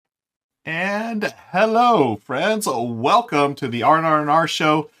And hello, friends. Welcome to the R&R&R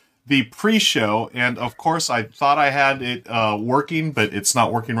show, the pre-show. And of course, I thought I had it working, but it's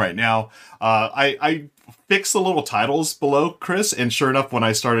not working right now. I fixed the little titles below, Chris, and sure enough, when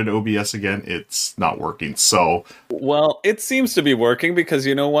I started OBS again, it's not working. So, well, it seems to be working because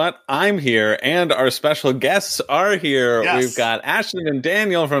you know what? I'm here, and our special guests are here. Yes. We've got Ashton and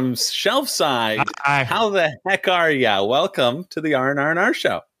Daniel from Shelfside. Hi. How the heck are ya? Welcome to the R&R&R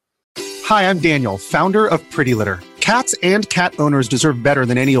show. Hi, I'm Daniel, founder of Pretty Litter. Cats and cat owners deserve better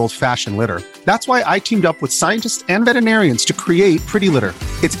than any old-fashioned litter. That's why I teamed up with scientists and veterinarians to create Pretty Litter.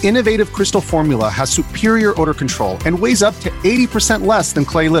 Its innovative crystal formula has superior odor control and weighs up to 80% less than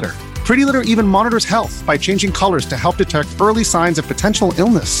clay litter. Pretty Litter even monitors health by changing colors to help detect early signs of potential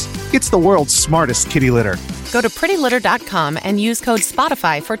illness. It's the world's smartest kitty litter. Go to prettylitter.com and use code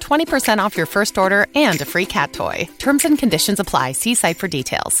SPOTIFY for 20% off your first order and a free cat toy. Terms and conditions apply. See site for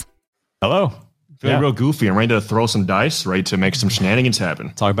details. Hello. Feeling real goofy. I'm ready to throw some dice, ready to make some shenanigans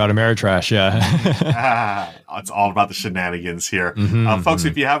happen. Talk about Ameritrash, yeah. It's all about the shenanigans here. Folks,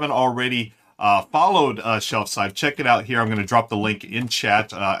 if you haven't already followed Shelfside, check it out here. I'm going to drop the link in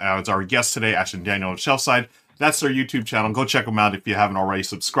chat. As our guest today, Ashton and Daniel of Shelfside. That's their YouTube channel. Go check them out if you haven't already.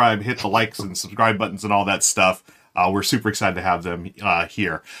 Subscribe, hit the likes and subscribe buttons and all that stuff. We're super excited to have them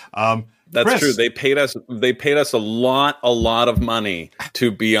here. That's Chris. true. They paid us a lot of money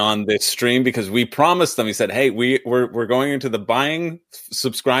to be on this stream because we promised them. We said, "Hey, we're going into the buying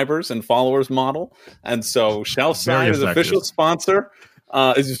subscribers and followers model," and so Shelfside is official sponsor.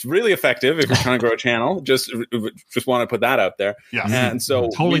 It's really effective if you're trying to grow a channel. Just want to put that out there. Yeah, and so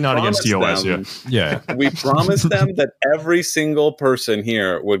totally not against TOS. We promised them that every single person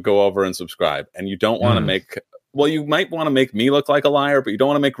here would go over and subscribe, and you don't want to make. Well, you might want to make me look like a liar, but you don't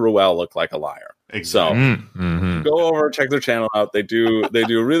want to make Ruel look like a liar. Exactly. So go over, check their channel out. They do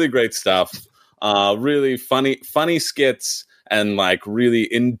really great stuff. Really funny skits and like really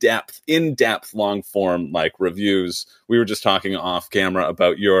in-depth long form like reviews. We were just talking off camera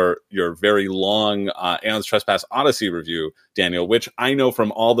about your very long Aeon's Trespass Odyssey review, Daniel, which I know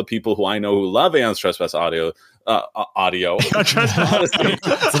from all the people who I know who love Aeon's Trespass audio. It's a lot of audio in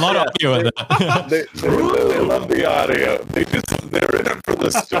that. they love the audio. They're in it for the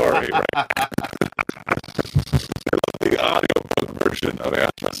story, right? They love the audiobook version of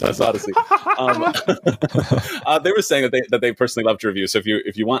Aeon's Trespass Odyssey. They were saying that they personally loved your review. So if you're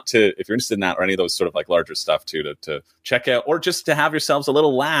interested in that or any of those sort of like larger stuff too to check out, or just to have yourselves a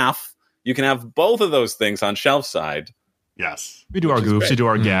little laugh, you can have both of those things on Shelfside. Yes. We do our goofs, we do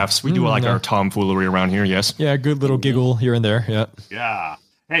our gaffes, we do like our tomfoolery around here, yes. Yeah, good little giggle here and there, yeah. Yeah.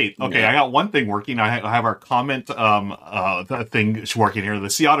 Hey, okay, I got one thing working. I have our comment thing working here. The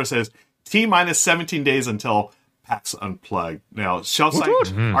Sea Otter says, T-minus 17 days until PAX Unplugged. Now,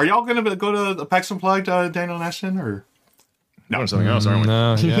 Shelfside, are y'all going to go to the PAX Unplugged, Daniel and Ashton, or? No, something else, aren't we?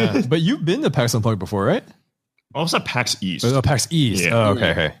 No, yeah. But you've been to PAX Unplugged before, right? Oh, it's at PAX East. Oh, PAX East. Yeah. Oh,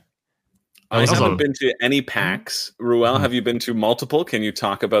 okay. I haven't been to any PAX. Ruel, have you been to multiple? Can you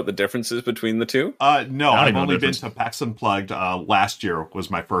talk about the differences between the two? No, I've only been to PAX Unplugged. Last year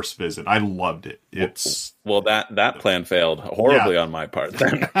was my first visit. I loved it. Well, that plan failed horribly on my part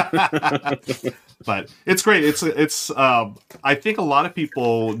then. But it's great. It's I think a lot of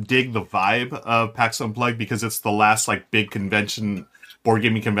people dig the vibe of PAX Unplugged because it's the last like big board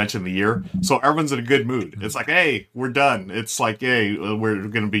gaming convention of the year. So everyone's in a good mood. It's like, hey, we're done. It's like, hey, we're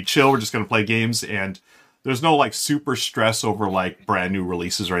going to be chill. We're just going to play games. And there's no like super stress over like brand new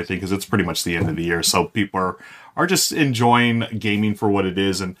releases or anything because it's pretty much the end of the year. So people are just enjoying gaming for what it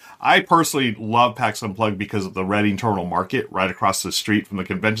is. And I personally love PAX Unplugged because of the Reading Terminal Market right across the street from the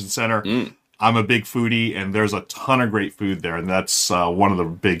convention center. I'm a big foodie and there's a ton of great food there. And that's one of the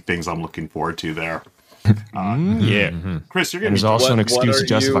big things I'm looking forward to there. Chris, you're going to There's also an excuse to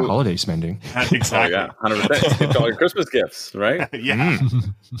justify holiday spending. Exactly. Oh, yeah, 100%. Get all your Christmas gifts, right? Yeah,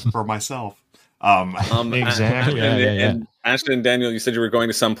 for myself. Exactly. And Ashton and Daniel, you said you were going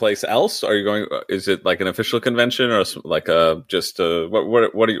to someplace else. Are you going? Is it like an official convention or like just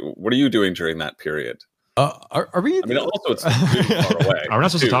what are you doing during that period? Are we? I mean, also it's really far away. Are we not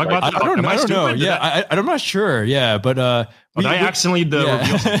supposed to talk about that? I don't know. Yeah, I'm not sure. Yeah, but I accidentally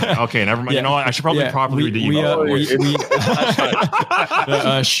Okay, never mind. You know what? I should probably properly read the email.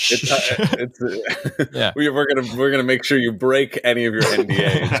 We're gonna make sure you break any of your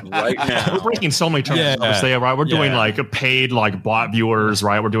NDAs right now. We're breaking so many terms. Right? We're doing like paid like bot viewers,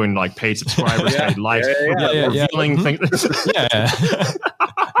 right? We're doing like paid subscribers, paid likes.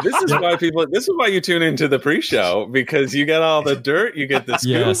 This is why you tune into the pre-show, because you get all the dirt, you get the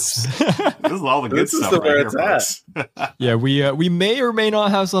scoops. This is all the good stuff. This is where it's at. Yeah, we may or may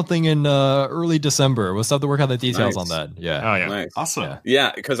not have something in early December. We'll still have to work out the details on that. Yeah. Oh yeah, Nice. Awesome.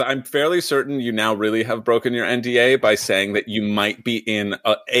 Yeah, because I'm fairly certain you now really have broken your NDA by saying that you might be in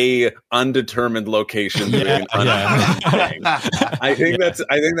a undetermined location doing an undetermined thing. I think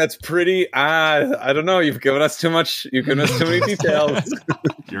that's pretty. I don't know. You've given us too much. You've given us too many details.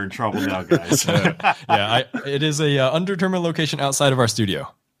 You're in trouble now, guys. It is a undetermined location outside of our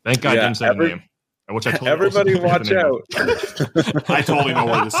studio. Thank God I didn't say the name. Which I totally everybody watch out. I totally know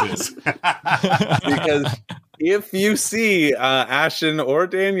where this is. Because if you see Ashton or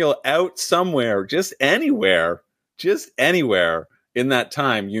Daniel out somewhere, just anywhere in that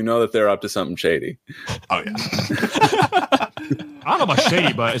time, you know that they're up to something shady. Oh yeah. I don't know about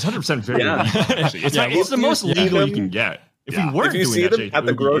shady, but it's 100% very legal. Actually. It's the most legal you can get. If you see them at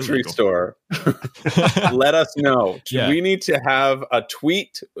the grocery store, let us know. Yeah. We need to have a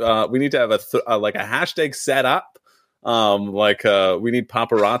tweet. We need to have a hashtag set up. We need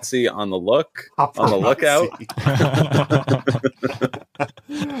paparazzi on the lookout.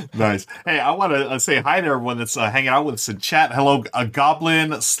 Nice. Hey, I want to say hi to everyone that's hanging out with us in chat. Hello,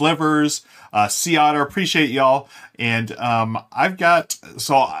 Goblin, Slivers, Sea Otter. Appreciate y'all. And I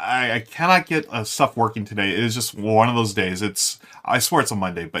cannot get stuff working today. It is just one of those days. I swear it's a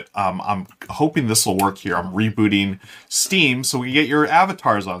Monday, but I'm hoping this will work here. I'm rebooting Steam so we can get your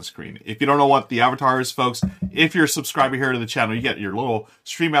avatars on screen. If you don't know what the avatar is, folks, if you're a subscriber here to the channel, you get your little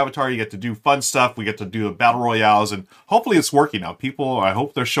stream avatar. You get to do fun stuff. We get to do the battle royales, and hopefully it's working now. People, I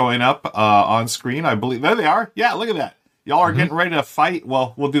hope they're showing up on screen. I believe there they are. Yeah, look at that. Y'all are getting ready to fight.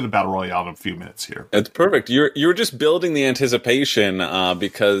 Well, we'll do the battle royale in a few minutes here. It's perfect. You're just building the anticipation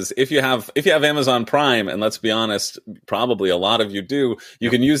because if you have Amazon Prime, and let's be honest, probably a lot of you do,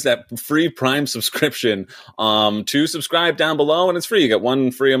 you can use that free Prime subscription to subscribe down below, and it's free. You get one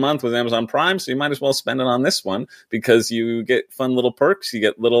free a month with Amazon Prime, so you might as well spend it on this one because you get fun little perks. You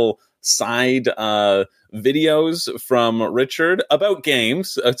get little side videos from Richard about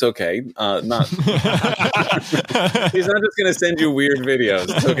games. It's okay. He's not just going to send you weird videos.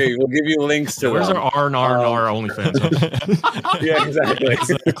 It's okay. We'll give you links to Where's them. our R&R&R OnlyFans? Yeah, exactly.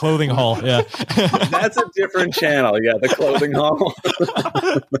 The clothing haul. Yeah. That's a different channel. Yeah, the clothing haul.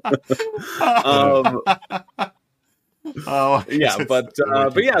 But yeah.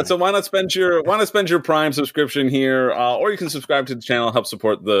 So why not spend your Prime subscription here, or you can subscribe to the channel, help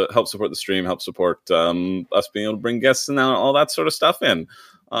support the stream, help support us being able to bring guests and all that sort of stuff in.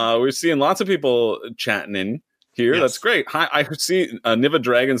 We're seeing lots of people chatting in here. Yes. That's great. Hi, I see Niva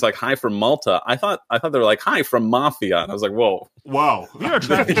Dragon's like hi from Malta. I thought they were like hi from Mafia. And I was like, whoa. You're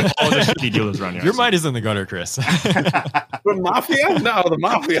attracting all the shitty dealers around here. Your mind is in the gutter, Chris. From Mafia? No, the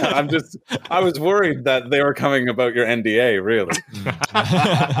Mafia. I was worried that they were coming about your NDA, really.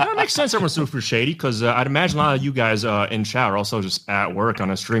 That makes sense. Everyone's super shady because I'd imagine a lot of you guys in chat are also just at work on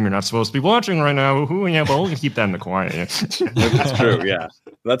a stream you're not supposed to be watching right now. But we're going to keep that in the quiet. That's true, yeah.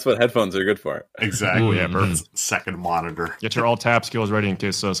 That's what headphones are good for. Exactly. Ooh, yeah, second monitor. Get your alt-tab skills ready in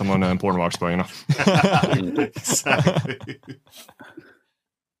case someone important walks by, Exactly.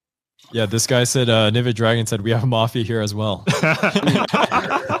 Yeah, this guy said, Nivid Dragon said, we have Mafia here as well.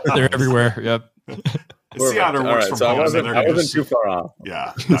 They're everywhere. Yep. Sea Otter works from so home. I wasn't too far off.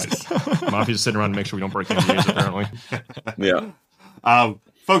 Yeah, nice. Mafia's sitting around to make sure we don't break NDAs, apparently. Yeah.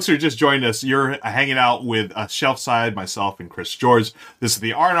 Folks who are just joined us, you're hanging out with Shelfside, myself, and Chris George. This is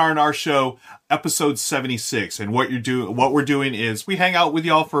the R&R&R show, episode 76. And what we're doing is we hang out with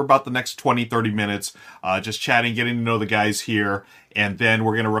y'all for about the next 20, 30 minutes, just chatting, getting to know the guys here. And then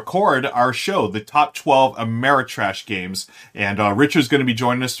we're going to record our show, the top 12 Ameritrash games. And Richard's going to be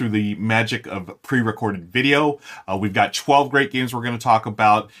joining us through the magic of pre-recorded video. We've got 12 great games we're going to talk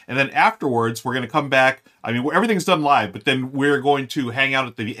about. And then afterwards, we're going to come back. I mean, everything's done live, but then we're going to hang out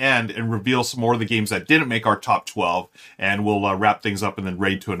at the end and reveal some more of the games that didn't make our top 12. And we'll wrap things up and then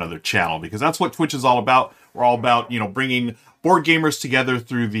raid to another channel, because that's what Twitch is all about. We're all about, bringing board gamers together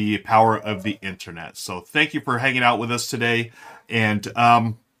through the power of the internet. So thank you for hanging out with us today. And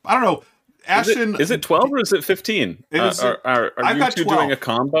I don't know, Ashton, is it 12 or is it 15? Are you two doing a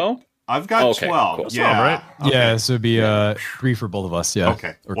combo? I've got 12. Cool. Yeah, right. Okay. Yeah, so it'd be 3 for both of us. Yeah.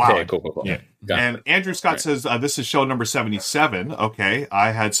 Okay. Wow. Okay, cool. Yeah. And Andrew Scott says this is show number 77. Okay,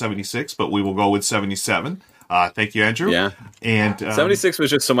 I had 76, but we will go with 77. Thank you, Andrew. Yeah. And 76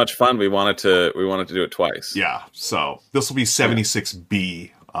 was just so much fun. We wanted to do it twice. Yeah. So this will be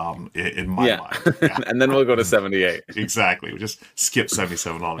 76B. In my mind. Yeah. And then we'll go to 78. Exactly. We just skip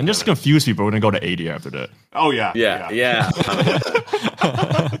 77 altogether. And just to confuse people, we're going to go to 80 after that. Oh, yeah. Yeah.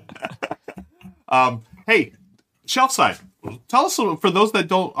 Hey, Shelfside, tell us, for those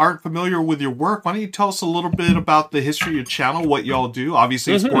that aren't familiar with your work, why don't you tell us a little bit about the history of your channel, what y'all do?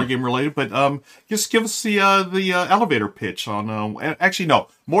 Obviously, it's board game related, but just give us the elevator pitch on. Actually, no,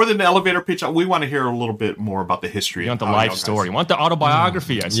 more than the elevator pitch. We want to hear a little bit more about the history. You want the life story. You want the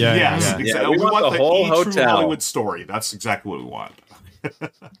autobiography. I see. Exactly. We want the whole hotel. Hollywood story. That's exactly what we want.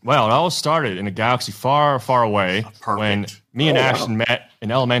 Well, it all started in a galaxy far, far away. Perfect. When me and Ashton met in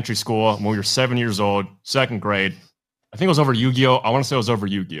elementary school when we were 7 years old, second grade. I think it was over Yu-Gi-Oh! I want to say it was over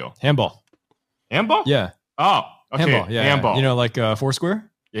Yu-Gi-Oh! Handball. Handball? Yeah. Oh, okay. Handball. Yeah. Handball. You know, like Foursquare?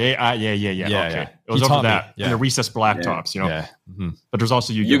 Yeah. Okay. Yeah. It was He over taught me. that. Yeah. In the recessed blacktops, you know? Yeah. But there's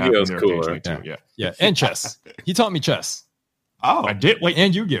also Yu-Gi-Oh! Yu-Gi-Oh's happening there cooler. occasionally, too. Yeah. And chess. He taught me chess. Oh, I did. Wait.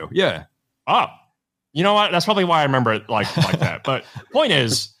 And Yu-Gi-Oh! Yeah. Oh. You know what? That's probably why I remember it like that. But point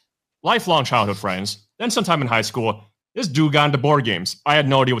is, lifelong childhood friends. Then sometime in high school, this dude got into board games. I had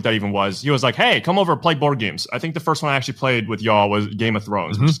no idea what that even was. He was like, hey, come over and play board games. I think the first one I actually played with y'all was Game of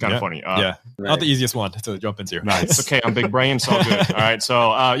Thrones, which is kind of funny. Not the easiest one to jump into. Nice. Okay, I'm big brain, so good. All right,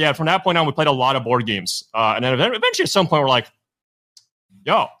 so from that point on, we played a lot of board games. And then eventually at some point, we're like,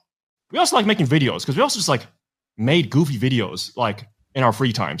 yo, we also like making videos because we also just like made goofy videos like in our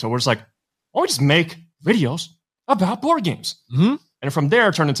free time. So we're just like, why don't we just make videos about board games? Mm-hmm. And from there,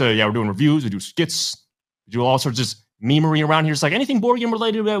 it turned into, we're doing reviews, we do skits, we do all sorts of just memery around here. It's like anything board game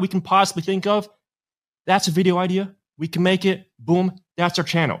related that we can possibly think of. That's a video idea. We can make it. Boom. That's our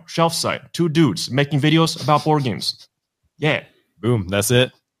channel. Shelfside. 2 dudes making videos about board games. Yeah. Boom. That's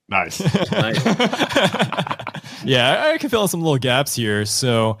it. nice. Yeah, I can fill in some little gaps here.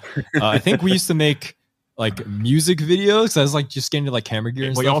 So I think we used to make like music videos. I was like just getting into like camera gear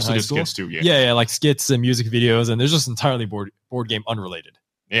and But stuff. you also in high do school. skits too. Yeah, like skits and music videos, and there's just entirely board game unrelated.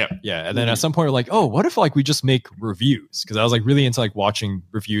 Yeah. And then at some point we're like, oh, what if like we just make reviews? Because I was like really into like watching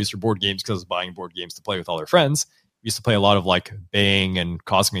reviews for board games because I was buying board games to play with all our friends. We used to play a lot of like Bang and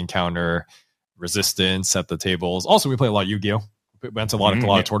Cosmic Encounter, Resistance at the tables. Also, we play a lot of Yu-Gi-Oh! We went to a lot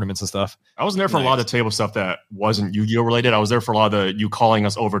of tournaments and stuff. I wasn't there for a lot of table stuff that wasn't Yu-Gi-Oh! Related. I was there for a lot of the you calling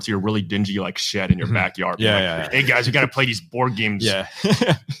us over to your really dingy like shed in your backyard. Yeah. Hey guys, we got to play these board games. Yeah.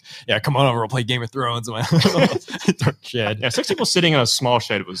 Yeah, come on over. We'll play Game of Thrones. Shed. Yeah, 6 people sitting in a small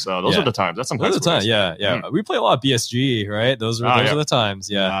shed was those are the times. That's some Those are the times. Yeah. We play a lot of BSG, right? Those are the times.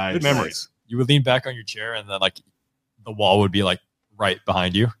 Yeah. Nice. Good memories. You would lean back on your chair and then like the wall would be like right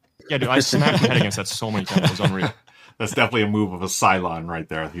behind you. Yeah, dude, I smacked my head against that so many times. It was unreal. That's definitely a move of a Cylon right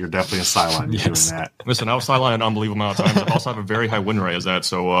there. You're definitely a Cylon doing that. Listen, I was sidelined an unbelievable amount of times. I also have a very high win rate as that.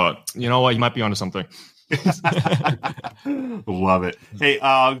 So, you know what? You might be onto something. Love it. Hey,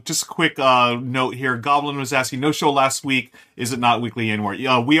 just a quick note here. Goblin was asking, no show last week. Is it not weekly anymore?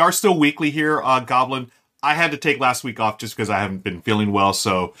 We are still weekly here, Goblin. I had to take last week off just because I haven't been feeling well.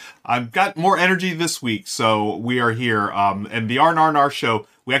 So I've got more energy this week. So we are here. And the R&R&R show,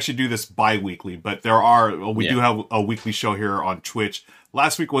 we actually do this bi-weekly, but we do have a weekly show here on Twitch.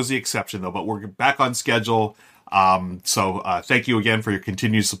 Last week was the exception though, but we're back on schedule. So thank you again for your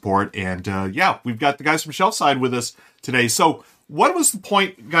continued support. And we've got the guys from Shelfside with us today. So what was the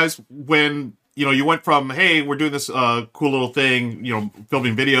point, guys, when you went from, hey, we're doing this cool little thing,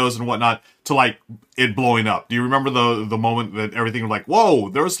 filming videos and whatnot, to like it blowing up? Do you remember the moment that everything was like, whoa,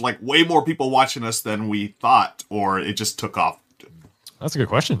 there's like way more people watching us than we thought, or it just took off? That's a good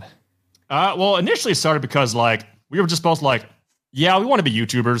question. Well, initially it started because like we were just both like, yeah, we want to be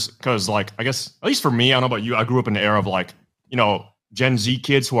YouTubers because like, I guess, at least for me, I don't know about you, I grew up in the era of like, Gen Z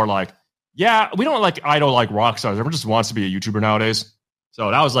kids who are like, yeah, we don't like idol like rock stars. Everyone just wants to be a YouTuber nowadays. So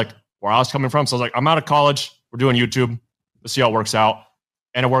that was like where I was coming from. So I was like, I'm out of college. We're doing YouTube. Let's see how it works out.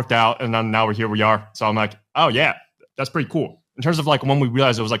 And it worked out. And then now we're here we are. So I'm like, oh yeah, that's pretty cool. In terms of like when we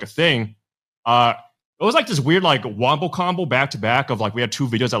realized it was like a thing, it was like this weird like wombo combo back to back of like we had 2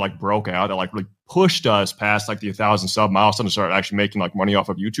 videos that like broke out that like really pushed us past like the 1,000 sub milestone to start actually making like money off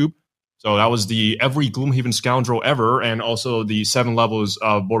of YouTube. So that was the Every Gloomhaven Scoundrel Ever and also the 7 levels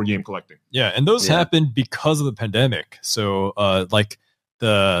of board game collecting. Yeah, and those happened because of the pandemic. So like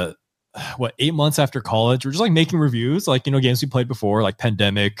the 8 months after college, we're just like making reviews, like, games we played before, like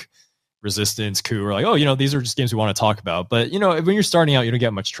Pandemic, Resistance, Coup. We're like, oh, these are just games we want to talk about. But, when you're starting out, you don't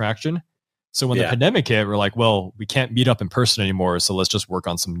get much traction. So when the pandemic hit, we're like, well, we can't meet up in person anymore. So let's just work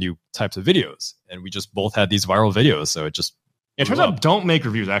on some new types of videos. And we just both had these viral videos. So it just... It turns out don't make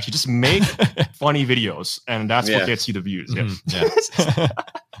reviews, actually. Just make funny videos. And that's what gets you the views. Mm-hmm. Yeah.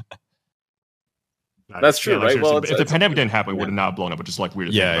 That's true, right? Well, if the pandemic didn't happen, it would have not blown up. But just like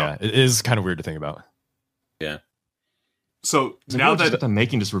weird to think about. It is kind of weird to think about. Yeah. So now that I'm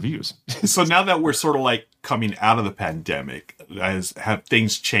making just reviews. So now that we're sort of like coming out of the pandemic, have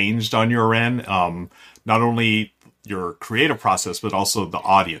things changed on your end? Not only your creative process, but also the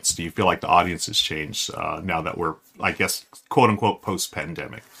audience. Do you feel like the audience has changed now that we're, I guess, quote unquote, post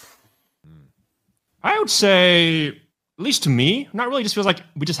pandemic? I would say, at least to me, not really. Just feels like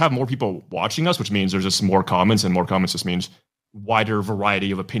we just have more people watching us, which means there's just more comments, and more comments just means wider variety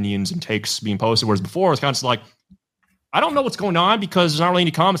of opinions and takes being posted. Whereas before, it's kind of just like, I don't know what's going on because there's not really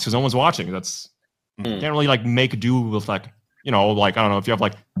any comments because no one's watching. That's can't really like make do with like, you know, like, I don't know, if you have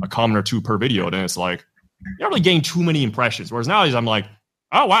like a comment or two per video, then it's like you're not really getting too many impressions. Whereas nowadays I'm like,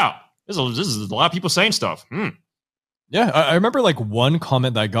 oh wow, this is a lot of people saying stuff. Yeah, I remember like one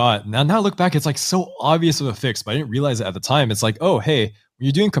comment that I got. Now I look back, it's like so obvious of a fix, but I didn't realize it at the time. It's like, oh, hey, when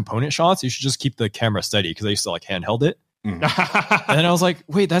you're doing component shots, you should just keep the camera steady because I used to like handheld it. And then I was like,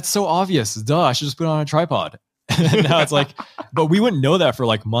 wait, that's so obvious. Duh, I should just put it on a tripod. And now it's like, but we wouldn't know that for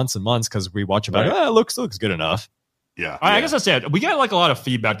like months and monts because we watch about it. It looks good enough. Yeah. I guess that's it. We get like a lot of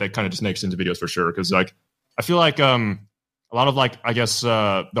feedback that kind of just makes into videos for sure. Because like, I feel like a lot of like, I guess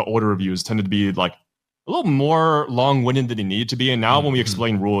the older reviews tended to be like a little more long-winded than they need to be. And now when we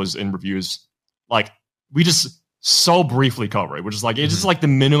explain rules in reviews, like we just so briefly cover it, which is like, it's just like the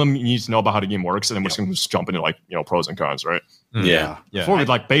minimum you need to know about how the game works. And then we're just going to just jump into like, you know, pros and cons, right? Yeah. Before we'd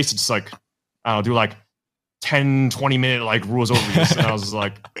like base, it's like, I don't know, do like 10, 20 minute like rules overviews. And I was just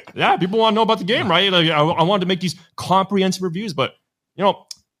like, yeah, people want to know about the game, right? Like I wanted to make these comprehensive reviews, but you know,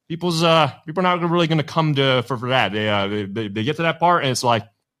 people are not really going to come to for that. They get to that part and it's like,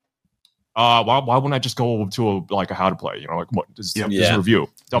 why wouldn't I just go to a how to play? You know, like what is this review?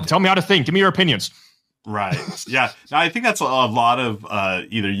 Tell me how to think. Give me your opinions. Right. Yeah. Now, I think that's a lot of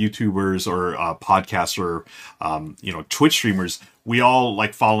either YouTubers or podcasts or Twitch streamers. We all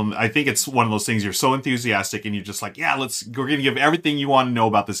like follow them. I think it's one of those things. You're so enthusiastic and you're just like, yeah, we're going to give everything you want to know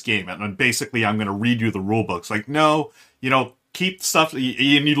about this game. And basically, I'm going to read you the rule books. Like, no, keep stuff and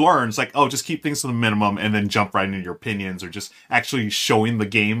you learn. It's like, oh, just keep things to the minimum and then jump right into your opinions or just actually showing the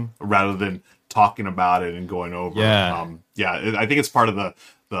game rather than talking about it and going over. I think it's part of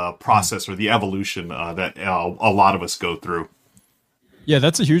the process or the evolution that a lot of us go through. Yeah,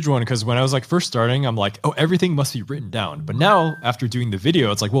 that's a huge one because when I was like first starting, I'm like, oh, everything must be written down. But now after doing the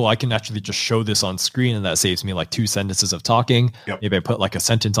video, it's like, well, I can actually just show this on screen and that saves me like 2 sentences of talking. Yep. Maybe I put like a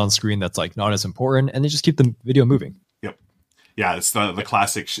sentence on screen that's like not as important and then just keep the video moving. Yep. Yeah, it's the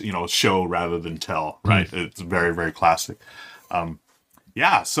classic, show rather than tell, right? It's very, very classic.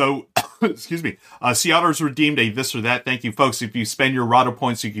 So, excuse me. Sea Otters redeemed a this or that. Thank you, folks. If you spend your Rahdo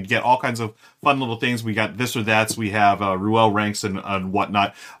points, you could get all kinds of fun little things. We got this or that's. We have Ruel ranks and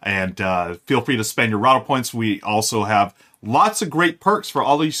whatnot. And feel free to spend your Rahdo points. We also have lots of great perks for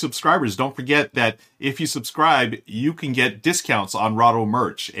all these subscribers. Don't forget that if you subscribe, you can get discounts on Rahdo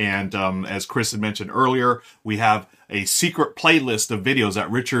merch. And as Chris had mentioned earlier, we have a secret playlist of videos that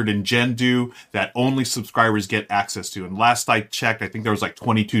Richard and Jen do that only subscribers get access to. And last I checked, I think there was like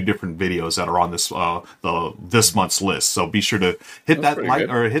 22 different videos that are on this this month's list. So be sure to hit that like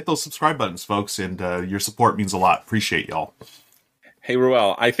or hit those subscribe buttons, folks. And your support means a lot. Appreciate y'all. Hey,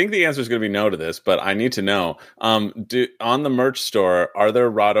 Ruel, I think the answer is going to be no to this, but I need to know. On the merch store, are there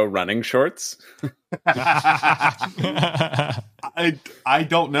Rahdo running shorts? I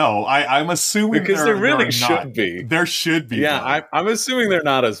don't know. I'm assuming because there really should be. There should be. Yeah, I'm assuming they're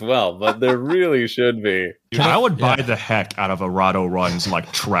not as well, but there really should be. Dude, I would buy the heck out of a Rahdo Runs like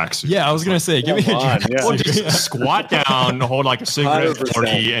tracksuit. Yeah, I was gonna say, give me a tracksuit. Just squat down, hold like a cigarette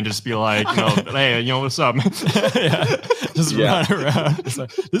 40, and just be like, hey, what's up? Just run around. It's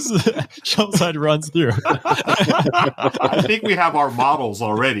like, this is Shelfside runs through. I think we have our models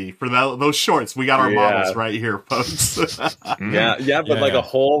already for those shorts. We got our models right here, folks. But like a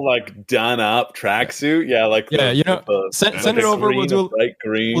whole like done up tracksuit. Yeah, like send it over. We'll do bright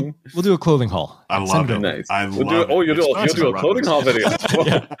green. We'll do a clothing haul. I love it. Nice. I love it. Oh, you'll do a clothing haul video.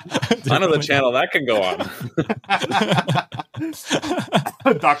 I know the channel that can go on.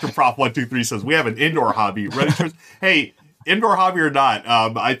 Dr. Prof 123 says we have an indoor hobby. Running shorts. Hey, indoor hobby or not,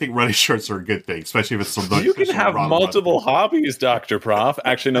 I think running shorts are a good thing, especially if it's some. You can have multiple hobbies, Dr. Prof.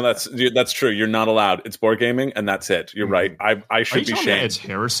 Actually, no, that's true. You're not allowed. It's board gaming, and that's it. You're right. I should be shamed. It's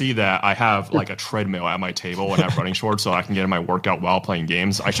heresy that I have like a treadmill at my table and have running shorts, so I can get in my workout while playing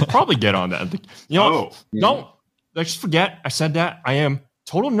games. I should probably get on that. Don't just forget I said that. I am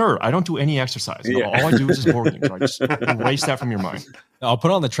total nerd. I don't do any exercise. Yeah. All I do is just board games. So I just erase that from your mind. I'll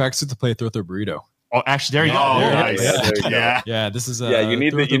put on the tracksuit to play Throw Burrito. Oh, actually, there you go. Nice. Yeah. This is you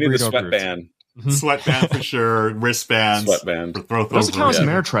need the sweatband. Sweatband for sure. Wristbands. Sweatband. Doesn't count as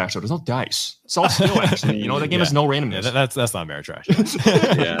Ameritrash, though. There's no dice. It's all skill, actually. That game has no randomness. Yeah, that's not Ameritrash.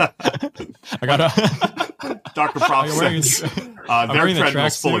 I got Dr. Prof says their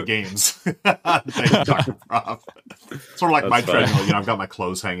treadmill's full of games. Thank you, Dr. Prof. Sort of like my That's funny. treadmill. I've got my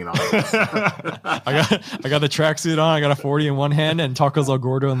clothes hanging on. I got the tracksuit on. I got a 40 in one hand and tacos El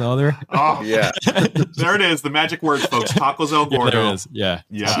Gordo in the other. Oh, Yeah. there it is. The magic words, folks. Tacos El Yeah, Gordo. there it is. Yeah.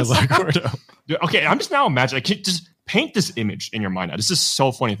 Yes. Tacos El Gordo. Dude, okay, I'm just now imagining. Just paint this image in your mind. Now, this is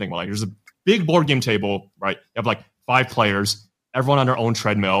so funny thing. Like, there's a big board game table, right? You have like 5 players, everyone on their own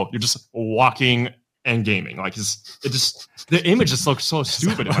treadmill. You're just walking and gaming. Like, the image just looks so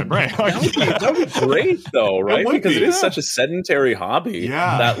stupid in my brain. Like, That would be great, though, right? would Because be, it is yeah. such a sedentary hobby.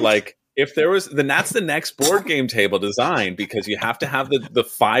 Yeah. That like. If there was, then that's the next board game table design, because you have to have the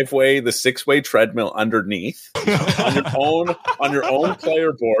 5-way, the 6-way treadmill underneath on your own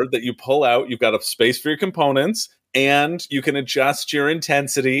player board that you pull out. You've got a space for your components, and you can adjust your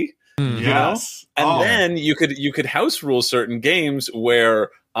intensity. Yes. And then you could house rule certain games where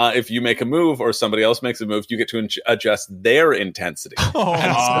if you make a move or somebody else makes a move, you get to adjust their intensity. And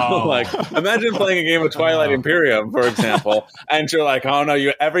so, like, imagine playing a game of Twilight Imperium, for example, and you're like, oh no,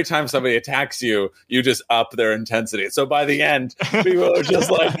 every time somebody attacks you, you just up their intensity. So by the end, people are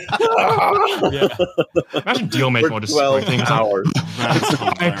just like, imagine deal making all just 12 things out. hours.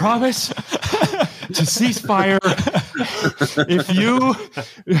 I promise to cease fire if you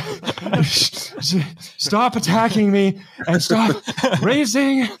stop attacking me and stop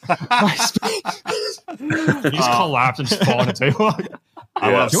raising my space. You just collapse and just fall on the table.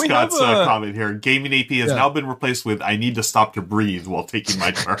 I love Can we Scott's have a- comment here. Gaming AP has now been replaced with "I need to stop to breathe" while taking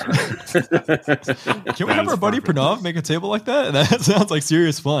my turn. Can we have our buddy perfect. Pranav make a table like that? That sounds like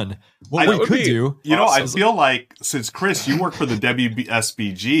serious fun. What we would could be- do, I feel like since Chris, you work for the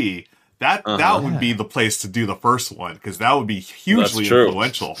WSBG, that would be the place to do the first one, because that would be hugely That's true.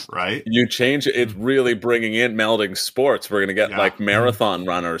 influential, right? You change it. It's really bringing in melding sports. We're going to get like marathon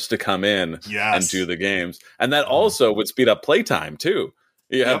runners to come in and do the games. And that also would speed up playtime too.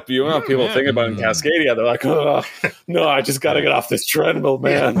 You have people thinking about in Cascadia. They're like, oh, no, I just got to get off this treadmill,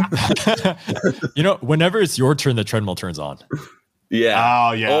 man. whenever it's your turn, the treadmill turns on. Yeah.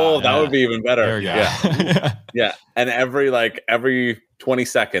 Oh, yeah. Oh, that would be even better. There you go. Yeah. Yeah. And every 20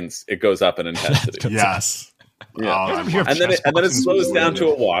 seconds, it goes up in intensity. Yes. Yeah. Oh, And then it slows down to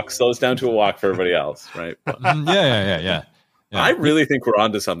a walk. Slows down to a walk for everybody else, right? Yeah. I really think we're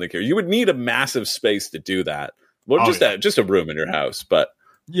onto something here. You would need a massive space to do that. Well, just a room in your house, but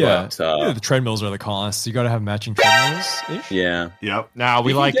the treadmills are the cost. You got to have matching treadmills. yeah. Yep. Now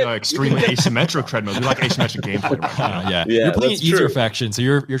we You like can get- extremely asymmetric treadmills. We like asymmetric gameplay. Right? Yeah, Yeah, you're playing that's easier true. faction, so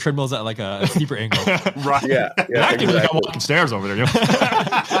your treadmill's at like a steeper angle. Right. Yeah. That can be walking stairs over there.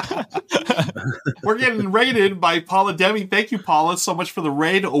 We're getting raided by Paula Deming. Thank you, Paula, so much for the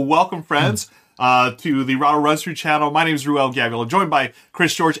raid. Welcome, friends, to the rahdo runsthrough channel. My name is Ruel Gabriel, joined by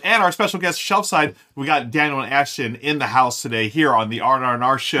Chris George and our special guest, Shelfside. We got Daniel and Ashton in the house today here on the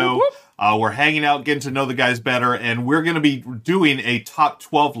R&R&R show. We're hanging out, getting to know the guys better, and we're going to be doing a top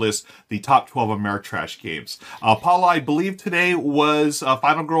 12 list, the top 12 Ameritrash games. Paula, I believe today was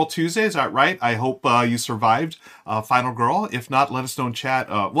Final Girl Tuesday. Is that right? I hope you survived Final Girl. If not, let us know in chat.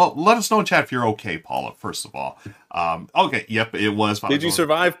 Let us know in chat if you're okay, Paula, first of all. Okay, yep, it was Final Did you Girl.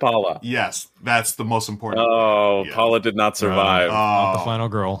 Survive, Paula? Yes, that's the most important. Oh, Yeah. Paula did not survive. Not the final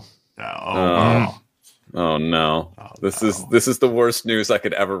girl. Oh no. This is the worst news I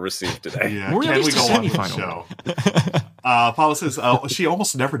could ever receive today. Yeah, We're at can we least go a on with the semifinal. show? Paula says she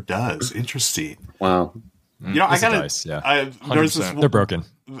almost never does. Interesting. Wow. You know, I It's a gotta. dice, yeah. There's this. 100%. They're broken.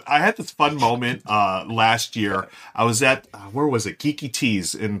 I had this fun moment last year. I was at where was it? Geeky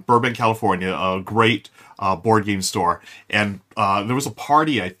Teas in Burbank, California. A great board game store, and there was a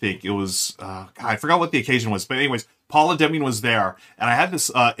party. I think it was. I forgot what the occasion was, but anyways, Paula Deming was there, and I had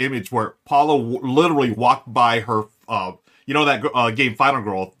this image where Paula literally walked by her. You know that game Final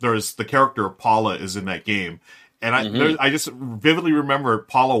Girl. There's the character Paula is in that game. And I just vividly remember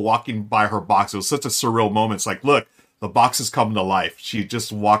Paula walking by her box. It was such a surreal moment. It's like, look, the box is coming to life. She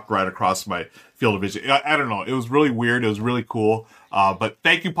just walked right across my field of vision. I don't know. It was really weird. It was really cool. But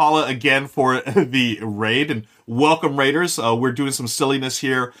thank you, Paula, again for the raid. And welcome, Raiders. We're doing some silliness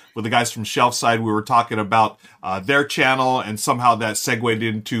here with the guys from Shelfside. We were talking about their channel, and somehow that segued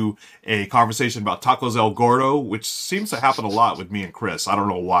into a conversation about Tacos El Gordo, which seems to happen a lot with me and Chris. I don't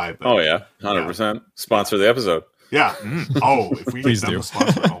know why. But Oh yeah, 100%. Sponsor the episode. yeah. Oh, if we Please get them do. to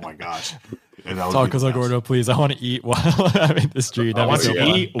sponsor, oh my gosh. And that would Talk be the because I best. go, please. I want to eat while I'm in the street. I That'd want be so to fun.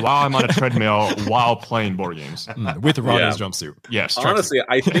 eat while I'm on a treadmill while playing board games. With the Rahdo's Yeah. jumpsuit. Yes, Honestly,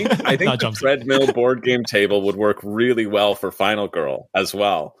 I think Not the jumpsuit. treadmill board game table would work really well for Final Girl as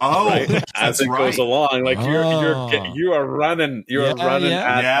well. Oh, right? As that's it goes right. along, like you are running Yeah,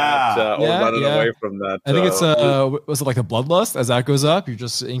 at yeah. that or Yeah, running yeah. away from that. I think it's was it like the bloodlust? As that goes up, you're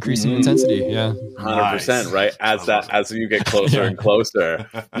just increasing intensity. Yeah. 100%, Nice. right? As you get closer and closer,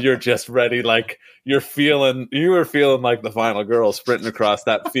 you're just ready. Like you were feeling like the Final Girl sprinting across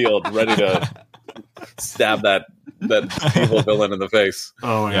that field, ready to stab that evil villain in the face.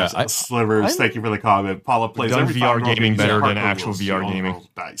 Oh my Yeah, gosh. Slivers, thank you for the comment. Paula plays done every VR Final Girl gaming game better except than Harper actual Wills. VR Oh, gaming.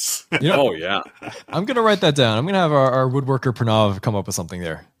 Nice. You know, Oh yeah, I'm gonna write that down. I'm gonna have our woodworker Pranav come up with something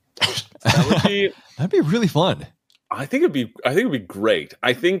there. that would be. That'd be really fun. I think it'd be great.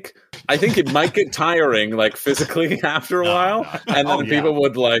 I think it might get tiring, like physically after a while, and then people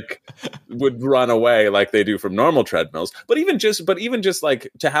would run away like they do from normal treadmills. But even just like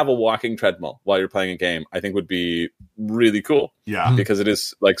to have a walking treadmill while you're playing a game, I think would be really cool. Yeah. Because it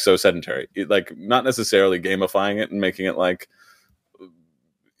is like so sedentary. Like not necessarily gamifying it and making it like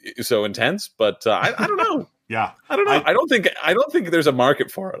so intense, but I don't know. Yeah. I don't know. I don't think there's a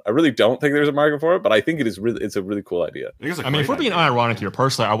market for it. I really don't think there's a market for it, but I think it's a really cool idea. I mean, if we're being ironic here,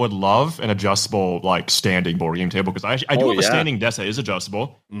 personally, I would love an adjustable, like, standing board game table because I do have a standing desk that is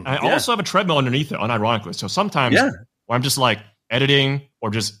adjustable. And I also have a treadmill underneath it, unironically. So sometimes when I'm just, like, editing or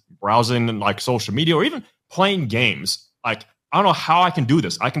just browsing, like, social media or even playing games, like, I don't know how I can do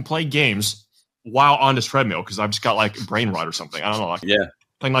this. I can play games while on this treadmill because I've just got, like, brain rot or something. I don't know. Like,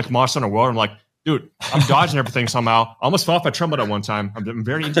 playing, like, Monster Hunter World, I'm like, dude, I'm dodging everything somehow. I almost fell off my treadmill at one time. I'm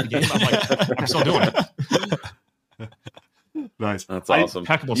very into the game. I'm like, I'm still doing it. Nice. That's awesome.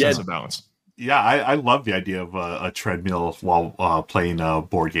 Impeccable sense of balance. Yeah, I love the idea of a treadmill while playing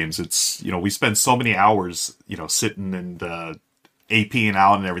board games. It's, we spend so many hours, sitting and APing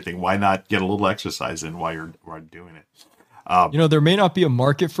out and everything. Why not get a little exercise in while you're doing it? There may not be a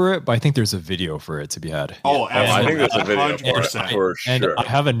market for it, but I think there's a video for it to be had. Oh, I think there's a video 100%. for And sure. I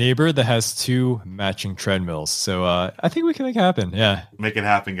have a neighbor that has 2 matching treadmills, so I think we can make it happen. Yeah, Make it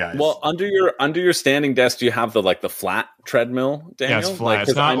happen, guys. Well, under your standing desk, do you have the flat treadmill, Daniel? Yeah, it's flat.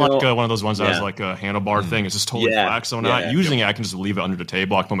 It's not like one of those ones that has like a handlebar thing. It's just totally flat. So not using it, I can just leave it under the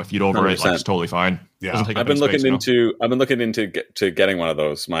table. I can put my feet over it. Like, it's totally fine. Yeah. Doesn't take I've up been any looking space, into getting one of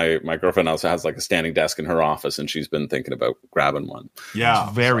those. My girlfriend also has like a standing desk in her office, and she's been thinking about grabbing one. Yeah,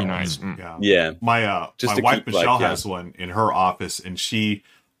 It's very nice. Yeah. My Just my to wife keep, Michelle like, has one in her office, and she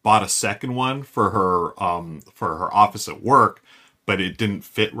bought a second one for her office at work, but it didn't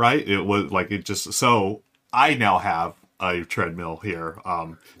fit right. It was like so I now have a treadmill here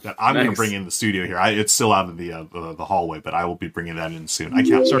that I'm going to bring in the studio here. It's still out of the hallway, but I will be bringing that in soon. I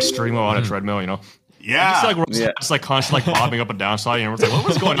can't Start streaming on a treadmill, Yeah. It's like constantly like bobbing up and down side. Everyone's like,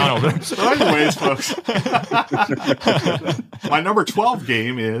 what's going on over there? So anyways, folks, my number 12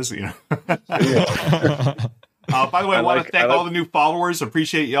 game is, by the way, I want to thank all the new followers.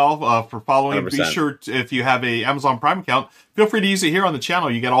 Appreciate y'all for following. 100%. Be sure if you have a Amazon Prime account, feel free to use it here on the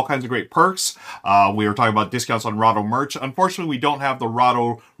channel. You get all kinds of great perks. We were talking about discounts on Rahdo merch. Unfortunately, we don't have the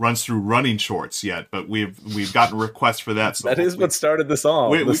Rahdo runs through running shorts yet, but we've gotten requests for that. So that is what started this all.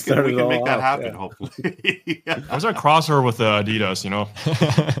 We can make that happen, hopefully. It was our crossover with Adidas,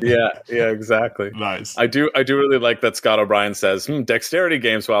 Yeah, exactly. Nice. I do really like that Scott O'Brien says, dexterity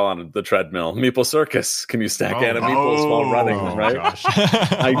games while on the treadmill. Meeple Circus. Can you stack anime meeples while running? Right? Gosh.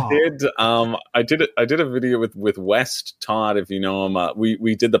 I did a video with West Todd, if you know him.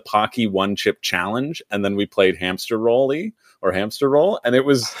 We did the Pocky one chip challenge, and then we played hamster roll, and it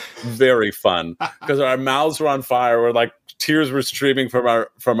was very fun because our mouths were on fire. We're like tears were streaming from our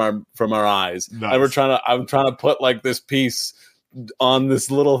eyes, Nice. and I'm trying to put like this piece on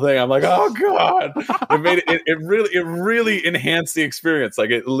this little thing. I'm like, oh god, it really enhanced the experience. Like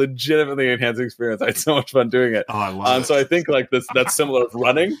it legitimately enhanced the experience. I had so much fun doing it. Oh, I love it. So I think like that's similar to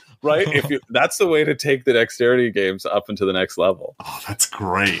running, right? That's the way to take the dexterity games up into the next level. Oh, that's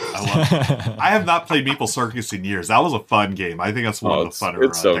great. I love it. I have not played Meeple Circus in years. That was a fun game. I think that's one of the funner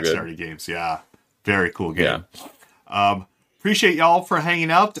dexterity games. Yeah. Very cool game. Yeah. Appreciate y'all for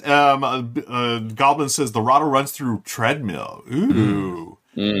hanging out. Goblin says the Rahdo runs through treadmill. Ooh.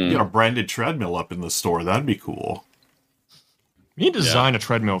 Get a branded treadmill up in the store. That'd be cool. We need to design a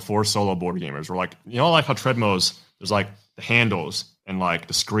treadmill for solo board gamers. We're like, like how treadmills, there's like the handles and like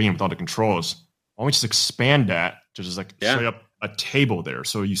the screen with all the controls. Why don't we just expand that to just like set up a table there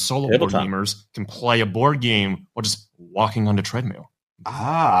so you solo board gamers can play a board game while just walking on the treadmill.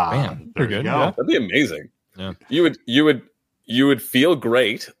 Ah, Bam. there Pretty you good, go. yeah. That'd be amazing. Yeah. You you would feel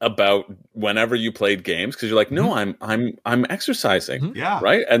great about whenever you played games because you're like, no, I'm exercising, Yeah,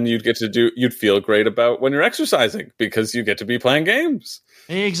 right? And you'd feel great about when you're exercising because you get to be playing games.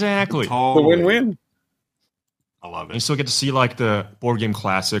 Exactly. totally. The win-win. I love And you it. still get to see like the board game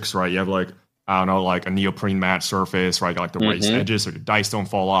classics, right? You have like, I don't know, like a neoprene matte surface, right? Like the raised edges so your dice don't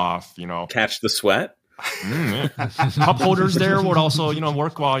fall off, you know. Catch the sweat. Cup holders there would also, you know,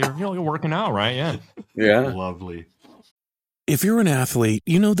 work while you're working out, right? Yeah. Yeah. Lovely. If you're an athlete,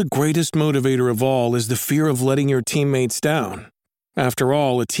 you know the greatest motivator of all is the fear of letting your teammates down. After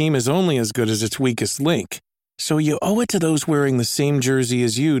all, a team is only as good as its weakest link. So you owe it to those wearing the same jersey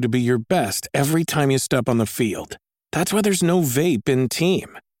as you to be your best every time you step on the field. That's why there's no vape in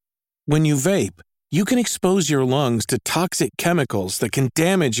team. When you vape, you can expose your lungs to toxic chemicals that can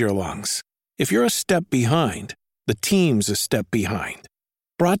damage your lungs. If you're a step behind, the team's a step behind.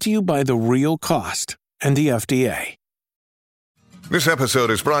 Brought to you by The Real Cost and the FDA. This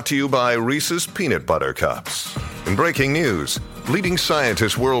episode is brought to you by Reese's Peanut Butter Cups. In breaking news, leading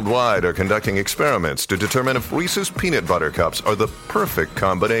scientists worldwide are conducting experiments to determine if Reese's Peanut Butter Cups are the perfect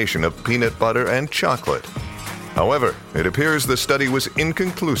combination of peanut butter and chocolate. However, it appears the study was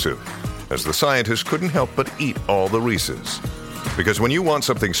inconclusive, as the scientists couldn't help but eat all the Reese's. Because when you want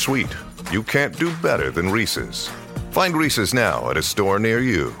something sweet, you can't do better than Reese's. Find Reese's now at a store near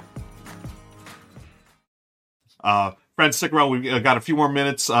you. Friends, stick around. We've got a few more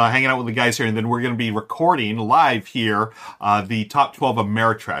minutes hanging out with the guys here, and then we're going to be recording live here the top 12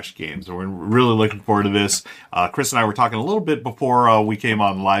 Ameritrash games. And we're really looking forward to this. Chris and I were talking a little bit before we came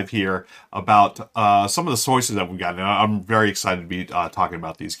on live here about some of the choices that we've got. And I'm very excited to be talking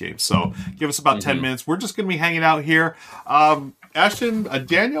about these games. So give us about 10 minutes. We're just going to be hanging out here. Ashton,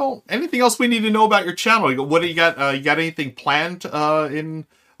 Daniel, anything else we need to know about your channel? What do you got? You got anything planned in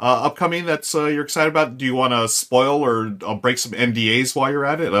upcoming that's you're excited about? Do you want to spoil or break some NDAs while you're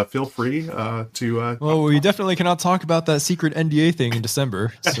at it? Feel free to. Well, we definitely cannot talk about that secret NDA thing in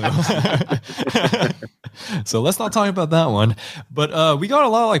December. So, so let's not talk about that one. But we got a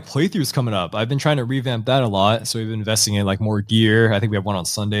lot of like playthroughs coming up. I've been trying to revamp that a lot. So we've been investing in like more gear. I think we have one on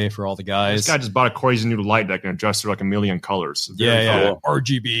Sunday for all the guys. This guy just bought a crazy new light that can adjust to like a million colors. Yeah. Cool.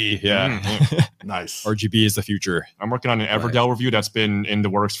 RGB. Yeah. Nice. RGB is the future. I'm working on an Everdell review that's been in the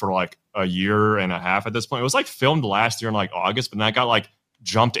works for like a year and a half at this point. It was like filmed last year in like August, but then I got like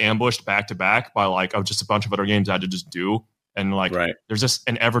ambushed back to back by like just a bunch of other games I had to just do. And like there's just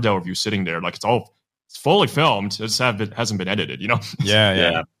an Everdell review sitting there. Like it's fully filmed. It just hasn't been edited, you know?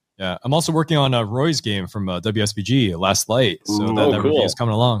 Yeah. I'm also working on Roy's game from WSBG, Last Light. So that cool. review is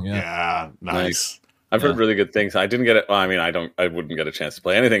coming along. Yeah, nice. I've heard really good things. I didn't get it. Well, I mean, I wouldn't get a chance to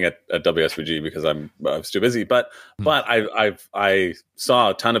play anything at WSVG because I was too busy. But I saw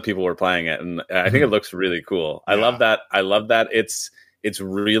a ton of people were playing it, and I think it looks really cool. I love that. It's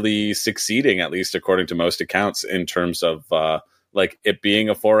really succeeding, at least according to most accounts, in terms of like it being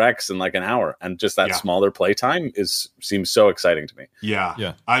a 4X in like an hour, and just that smaller play time seems so exciting to me.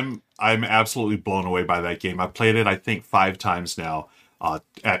 Yeah. I'm absolutely blown away by that game. I played it, I think, 5 times now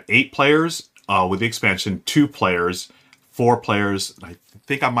at 8 players. With the expansion, 2 players, 4 players. I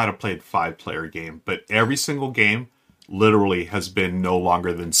think I might have played 5-player game, but every single game literally has been no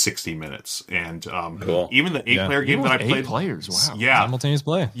longer than 60 minutes. And even the 8-player game that I played, 8 players, wow, simultaneous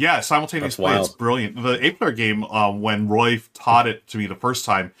play. Yeah, simultaneous play. It's brilliant. The 8-player game, when Roy taught it to me the first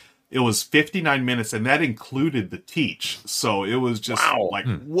time, it was 59 minutes, and that included the teach. So it was just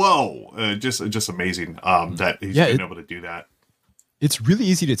whoa, just amazing that he's been able to do that. It's really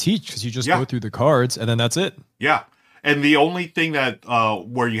easy to teach because you just go through the cards and then that's it. Yeah. And the only thing that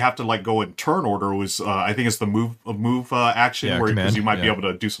where you have to like go in turn order was I think it's the move action where because you might be able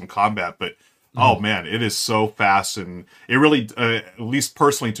to do some combat. But oh man, it is so fast, and it really, at least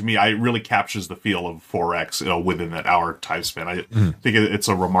personally to me, it really captures the feel of 4X within that hour time span. I think it's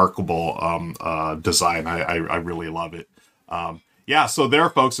a remarkable design. I really love it. Yeah, so there,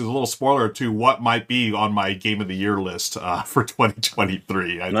 folks, is a little spoiler to what might be on my Game of the Year list for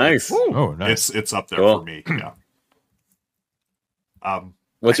 2023. Nice. Nice. It's up there for me. Yeah.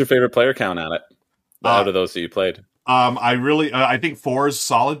 What's your favorite player count at it? Out of those that you played? I think 4 is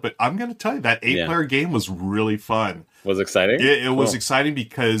solid, but I'm going to tell you that 8-player game was really fun. Was exciting? It was exciting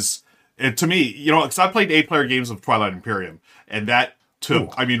because, to me, because I played 8-player games of Twilight Imperium, and that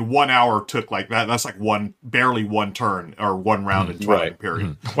took, 1 hour took like that. That's like barely one turn or one round in Twilight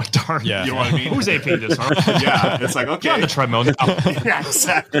Imperium. What turn? Yeah. You know what I mean? Who's AP this, huh? Yeah. It's like, okay. On the treadmill now. Yeah,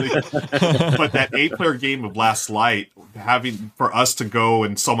 exactly. But that 8-player game of Last Light, for us to go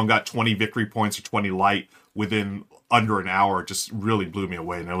and someone got 20 victory points or 20 light within under an hour just really blew me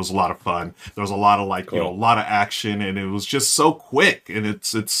away, and it was a lot of fun. There was a lot of a lot of action, and it was just so quick, and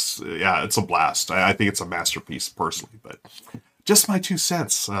it's a blast. I think it's a masterpiece personally, but just my 2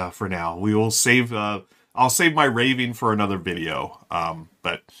 cents for now. We will save. I'll save my raving for another video.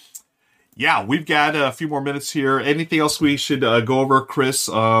 But yeah, we've got a few more minutes here. Anything else we should go over, Chris?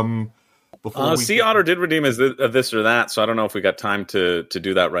 Sea Otter did redeem as this or that, so I don't know if we got time to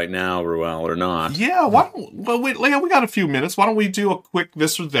do that right now, Ruel, or not. Yeah, we got a few minutes. Why don't we do a quick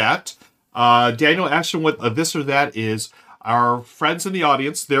this or that? Daniel asked him what a this or that is. Our friends in the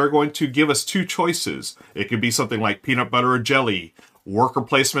audience, they're going to give us 2 choices. It could be something like peanut butter or jelly, worker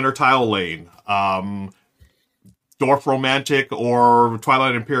placement or tile lane, Dwarf Romantic or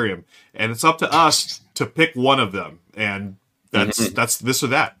Twilight Imperium. And it's up to us to pick one of them. And that's this or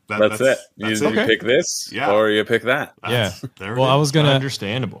that. That's it. You pick this, or you pick that. Well, I was gonna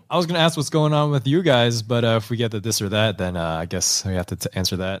understandable. I was gonna ask what's going on with you guys, but if we get the this or that, then I guess we have to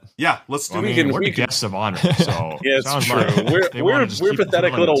answer that. Yeah, let's do it. We're the guests of honor, so yeah, it's true. We're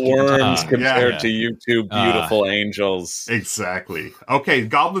pathetic little worms compared to you two beautiful angels. Exactly. Okay,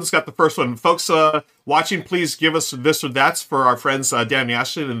 Goblin's got the first one, folks. Watching, please give us this or that's for our friends Dan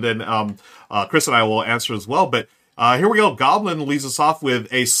Ashton, and then Chris and I will answer as well. But here we go. Goblin leads us off with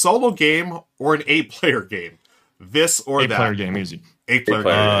a solo game or an 8-player game. This or that. 8-player game, easy. 8-player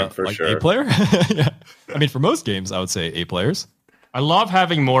game, for like sure. 8-player? Yeah. I mean, for most games, I would say 8 players. I love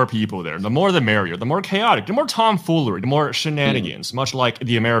having more people there. The more the merrier. The more chaotic. The more tomfoolery. The more shenanigans. Much like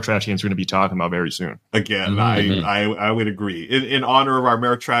the Ameritrash games we're going to be talking about very soon. Again, I would agree. In honor of our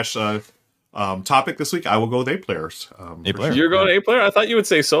Ameritrash topic this week, I will go with 8 players. 8 players. You're going 8-player? I thought you would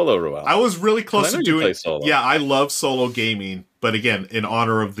say solo, Ruel. I was really close to doing solo. Yeah, I love solo gaming, but again, in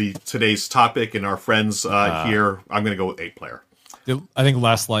honor of today's topic and our friends here, I'm going to go with 8-player. I think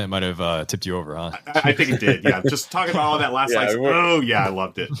last light might have tipped you over, huh? I think it did. Yeah, just talking about all that last night. Oh yeah, I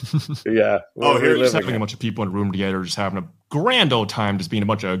loved it. Yeah. Here's just having a bunch of people in a room together, just having a grand old time, just being a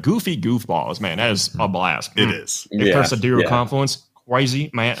bunch of goofy goofballs. Man, that is a blast. It is. Persadero Confluence. Crazy,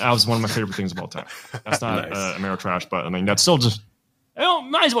 man. That was one of my favorite things of all time. That's not Ameritrash, but I mean, that's still just,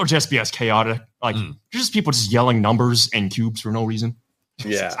 might as well just be as chaotic. Like, just people just yelling numbers and cubes for no reason.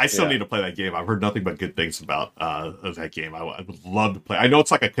 Yeah. I still need to play that game. I've heard nothing but good things about that game. I would love to play. I know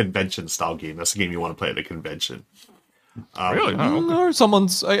it's like a convention style game. That's a game you want to play at a convention. Really? Oh, okay. Or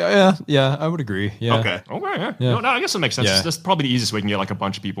someone's, yeah, I would agree. Yeah. Okay. Yeah. No, I guess it makes sense. Yeah. That's probably the easiest way you can get like a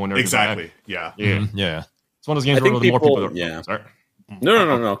bunch of people in there. Exactly. Yeah. Yeah. It's one of those games where the more people that yeah. Sorry.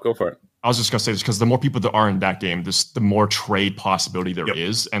 No. Go for it. I was just gonna say this because the more people that are in that game, the more trade possibility there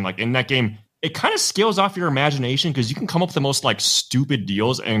is, and like in that game, it kind of scales off your imagination because you can come up with the most like stupid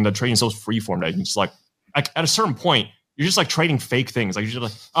deals, and the trading is so freeform that you can just like at a certain point, you're just like trading fake things. Like you're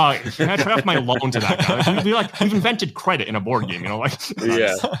just like, can I trade off my loan to that guy? We've invented credit in a board game, yeah,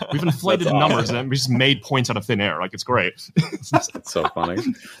 we've inflated the numbers and we just made points out of thin air. Like it's great. It's so funny.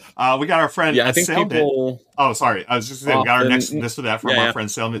 We got our friend. Yeah, I think people. Oh, sorry. I was just saying, we got our next this or that from our friend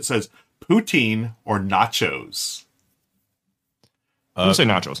Selden. It says poutine or nachos. Who say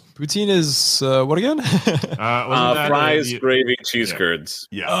nachos? Poutine is what again? Fries, gravy, cheese curds.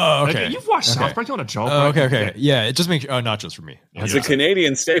 Yeah. Oh, okay. You've watched South Park. You want a joke? Okay. Yeah, it just makes nachos for me. It's a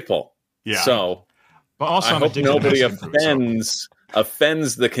Canadian staple. Yeah. So, but also I hope nobody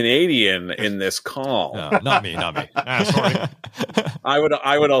offends the Canadian in this call. No, not me. Sorry. I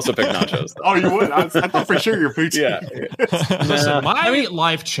would also pick nachos. Oh, you would? I thought for sure you're poutine. Yeah. Listen, my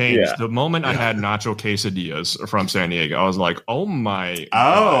life changed the moment I had nacho quesadillas from San Diego. I was like, oh my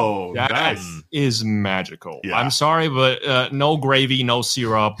God, that is magical. Yeah. I'm sorry, but no gravy, no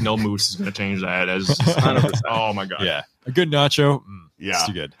syrup, no mousse is going to change that. As 100%. Oh my God. Yeah. A good nacho. It's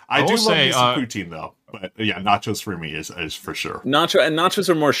too good. I do love me some poutine though. But yeah, nachos for me is for sure. Nachos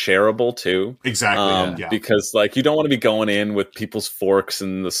are more shareable too. Exactly. Because like you don't want to be going in with people's forks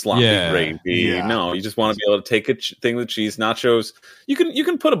and the sloppy gravy. Yeah. No, you just want to be able to take a thing with cheese. Nachos, you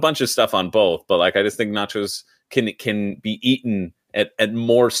can put a bunch of stuff on both, but like I just think nachos can be eaten at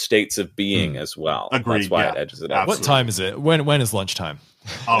more states of being as well. Agreed. That's why it edges it out. What time is it? When is lunchtime?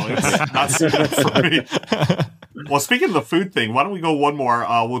 Oh, it's not so good for me. Well, speaking of the food thing, why don't we go one more?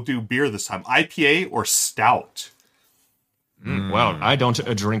 We'll do beer this time. IPA or stout? Well, I don't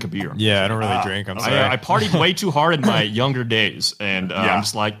drink a beer. Yeah, I don't really drink. I'm sorry. I partied way too hard in my younger days, and I'm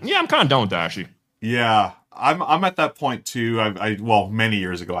just like, I'm kind of done with that, actually. Yeah, I'm at that point too. Well, many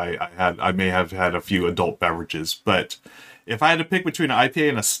years ago, I may have had a few adult beverages, but if I had to pick between an IPA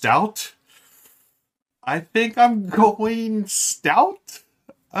and a stout, I think I'm going stout.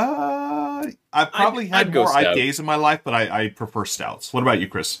 I've probably had I'd go more stout. IPAs in my life, but I prefer stouts. What about you,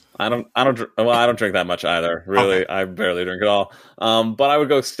 Chris? I don't drink that much either. Really, Okay. I barely drink at all. But I would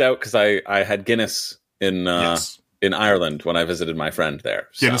go stout because I had Guinness in Ireland when I visited my friend there.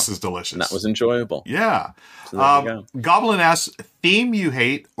 Guinness is delicious. And that was enjoyable. Yeah. So there you go. Goblin asks, theme you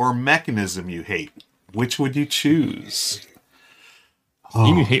hate or mechanism you hate? Which would you choose?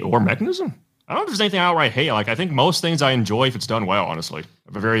 Theme you hate or mechanism? I don't know if there's anything I outright hate. Like, I think most things I enjoy if it's done well, honestly. I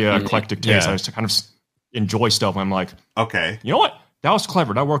have a very eclectic taste. I just kind of enjoy stuff. And I'm like, okay, you know what? That was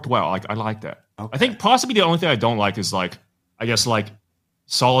clever. That worked well. Like, I like that. Okay. I think possibly the only thing I don't like is, like, I guess, like,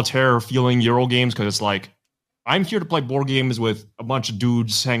 solitaire feeling Euro games, because it's like, I'm here to play board games with a bunch of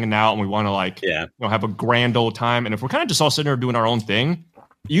dudes hanging out, and we want to, like, have a grand old time. And if we're kind of just all sitting there doing our own thing,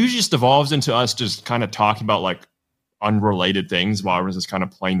 it usually just evolves into us just kind of talking about, like, unrelated things while we're just kind of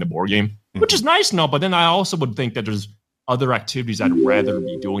playing the board game, which is nice and all. But then I also would think that there's other activities I'd rather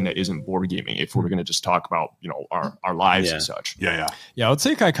be doing that isn't board gaming if we're going to just talk about, you know, our lives and such. Yeah. I would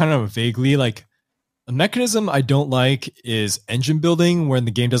say I kind of vaguely like a mechanism I don't like is engine building when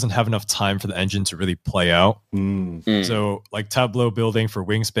the game doesn't have enough time for the engine to really play out. So like Tableau building for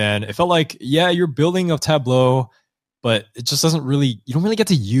Wingspan, it felt like, you're building a Tableau, but it just doesn't really, you don't really get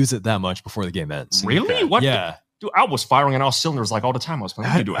to use it that much before the game ends. Really? Okay. What? Yeah. Dude, I was firing on all cylinders like all the time I was playing.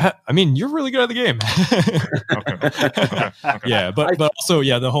 What are you doing? I mean, you're really good at the game. Okay. Yeah, but also,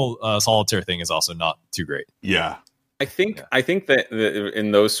 the whole solitaire thing is also not too great. Yeah. I think that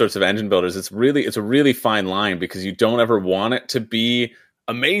in those sorts of engine builders, it's a really fine line because you don't ever want it to be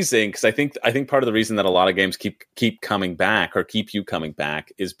amazing. Because I think part of the reason that a lot of games keep coming back or keep you coming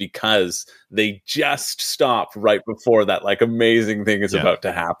back is because they just stop right before that like amazing thing is about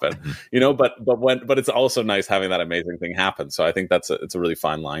to happen. You know, but it's also nice having that amazing thing happen. So I think it's a really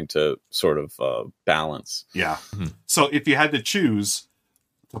fine line to sort of balance. Yeah. So if you had to choose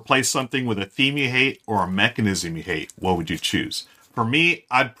to play something with a theme you hate or a mechanism you hate, what would you choose? For me,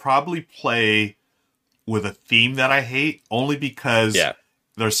 I'd probably play with a theme that I hate, only because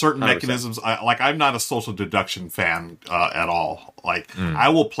there's certain 100%. Mechanisms. I'm not a social deduction fan at all. Like, I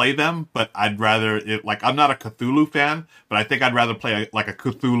will play them, but I'd rather I'm not a Cthulhu fan, but I think I'd rather play a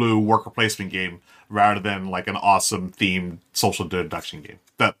Cthulhu worker placement game rather than like an awesome themed social deduction game.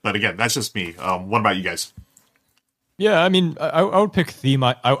 But again, that's just me. What about you guys? Yeah, I mean, I would pick theme.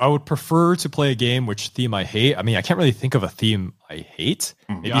 I would prefer to play a game which theme I hate. I mean, I can't really think of a theme I hate.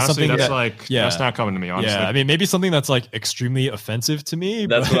 Maybe honestly, something that's not coming to me, honestly. Yeah, I mean, maybe something that's like extremely offensive to me.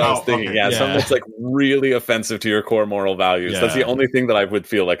 That's what I was thinking. Okay. Yeah, something that's like really offensive to your core moral values. That's the only thing that I would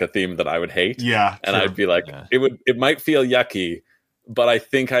feel like a theme that I would hate. Yeah, and I'd be like, it might feel yucky, but I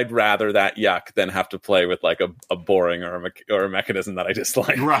think I'd rather that yuck than have to play with like a boring or a mechanism that I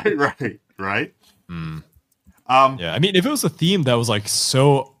dislike. Right. I mean, if it was a theme that was like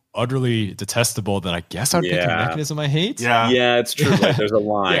so utterly detestable, then I guess I'd pick a mechanism I hate. Yeah, it's true. Like, there's a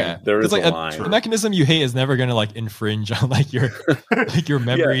line. There is like a line. The mechanism you hate is never going to like infringe on like your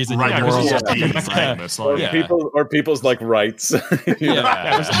memories and your morals. Or people's like rights. And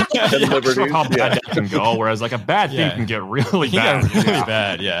liberties. How bad that can go. Whereas like a bad thing can get really bad.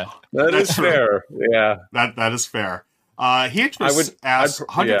 That is fair. Yeah, that is fair. He asks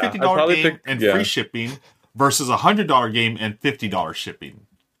 $150 game and free shipping versus $100 game and $50 shipping.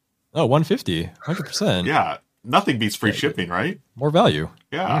 Oh, 150, 100%. Yeah, nothing beats free shipping, right? More value.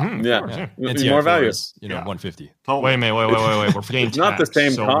 Yeah, more value. Is, 150. Totally. Wait a minute. We're forgetting it's not the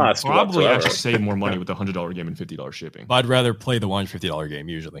same cost. Probably actually save more money with the $100 game and $50 shipping. But I'd rather play the $150 game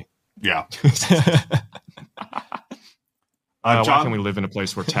usually. Yeah. Why can we live in a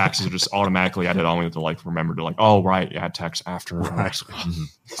place where taxes are just automatically added on? We have to like remember to like, oh right, add tax after. Right.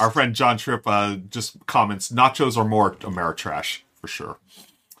 Our friend John Tripp just comments, nachos are more Ameritrash for sure.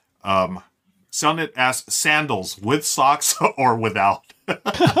 Sonnet asks, sandals with socks or without?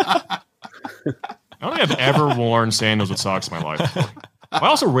 I don't think I've ever worn sandals with socks in my life before. I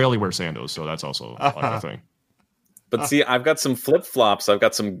also rarely wear sandals, so that's also a thing. But see, I've got some flip-flops. I've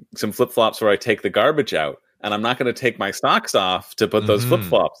got some flip-flops where I take the garbage out. And I'm not going to take my socks off to put those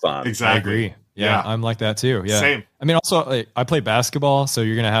flip-flops on. Exactly. I agree. Yeah, I'm like that too. Yeah. Same. I mean, also, I play basketball, so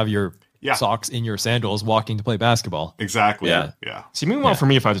you're going to have your socks in your sandals walking to play basketball. Exactly. Yeah. See, meanwhile, for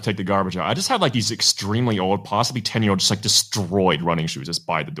me, if I had to take the garbage out, I just had like these extremely old, possibly 10-year-old, just like destroyed running shoes just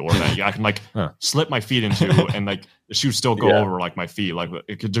by the door that I can like slip my feet into, and like the shoes still go over like my feet. Like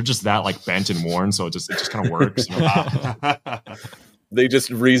they're just that like bent and worn, so it just kind of works. They just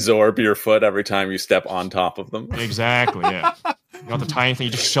resorb your foot every time you step on top of them. Exactly, yeah. You got the tiny thing,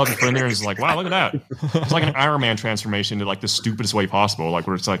 you just shove your foot in there and it's like, wow, look at that. It's like an Iron Man transformation into like the stupidest way possible, like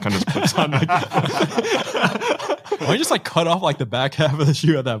where it's like kind of just puts on like Why you just like cut off like the back half of the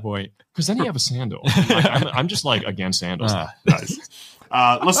shoe at that point? because then you have a sandal. Like, I'm just like against sandals. Nice.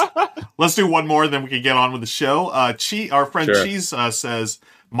 Let's do one more, then we can get on with the show. Our friend Sure. Cheese says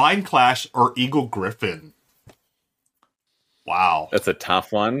Mind Clash or Eagle Griffin. Wow, That's a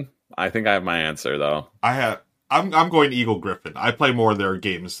tough one. I think I have my answer though. I'm going Eagle Griffin. I play more of their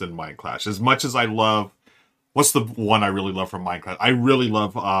games than Mind Clash. As much as I love, what's the one I really love from Mind Clash? I really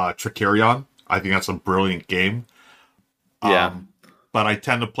love Tricarion. I think that's a brilliant game. Yeah. But I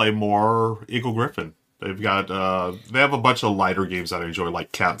tend to play more Eagle Griffin. They've got they have a bunch of lighter games that I enjoy,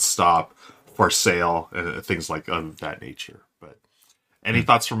 like Can't Stop, For Sale, and things like of that nature. But any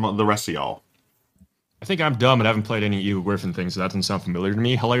thoughts from the rest of y'all? I think I'm dumb and haven't played any Eagle Griffin things, so that doesn't sound familiar to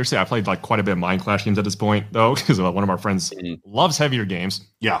me. Hilariously, I played like quite a bit of Mind Clash games at this point, though, because one of our friends loves heavier games.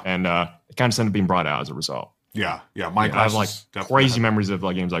 Yeah. And it kind of ended up being brought out as a result. Yeah. Mind I Clash have like is definitely crazy memories of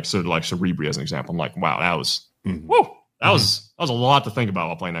like games like Cerebri as an example. I'm like, wow, that was Mhm. woo, that was a lot to think about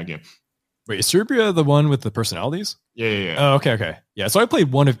while playing that game. Wait, is Cerebria the one with the personalities? Yeah. Oh, okay. Yeah, so I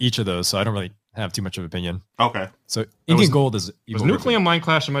played one of each of those, so I don't really have too much of an opinion. Okay. So Ink and Gold is Was Eagle Nuclear Mind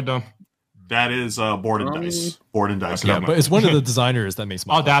Clash? Am I dumb? That is Board and Dice. Board and Dice. Yeah, but it's one of the designers that makes.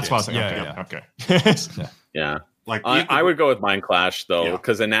 Oh, that's what I was games. thinking. Okay. Yeah. Like I would go with Mind Clash though,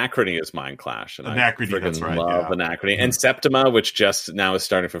 because Anachrony is Mind Clash, and Anachrony, I that's freaking right, love yeah. Anachrony and Septima, which just now is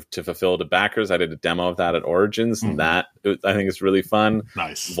starting to fulfill the backers. I did a demo of that at Origins, and that I think is really fun.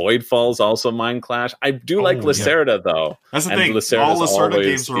 Nice. Voidfall's also Mind Clash. I do like Lacerda though. That's the and thing. Lacerda's All Lacerda always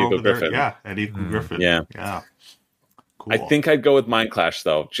games are Eagle over there. Griffin. Yeah, at Eagle Griffin. Yeah. Cool. I think I'd go with Mind Clash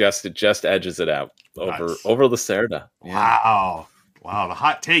though. It just edges it out over Lacerda. Yeah. Wow, the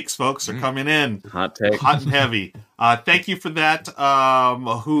hot takes, folks, are coming in. Hot take. Hot and heavy. Thank you for that.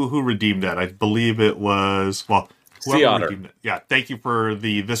 Who redeemed that? I believe it was, Sea Otter. redeemed it. Yeah, thank you for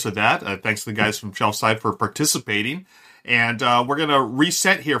the this or that. Thanks to the guys from Shelfside for participating. And we're going to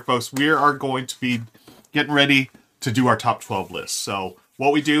reset here, folks. We are going to be getting ready to do our top 12 list. So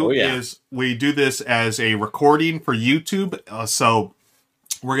what we do is we do this as a recording for YouTube. So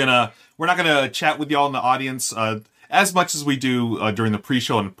we're not going to chat with y'all in the audience as much as we do during the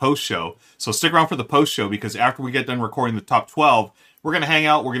pre-show and post-show. So stick around for the post-show, because after we get done recording the top 12, we're going to hang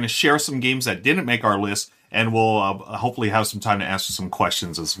out, we're going to share some games that didn't make our list, and we'll hopefully have some time to answer some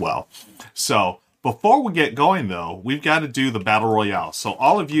questions as well. So before we get going, though, we've got to do the Battle Royale. So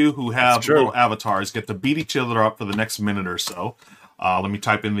all of you who have little avatars get to beat each other up for the next minute or so. Let me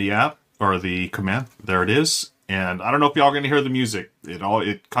type in the app, or the command. There it is. And I don't know if y'all are going to hear the music.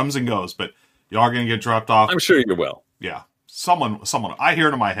 It comes and goes, but y'all are going to get dropped off. I'm sure you will. Yeah. Someone, I hear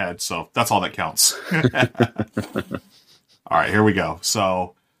it in my head, so that's all that counts. All right, here we go.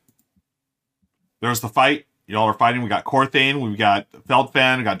 So there's the fight. Y'all are fighting. We got Corthane, we've got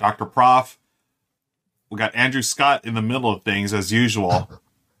Feldfan, we got Dr. Prof. We got Andrew Scott in the middle of things, as usual.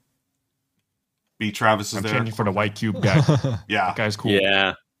 B. Travis is I'm there. changing for the white cube guy. Yeah. That guy's cool.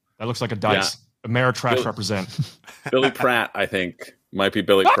 Yeah. That looks like a dice. Ameritrash represent. Billy Pratt, I think. Might be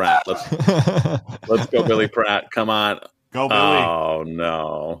Billy Pratt. Let's go, Billy Pratt. Come on. Go, Billy. Oh,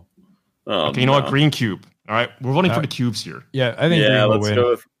 no. Oh, Okay, you know what? Green cube. All right, we're voting for the cubes here. Yeah, I think Yeah, Green will let's win. go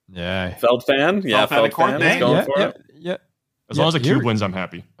with Yeah. Feldfan. Yeah, Feldfan and Feldfan is Corthane. going for it. Yeah. As long as the cube wins, I'm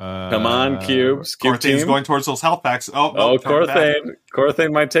happy. Come on, Cubes. Cube Corthane's team. going towards those health packs. Oh, Oh, turn back. Corthane.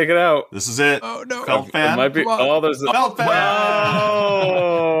 Corthane might take it out. This is it. Oh, no. Feldfan. It might be. Oh, there's a. Feldfan.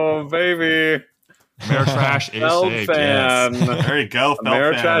 Oh, baby. Ameritrash is saved. Yes. Feldfan. There you go,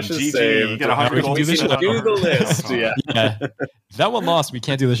 Feldfan. Ameritrash is GG. saved. You get 100 We can do goals. this show. Do the list. Yeah. Yeah. If that one lost, we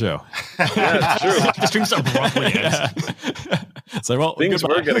can't do the show. Yeah, true. The stream's abruptly ends. So, well, Things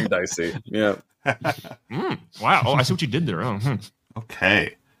goodbye. were getting dicey. Yeah. Wow. Oh, I see what you did there. Oh,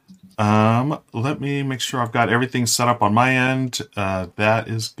 Okay. Let me make sure I've got everything set up on my end. That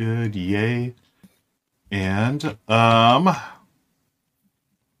is good. Yay. And, all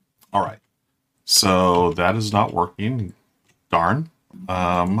right. So that is not working. Darn.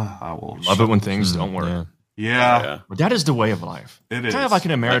 I will Love it when things don't work. Yeah, But that is the way of life. it Kind is. of like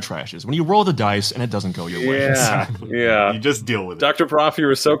an Ameritrash is when you roll the dice and it doesn't go your way. Yeah. Yeah. You just deal with it. Dr. Prof, you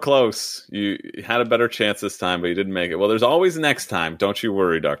were so close. You had a better chance this time, but you didn't make it. Well, there's always next time. Don't you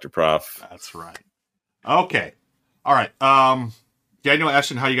worry, Dr. Prof. That's right. Okay. All right. Daniel,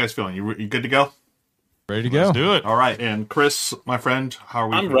 Ashton, how you guys feeling? You good to go? Ready to go. Let's do it. All right. And Chris, my friend, how are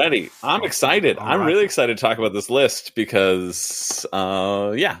we? I'm ready. I'm excited. All I'm right. really excited to talk about this list because,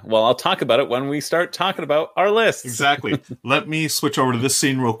 I'll talk about it when we start talking about our lists. Exactly. Let me switch over to this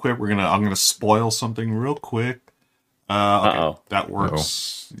scene real quick. I'm gonna spoil something real quick. Okay, Uh-oh. that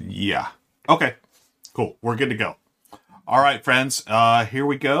works. Yeah. Okay. Cool. We're good to go. All right, friends. Here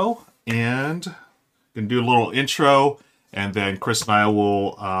we go, and gonna do a little intro, and then Chris and I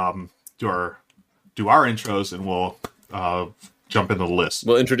will do our intros, and we'll jump into the list.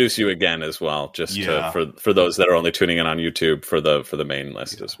 We'll introduce you again as well, just for those that are only tuning in on YouTube for the main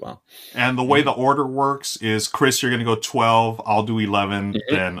list as well. And the way the order works is, Chris, you're going to go 12. I'll do 11.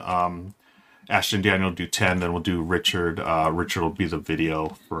 Then Ashton and Daniel do 10. Then we'll do Richard. Richard will be the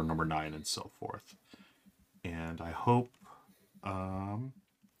video for number 9 and so forth. And I hope...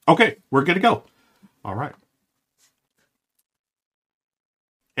 okay, we're good to go. All right.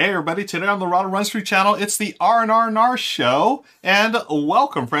 Hey everybody, today on the rahdo Runsthrough channel, it's the R&R&R show, and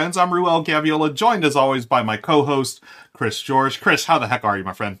welcome friends, I'm Ruel Gaviola, joined as always by my co-host, Chris George. Chris, how the heck are you,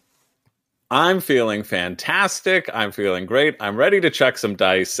 my friend? I'm feeling fantastic, I'm feeling great, I'm ready to check some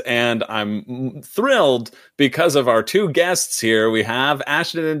dice, and I'm thrilled because of our two guests here. We have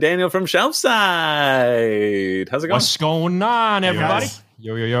Ashton and Daniel from Shelfside. How's it going? What's going on, everybody? Yes.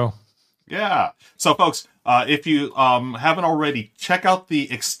 Yo. Yeah. So, folks, if you haven't already, check out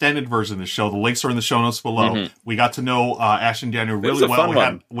the extended version of the show. The links are in the show notes below. We got to know Ash and Daniel really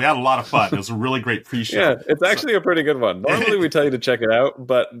well. We had a lot of fun. It was a really great pre-show. Yeah, it's actually a pretty good one. Normally we tell you to check it out,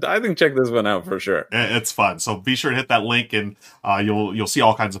 but I think check this one out for sure. It's fun. So be sure to hit that link, and you'll see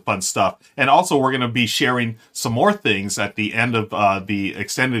all kinds of fun stuff. And also, we're going to be sharing some more things at the end of the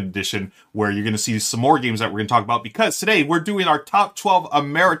extended edition, where you're going to see some more games that we're going to talk about, because today we're doing our top 12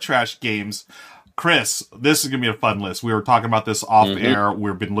 Ameritrash games. Chris, this is going to be a fun list. We were talking about this off air.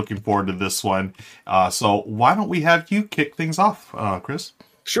 We've been looking forward to this one. So why don't we have you kick things off, Chris?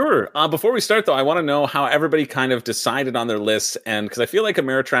 Sure. Before we start, though, I want to know how everybody kind of decided on their lists. And because I feel like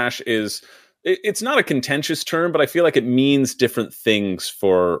Ameritrash it's not a contentious term, but I feel like it means different things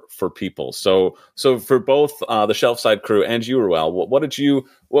for people. So for both the Shelfside crew and you, Ruel, what do you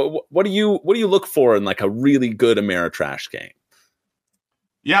look for in like a really good Ameritrash game?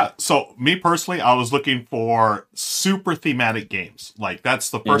 Yeah, so me personally, I was looking for super thematic games. Like, that's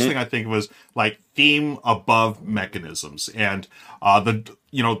the first thing I think was like theme above mechanisms. And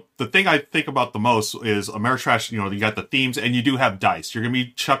the thing I think about the most is Ameritrash. You got the themes, and you do have dice. You're gonna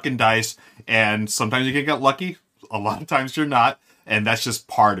be chucking dice, and sometimes you can get lucky. A lot of times you're not, and that's just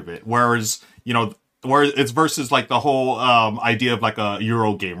part of it. Whereas it's versus like the whole idea of like a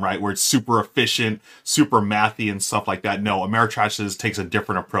Euro game, right? Where it's super efficient, super mathy and stuff like that. No, Ameritrash takes a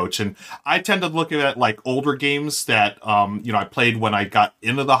different approach. And I tend to look at like older games that, I played when I got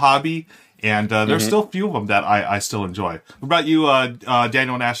into the hobby. And there's still a few of them that I still enjoy. What about you,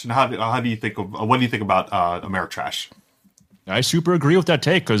 Daniel and Ashton? What do you think about Ameritrash? I super agree with that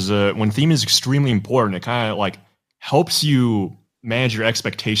take, because when theme is extremely important, it kind of like helps you manage your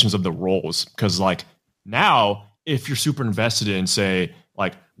expectations of the roles. Because like now, if you're super invested in, say,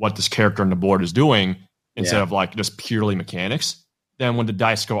 like what this character on the board is doing, instead of like just purely mechanics, then when the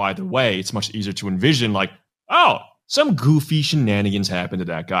dice go either way, it's much easier to envision like, oh, some goofy shenanigans happened to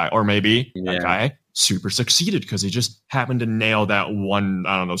that guy. Or maybe that guy super succeeded because he just happened to nail that one,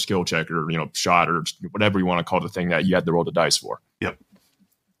 I don't know, skill check or, shot or whatever you want to call the thing that you had to roll the dice for. Yep.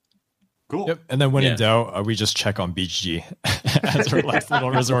 Cool. Yep. And then when in doubt, we just check on BGG as our last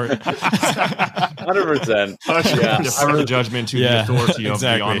little resort. 100%. Yeah. Defer the judgment to the authority of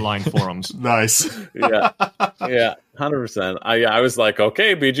the online forums. Nice. Yeah. 100%. I was like,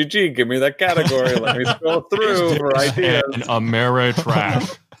 okay, BGG, give me that category. Let me scroll through for ideas.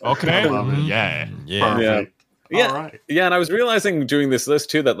 Ameritrash. Okay. Yeah. Perfect. Yeah. All right. Yeah, and I was realizing doing this list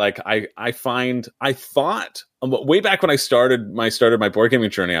too that like I thought way back when I started my board gaming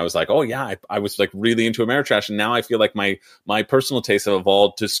journey, I was like, oh yeah, I was like really into Ameritrash, and now I feel like my personal tastes have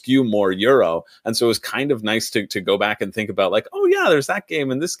evolved to skew more Euro, and so it was kind of nice to go back and think about like, oh yeah, there's that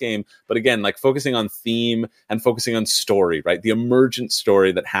game and this game, but again, like focusing on theme and focusing on story, right? The emergent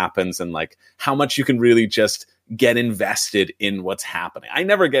story that happens, and like how much you can really just get invested in what's happening. I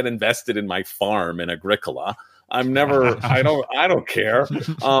never get invested in my farm in Agricola. I don't care.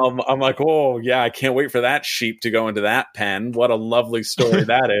 I'm like, oh yeah, I can't wait for that sheep to go into that pen. What a lovely story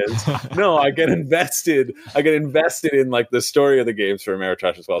that is. No, I get invested in like the story of the games for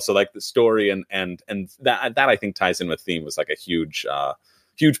Ameritrash as well. So like the story and that I think ties in with theme was like a huge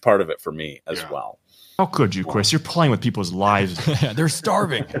huge part of it for me as well. How could you, Chris? You're playing with people's lives. They're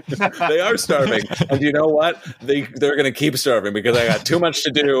starving. They are starving. And you know what? They're going to keep starving because I got too much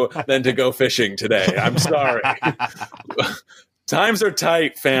to do than to go fishing today. I'm sorry. Times are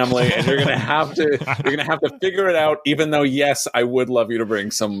tight, family, and you're gonna have to figure it out. Even though, yes, I would love you to bring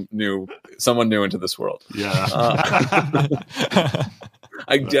someone new into this world. Yeah,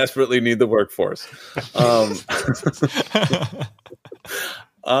 I desperately need the workforce.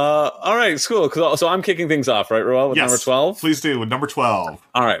 All right, it's cool. So I'm kicking things off, right, Roel, with number 12? Please do, with number 12.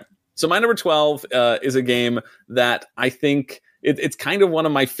 All right. So my number 12 is a game that I think it's kind of one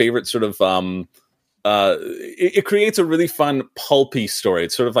of my favorite sort of it creates a really fun pulpy story.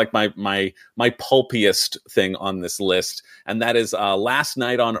 It's sort of like my pulpiest thing on this list, and that is Last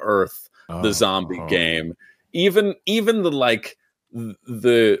Night on Earth, the zombie game. Even the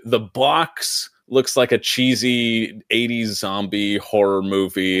box looks like a cheesy 80s zombie horror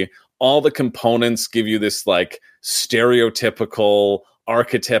movie. All the components give you this like stereotypical,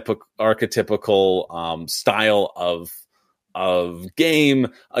 archetypical style of game.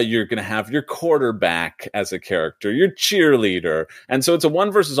 You're going to have your quarterback as a character, your cheerleader. And so it's a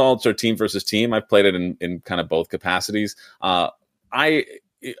one versus all, it's our team versus team. I've played it in kind of both capacities.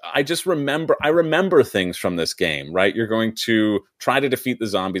 I just remember things from this game, right? You're going to try to defeat the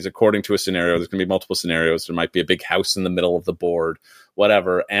zombies according to a scenario. There's going to be multiple scenarios. There might be a big house in the middle of the board,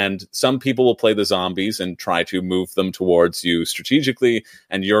 whatever. And some people will play the zombies and try to move them towards you strategically.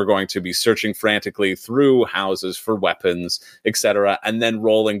 And you're going to be searching frantically through houses for weapons, etc., and then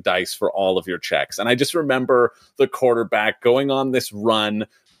rolling dice for all of your checks. And I just remember the quarterback going on this run,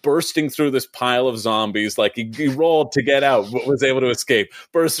 bursting through this pile of zombies, like he rolled to get out, was able to escape,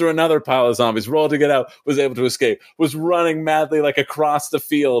 burst through another pile of zombies, rolled to get out, was able to escape, was running madly like across the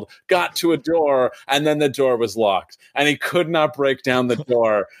field, got to a door, and then the door was locked, and he could not break down the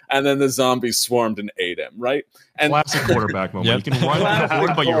door, and then the zombies swarmed and ate him, right? And classic quarterback moment. You can run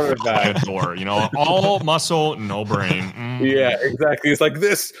forward, but you're quiet door. All muscle, no brain. Yeah, exactly. It's like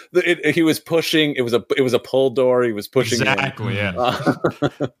this. He was pushing. It was a pull door. He was pushing. Exactly. Yeah.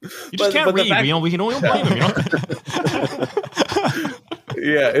 You just can't read. We can only blame him.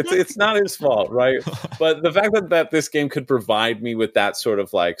 Yeah, it's not his fault, right? But the fact that this game could provide me with that sort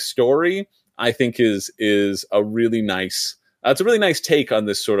of like story, I think is a really nice. It's a really nice take on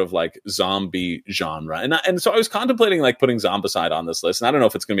this sort of like zombie genre. And so I was contemplating like putting Zombicide on this list. And I don't know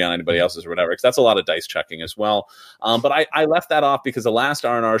if it's going to be on anybody else's or whatever, because that's a lot of dice checking as well. But I left that off because the last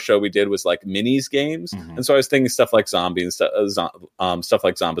R&R show we did was like minis games. Mm-hmm. And so I was thinking stuff like Zombie and stuff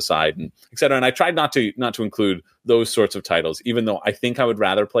like Zombicide and et cetera. And I tried not to include those sorts of titles, even though I think I would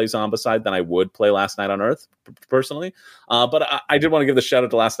rather play Zombicide than I would play Last Night on Earth personally. But I did want to give the shout out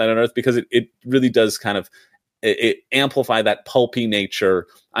to Last Night on Earth because it really does kind of it amplify that pulpy nature.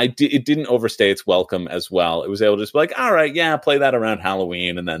 It didn't overstay its welcome as well. It was able to just be like, all right, yeah, play that around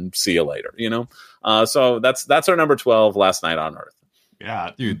Halloween and then see you later, So that's our number 12, Last Night on Earth.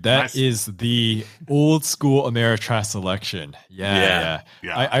 Yeah, dude, that is the old school Ameritrash selection. Yeah.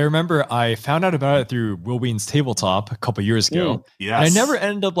 I remember I found out about it through Will Wheaton's Tabletop a couple years ago. Yes. And I never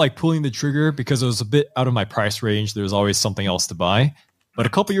ended up like pulling the trigger because it was a bit out of my price range. There was always something else to buy. But a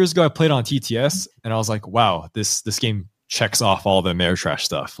couple years ago, I played on TTS, and I was like, "Wow, this game checks off all the Ameritrash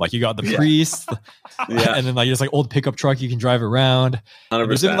stuff. Like, you got the priest, and then like there's like old pickup truck you can drive around.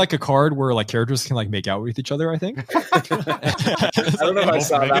 There's even like a card where like characters can like make out with each other. I think. I don't know if I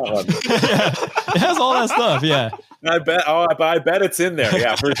saw that one. It has all that stuff. Yeah. I bet it's in there.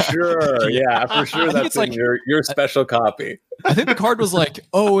 Yeah, for sure. Yeah, for sure. That's like your special copy. I think the card was like,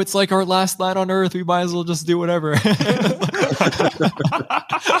 "Oh, it's like our last night on Earth. We might as well just do whatever."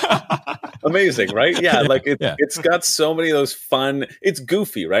 Amazing, right? Yeah, like it's got so many of those fun. It's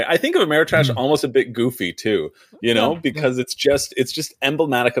goofy, right? I think of Ameritrash almost a bit goofy too, because it's just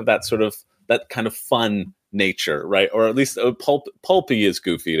emblematic of that sort of that kind of fun nature, right? Or at least pulpy is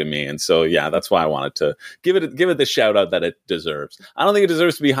goofy to me, and so that's why I wanted to give it the shout out that it deserves. I don't think it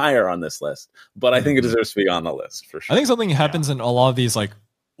deserves to be higher on this list, but I think it deserves to be on the list for sure. I think something happens in a lot of these like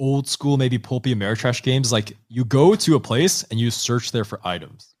old school, maybe pulpy Ameritrash games. Like you go to a place and you search there for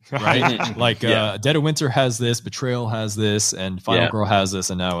items, right? Like Dead of Winter has this, Betrayal has this, and Final Girl has this,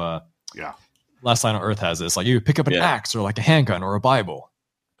 and now Last Night on Earth has this. Like you pick up an axe or like a handgun or a Bible.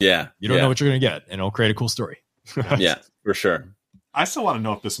 Yeah. You don't know what you're going to get, and it'll create a cool story. Yeah, for sure. I still want to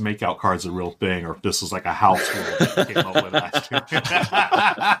know if this makeout card's a real thing or if this was like a house rule that came up with last year.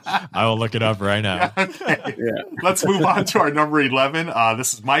 I will look it up right now. Okay. Yeah. Let's move on to our number 11.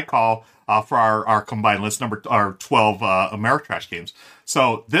 This is my call for our combined list, our 12 Ameritrash games.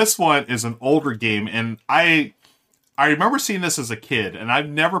 So this one is an older game, and I I remember seeing this as a kid, and I've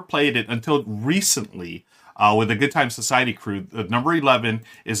never played it until recently with the Good Time Society crew. Number 11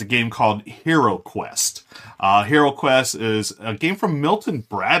 is a game called Hero Quest. Hero Quest is a game from Milton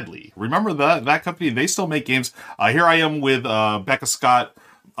Bradley. Remember that company? They still make games. Here I am with Becca Scott,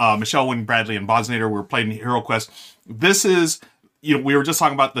 Michelle Wynn Bradley, and Bosnader. We're playing Hero Quest. This is, we were just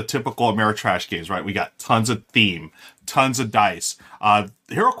talking about the typical Ameritrash games, right? We got tons of theme, tons of dice.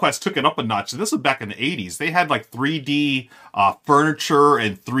 Hero Quest took it up a notch. This was back in the 80s. They had like 3D furniture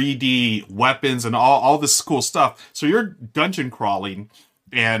and 3D weapons and all this cool stuff. So you're dungeon crawling,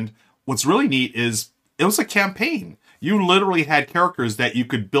 and what's really neat is it was a campaign. You literally had characters that you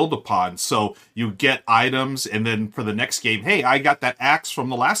could build upon. So you get items, and then for the next game, hey, I got that axe from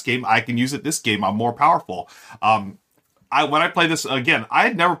the last game. I can use it this game. I'm more powerful. When I play this again, I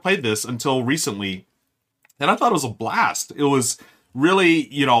had never played this until recently, and I thought it was a blast. It was really,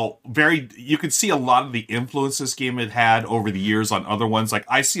 you could see a lot of the influence this game had over the years on other ones. Like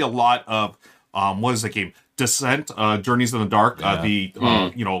I see a lot of, what is the game? Descent, Journeys in the Dark,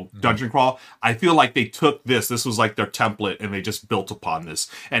 dungeon crawl. I feel like they took this was like their template, and they just built upon this.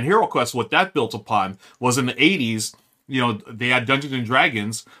 And Hero Quest, what that built upon was in the 80s, they had Dungeons and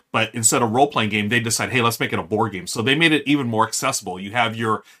Dragons, but instead of role-playing game, they decided, hey, let's make it a board game. So they made it even more accessible. You have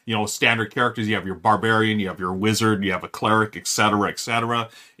your, standard characters. You have your barbarian, you have your wizard, you have a cleric, etc., etc.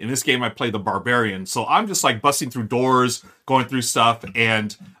 In this game, I play the barbarian. So I'm just like busting through doors, going through stuff,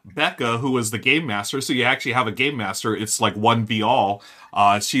 and Becca, who is the game master, so you actually have a game master. It's like 1v all.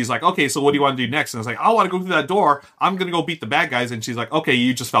 She's like, okay, so what do you want to do next? And I was like, I want to go through that door. I'm going to go beat the bad guys. And she's like, okay,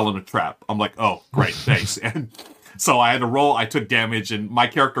 you just fell in a trap. I'm like, oh, great, thanks. And so I had to roll. I took damage, and my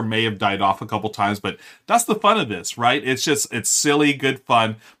character may have died off a couple times, but that's the fun of this, right? It's silly, good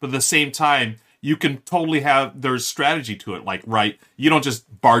fun, but at the same time, you can totally there's strategy to it. Like, right, you don't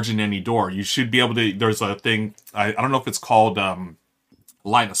just barge in any door. You should be able to, there's a thing, I don't know if it's called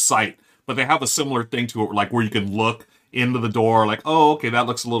line of sight, but they have a similar thing to it, like where you can look into the door, like, oh, okay, that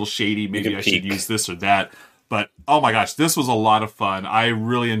looks a little shady. Maybe I should use this or that. But, oh my gosh, this was a lot of fun. I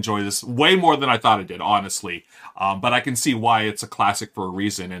really enjoyed this way more than I thought I did, honestly. But I can see why it's a classic for a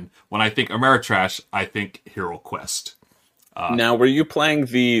reason. And when I think Ameritrash, I think Hero Quest. Now, were you playing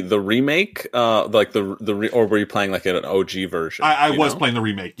the remake, or were you playing like an OG version? I was playing the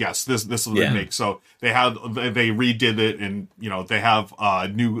remake. Yes, this is the remake. So they redid it, and they have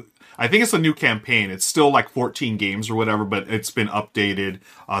new. I think it's a new campaign. It's still like 14 games or whatever, but it's been updated.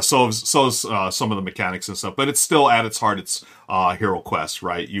 So is some of the mechanics and stuff. But it's still at its heart, it's Hero Quest,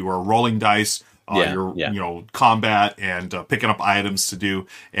 right? You are rolling dice. Combat and picking up items to do.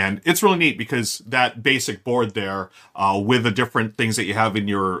 And it's really neat because that basic board there, with the different things that you have in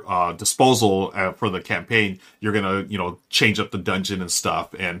your disposal for the campaign, you're going to, change up the dungeon and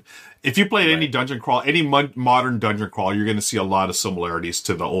stuff. And if you play any dungeon crawl, any modern dungeon crawl, you're going to see a lot of similarities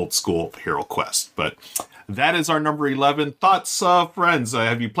to the old school Hero Quest. But that is our number 11. Thoughts, friends?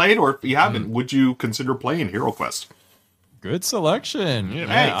 Have you played, or if you haven't, would you consider playing Hero Quest? Good selection.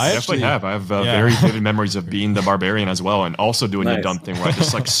 Yeah, I definitely have. I have very vivid memories of being the barbarian as well, and also doing the dumb thing where I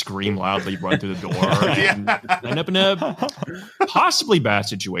just like scream loudly, run through the door, and end up in a possibly bad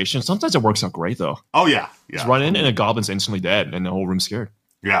situation. Sometimes it works out great though. Oh yeah. Just run in and a goblin's instantly dead, and the whole room's scared.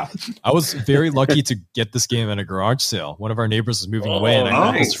 Yeah. I was very lucky to get this game at a garage sale. One of our neighbors was moving away, and I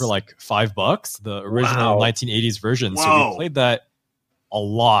got this for like $5, the original 1980s version. Whoa. So we played that a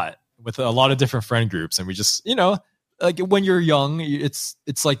lot with a lot of different friend groups, and we just, like when you're young, it's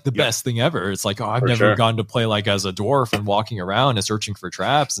like the best thing ever. It's like, I've never gotten to play like as a dwarf and walking around and searching for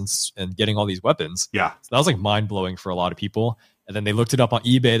traps and getting all these weapons. Yeah. So that was like mind blowing for a lot of people. And then they looked it up on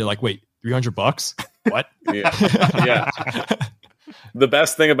eBay. They're like, wait, $300? What? Yeah. The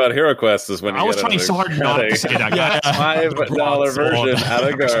best thing about Hero Quest is when I was trying so hard not to say that. $5 version at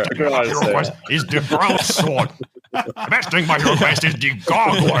a garage sale. Is the broadsword. The best thing about Hero Quest is the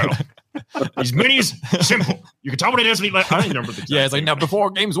gargoyle. These minis, simple. You can tell what it is. I don't remember the it's like, now before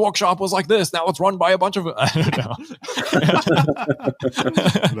Games Workshop was like this. Now it's run by a bunch of. I don't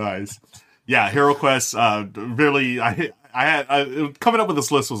know. Nice. Yeah, Hero Quest. Really, I had coming up with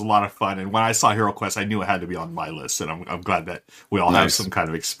this list was a lot of fun. And when I saw Hero Quest, I knew it had to be on my list. And I'm glad that we all have some kind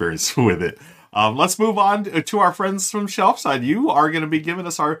of experience with it. Let's move on to our friends from Shelfside. You are going to be giving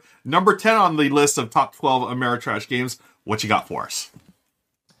us our number 10 on the list of top 12 Ameritrash games. What you got for us?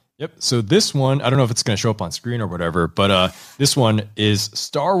 Yep. So this one, I don't know if it's going to show up on screen or whatever, but this one is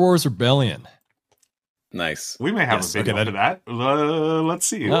Star Wars Rebellion. Nice. We may have a video for that. Let's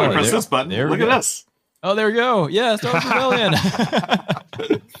see. Press this button. Look at this. Oh, there we go. Yeah, Star Wars Rebellion.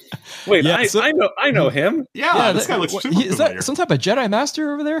 Wait, Yeah, I know him. Yeah, this guy looks super is familiar. that some type of Jedi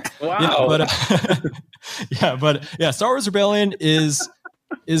Master over there? Wow. But Star Wars Rebellion is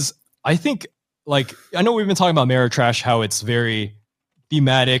I think, like, I know we've been talking about Ameritrash, how it's very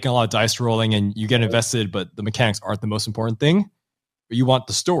thematic and a lot of dice rolling and you get invested, but the mechanics aren't the most important thing. But you want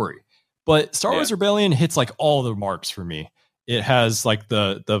the story. But Star Wars Rebellion hits like all the marks for me. It has like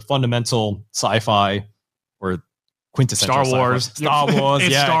the fundamental sci-fi or quintessential Star Wars. Star Wars.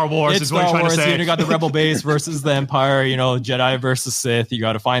 It's Star Wars. It's Is what you're Star trying to Wars. say. You got the Rebel base versus the Empire. Jedi versus Sith. You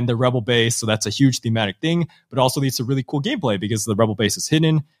got to find the Rebel base. So that's a huge thematic thing, but also leads to really cool gameplay because the Rebel base is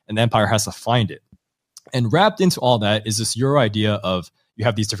hidden and the Empire has to find it. And wrapped into all that is this your idea of you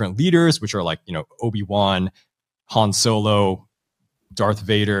have these different leaders, which are like Obi-Wan, Han Solo, Darth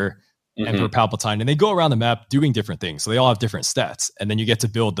Vader, Emperor Palpatine, and they go around the map doing different things. So they all have different stats. And then you get to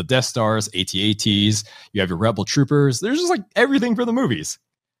build the Death Stars, AT-ATs, you have your Rebel Troopers. There's just like everything for the movies.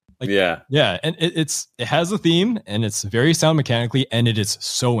 Yeah. And it has a theme and it's very sound mechanically and it is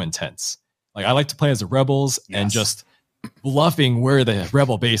so intense. Like I like to play as the Rebels and just bluffing where the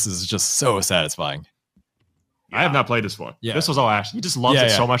Rebel base is just so satisfying. I have not played this one. Yeah. This was all Ash. He just loves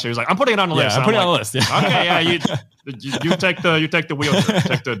it so much. He was like, "I'm putting it on the list." I'm putting it on the list. Yeah. Okay, yeah. You take the wheel.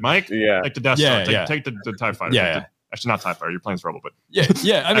 Take the mic. Yeah. Take the Death Star. Take the TIE Fighter. Yeah. Actually, not TIE Fighter. You're playing as Rebel, but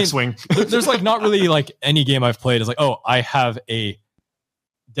yeah. I mean, X-wing. There's like not really like any game I've played is like, oh, I have a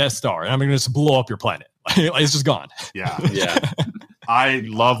Death Star and I'm going to just blow up your planet. It's just gone. Yeah. I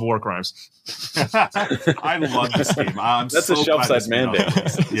love war crimes. I love this game. That's a Shelfside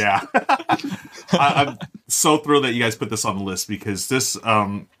mandate. Yeah. I'm so thrilled that you guys put this on the list because this,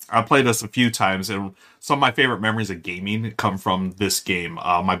 I played this a few times and some of my favorite memories of gaming come from this game.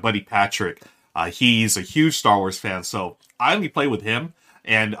 My buddy Patrick, he's a huge Star Wars fan, so I only play with him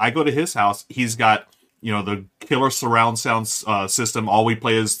and I go to his house. He's got, the killer surround sound system. All we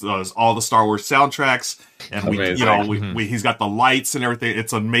play is all the Star Wars soundtracks, and he's got the lights and everything.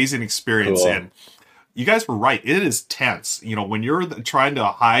 It's an amazing experience, and you guys were right. It is tense. When you're trying to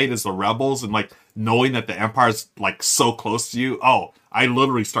hide as the rebels and like knowing that the Empire's like so close to you. Oh, I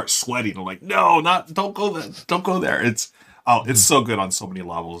literally start sweating. I'm like, no, don't go there. Don't go there. It's so good on so many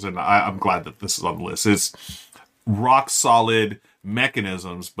levels, and I'm glad that this is on the list. It's rock solid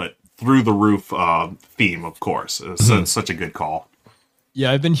mechanisms, but through the roof theme, of course. It's such a good call.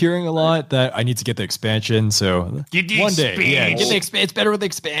 Yeah, I've been hearing a lot that I need to get the expansion. So one day, get the expansion. It's better with the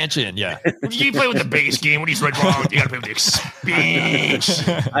expansion. Yeah, you play with the base game. What are you wrong? You got to play with the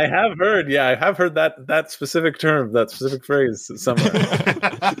expansion. I have heard that specific term, that specific phrase somewhere.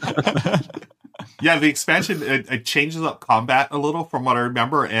 Yeah, the expansion it changes up combat a little from what I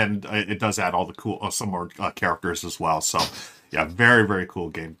remember, and it does add all the cool some more characters as well. So. Yeah, very, very cool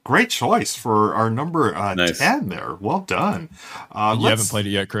game. Great choice for our number 10 there. Well done. You haven't played it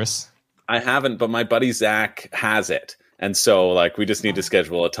yet, Chris? I haven't, but my buddy Zach has it. And so, like, we just need to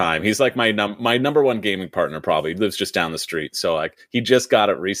schedule a time. He's like my number one gaming partner, probably. He lives just down the street. So, like, he just got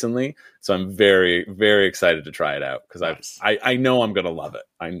it recently. So I'm very, very excited to try it out because I know I'm going to love it.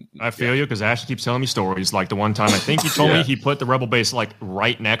 I feel you because Ash keeps telling me stories. Like the one time I think he told me he put the Rebel base like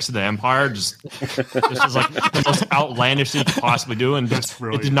right next to the Empire. Just this is like the most outlandish thing you could possibly do. And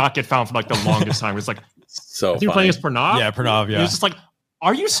it did not get found for like the longest time. It's like, so you were playing as Pranav? Yeah, Pranav, yeah. He was just like,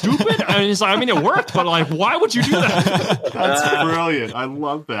 are you stupid? And he's like, I mean, it worked, but like, why would you do that? That's brilliant. I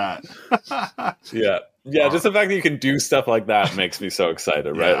love that. Yeah, just the fact that you can do stuff like that makes me so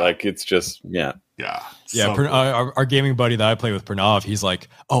excited, right? Like, it's just, Yeah. So our gaming buddy that I play with, Pranav, he's like,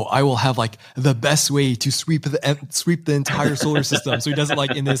 oh, I will have like the best way to sweep the entire solar system. So he does it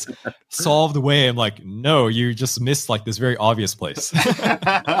like in this solved way. I'm like, no, you just missed like this very obvious place.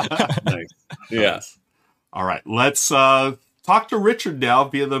 Nice. Yes. All right, let's talk to Richard now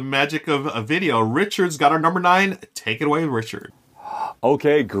via the magic of a video. Richard's got our number 9. Take it away, Richard.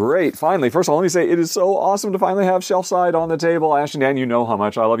 Okay, great. Finally, first of all, let me say it is so awesome to finally have Shelfside on the table. Ash and Dan, you know how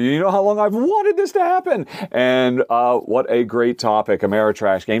much I love you. You know how long I've wanted this to happen. And what a great topic,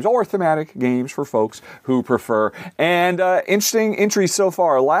 Ameritrash games or thematic games for folks who prefer. And interesting entries so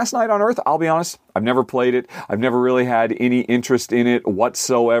far. Last Night on Earth, I'll be honest, I've never played it. I've never really had any interest in it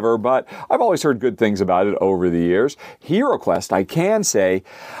whatsoever, but I've always heard good things about it over the years. HeroQuest, I can say,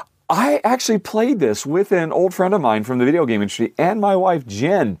 I actually played this with an old friend of mine from the video game industry and my wife,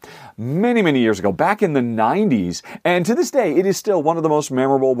 Jen, many, many years ago, back in the 90s. And to this day, it is still one of the most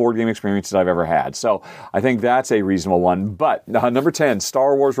memorable board game experiences I've ever had. So I think that's a reasonable one. But number 10,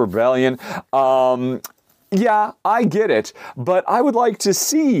 Star Wars Rebellion. Yeah, I get it, but I would like to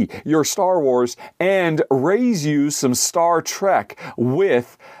see your Star Wars and raise you some Star Trek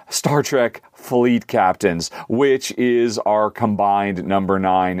with Star Trek Fleet Captains, which is our combined number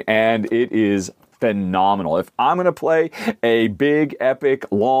 9, and it is phenomenal. If I'm going to play a big, epic,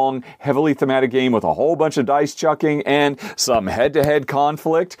 long, heavily thematic game with a whole bunch of dice chucking and some head-to-head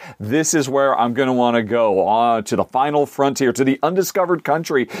conflict, this is where I'm going to want to go to the final frontier, to the undiscovered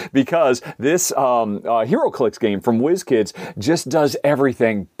country, because this HeroClix game from WizKids just does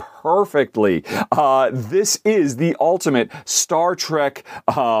everything perfectly. This is the ultimate Star Trek,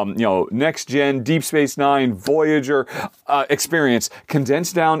 next gen, Deep Space Nine, Voyager experience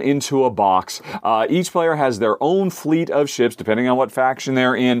condensed down into a box. Each player has their own fleet of ships, depending on what faction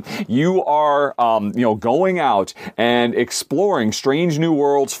they're in. You are, going out and exploring strange new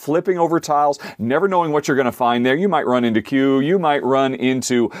worlds, flipping over tiles, never knowing what you're going to find there. You might run into Q, you might run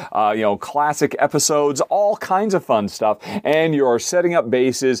into, classic episodes, all kinds of fun stuff, and you're setting up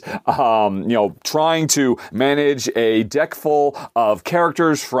bases, trying to manage a deck full of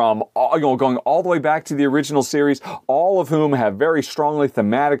characters from, going all the way back to the original series, all of whom have very strongly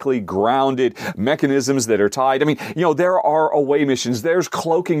thematically grounded mechanisms that are tied. I mean, there are away missions, there's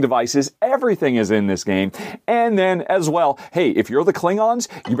cloaking devices, everything is in this game. And then as well, hey, if you're the Klingons,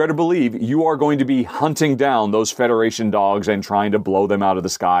 you better believe you are going to be hunting down those Federation dogs and trying to blow them out of the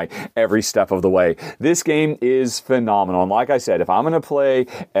sky every step of the way. This game is phenomenal. And like I said, if I'm going to play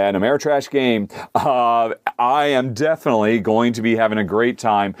an Ameritrash game, I am definitely going to be having a great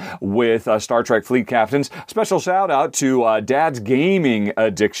time with Star Trek Fleet Captains. Special shout out to Dad's Gaming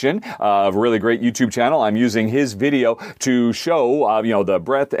Addiction, a really great YouTube channel. I'm using his video to show, the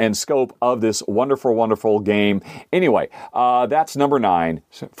breadth and scope of this wonderful, wonderful game. Anyway, that's number 9,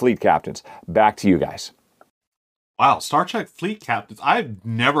 Fleet Captains. Back to you guys. Wow, Star Trek Fleet Captains. I've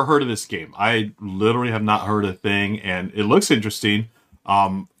never heard of this game. I literally have not heard a thing, and it looks interesting.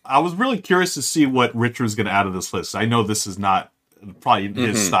 I was really curious to see what Richard was going to add to this list. I know this is not probably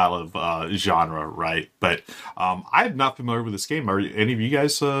his style of genre, right? But I'm not familiar with this game. Are any of you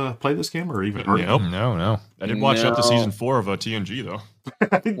guys play this game or even heard of it? No. I did watch up to season 4 of TNG, though.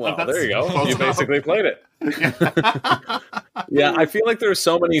 Well, there you go. You basically played it. Yeah, I feel like there's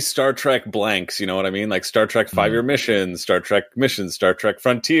so many Star Trek blanks, you know what I mean? Like Star Trek 5-Year Missions, Star Trek Missions, Star Trek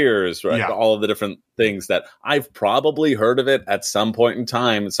Frontiers, right? Yeah. All of the different things that I've probably heard of it at some point in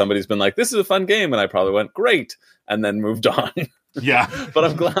time. Somebody's been like, this is a fun game. And I probably went, great. And then moved on. Yeah. But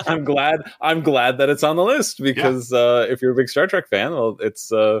I'm glad that it's on the list because if you're a big Star Trek fan, well, it's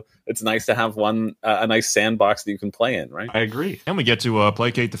nice to have a nice sandbox that you can play in, right? I agree. And we get to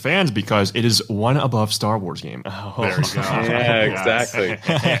placate the fans because it is one above Star Wars game. Oh, there you go. Yeah,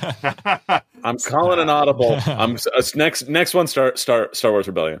 exactly. I'm calling an audible. Next one, Star Wars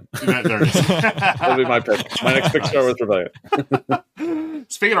Rebellion. That'll be my pick. My next pick, Star Wars Rebellion.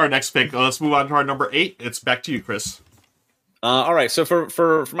 Speaking of our next pick, let's move on to our number 8. It's back to you, Chris. All right, so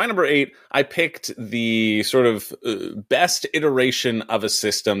for my number 8, I picked the sort of best iteration of a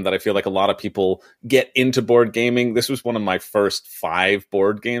system that I feel like a lot of people get into board gaming. This was one of my first 5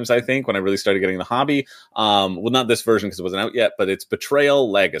 board games, I think, when I really started getting the hobby. Well, not this version because it wasn't out yet, but it's Betrayal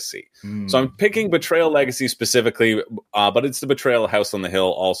Legacy. So I'm picking Betrayal Legacy specifically, but it's the Betrayal House on the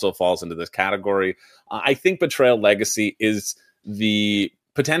Hill also falls into this category. I think Betrayal Legacy is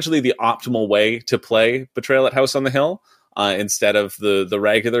potentially the optimal way to play Betrayal at House on the Hill. Instead of the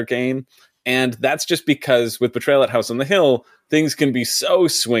regular game. And that's just because with Betrayal at House on the Hill, things can be so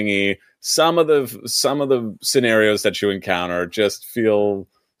swingy. Some of the scenarios that you encounter just feel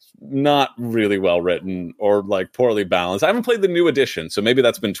not really well written or like poorly balanced. I haven't played the new edition, so maybe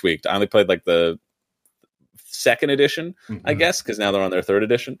that's been tweaked. I only played like the 2nd edition, I guess, because now they're on their 3rd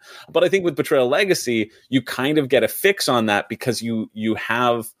edition. But I think with Betrayal Legacy, you kind of get a fix on that because you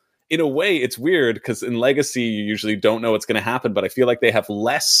have... In a way, it's weird because in Legacy, you usually don't know what's going to happen, but I feel like they have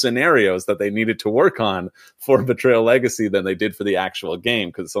less scenarios that they needed to work on for Betrayal Legacy than they did for the actual game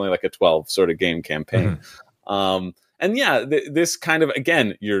because it's only like a 12 sort of game campaign. And yeah, this kind of,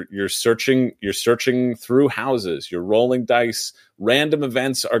 again, you're searching through houses, you're rolling dice, random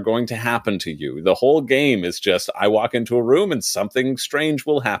events are going to happen to you. The whole game is just, I walk into a room and something strange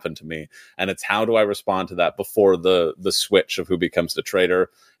will happen to me. And it's how do I respond to that before the switch of who becomes the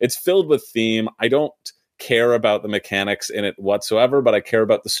traitor. It's filled with theme. I don't care about the mechanics in it whatsoever, but I care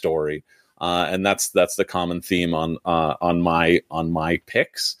about the story. And that's the common theme on my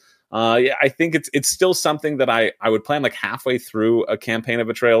picks. Yeah, I think it's still something that I would play. I'm like halfway through a campaign of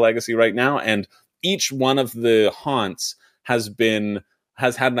Betrayal Legacy right now, and each one of the haunts has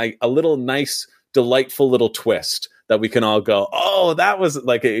had a little nice, delightful little twist that we can all go, oh, that was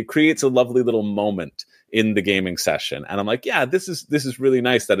like, it creates a lovely little moment in the gaming session. And I'm like, yeah, this is really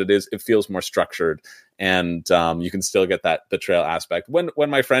nice that it feels more structured, and you can still get that betrayal aspect. When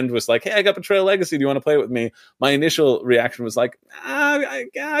my friend was like, hey, I got Betrayal Legacy, do you want to play it with me? My initial reaction was like,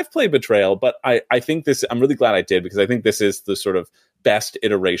 I've played Betrayal, but I think I'm really glad I did, because I think this is the sort of best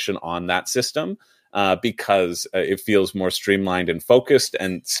iteration on that system, because it feels more streamlined and focused,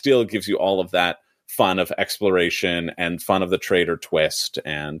 and still gives you all of that fun of exploration and fun of the traitor twist.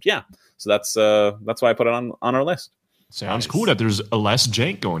 And yeah, so that's why I put it on our list. Sounds cool that there's a less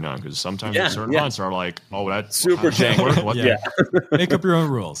jank going on, because sometimes certain hunts are like, oh, that's super jank. Make up your own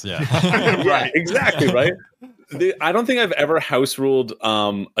rules. Yeah. Right, exactly, right? I don't think I've ever house ruled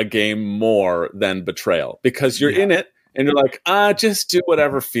a game more than Betrayal, because you're in it and you're like, just do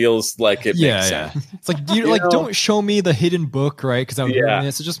whatever feels like it makes sense. It's like, don't show me the hidden book, right? Because I'm doing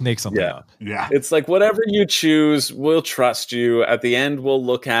this, so just make something up. Yeah. It's like, whatever you choose, we'll trust you. At the end, we'll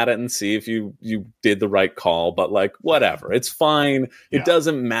look at it and see if you did the right call, but like, whatever. It's fine. It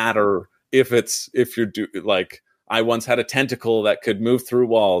doesn't matter if I once had a tentacle that could move through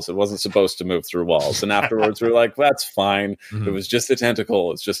walls. It wasn't supposed to move through walls. And afterwards we're like, that's fine. Mm-hmm. It was just a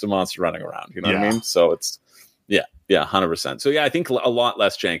tentacle. It's just a monster running around. You know what I mean? So it's, 100%. So yeah, I think a lot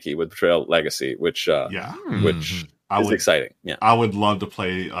less janky with Betrayal Legacy, which is exciting. Yeah, I would love to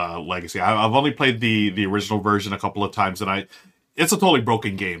play Legacy. I've only played the original version a couple of times, and it's a totally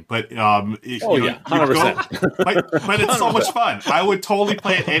broken game, but 100%. But it's so much fun. I would totally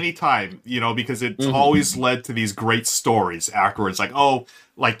play it anytime, because it's always led to these great stories afterwards.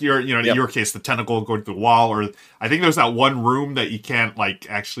 Like, in your case, the tentacle going through the wall, or I think there's that one room that you can't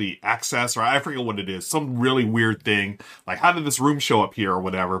actually access, or I forget what it is, some really weird thing. Like, how did this room show up here or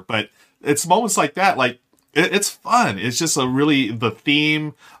whatever? But it's moments like that, it's fun. It's just the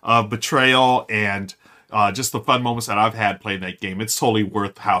theme of Betrayal and just the fun moments that I've had playing that game. It's totally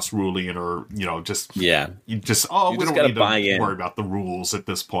worth house ruling it, or we don't need to worry about the rules at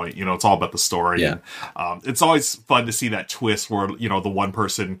this point. It's all about the story. Yeah. And, it's always fun to see that twist where the one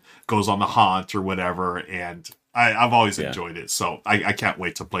person goes on the haunt or whatever, and I've always enjoyed it. So I can't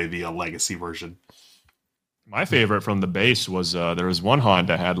wait to play the Legacy version. My favorite from the base was there was one haunt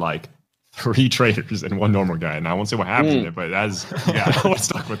that had 3 traitors and 1 normal guy, and I won't say what happened in it, but that's what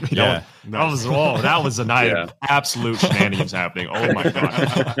stuck with me. Yeah, that was a night of absolute shenanigans happening. Oh my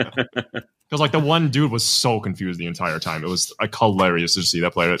god! Because the one dude was so confused the entire time. It was hilarious to see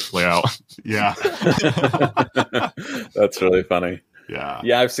that play out. Yeah, that's really funny. Yeah,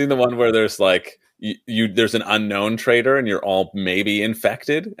 I've seen the one where there's there's an unknown traitor and you're all maybe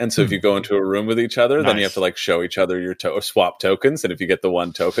infected, and so if you go into a room with each other, then you have to show each other your swap tokens, and if you get the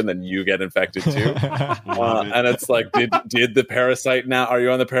 1 token, then you get infected too. And it's did the parasite now? Are you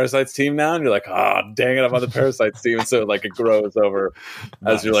on the parasite's team now? And you're like, dang it, I'm on the parasite's team. And so it grows over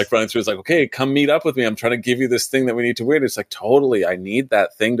as you're running through. It's like, okay, come meet up with me. I'm trying to give you this thing that we need to win. It's like, totally, I need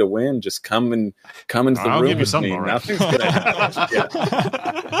that thing to win. Just come into the room with me. Right. Nothing's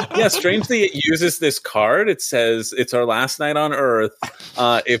gonna strangely, it uses this card. It says it's our last night on Earth.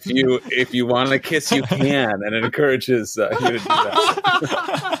 If you want to kiss, you can, and it encourages you to do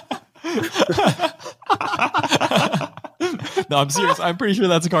that. No, I'm serious. I'm pretty sure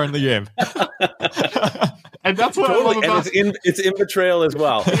that's a card in the game. And that's what I love about it's in Betrayal as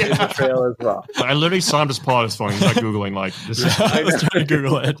well. I literally saw him just pull out his phone. He's Googling this. I was trying to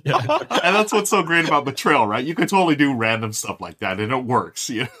Google it. Yeah. And that's what's so great about Betrayal, right? You could totally do random stuff like that, and it works.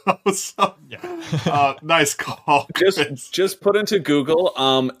 So, nice call. Just put into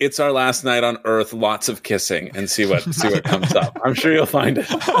Google, it's our last night on Earth, lots of kissing, and see what comes up. I'm sure you'll find it.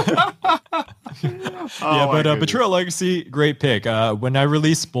 Betrayal Legacy, great pick. When I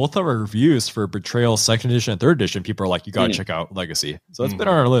released both of our reviews for Betrayal 2nd Edition and 3rd Edition, people are like, you gotta check out Legacy. So it's been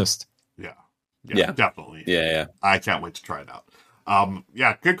on our list. Yeah, definitely. Yeah. I can't wait to try it out.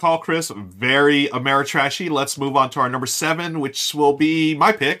 Good call, Chris. Very Ameritrashy. Let's move on to our number 7, which will be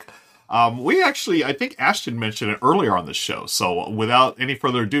my pick. I think Ashton mentioned it earlier on the show. So without any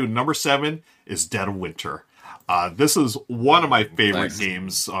further ado, number 7 is Dead of Winter. This is one of my favorite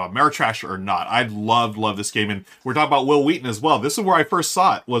games, Ameritrash or not. I love this game. And we're talking about Will Wheaton as well. This is where I first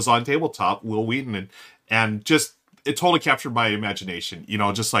saw it, was on tabletop, Will Wheaton. And just, it totally captured my imagination.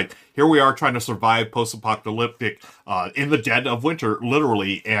 Here we are trying to survive post-apocalyptic in the dead of winter,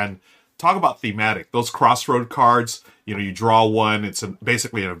 literally. And talk about thematic. Those crossroad cards, you draw one. It's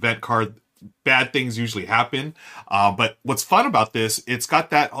basically an event card. Bad things usually happen. But what's fun about this, it's got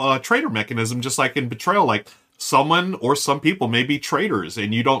that traitor mechanism, just like in Betrayal. Someone or some people may be traitors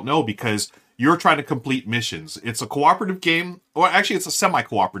and you don't know because you're trying to complete missions. It's a cooperative game, or actually it's a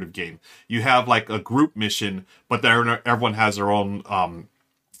semi-cooperative game. You have a group mission, but everyone has their own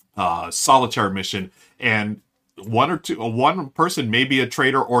solitary mission. and one person may be a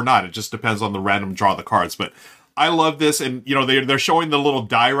trader or not. It just depends on the random draw of the cards. But I love this, and they're showing the little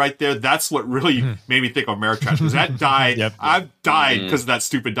die right there. That's what really made me think of Ameritrash, because that die, I've died because of that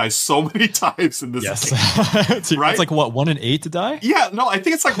stupid die so many times in this game. Right? It's like what, 1 in 8 to die? Yeah, no, I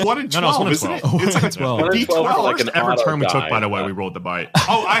think it's like 1 in 12, isn't it? It's like a 12. D12. First ever turn we took, by the way, we rolled the bite.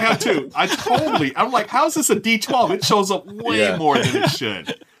 Oh, I have too. I'm like, how is this a D12? It shows up way more than it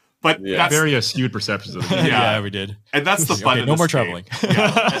should. But that's very skewed perceptions of the game. Yeah, we did. And that's the fun of no this more game. traveling.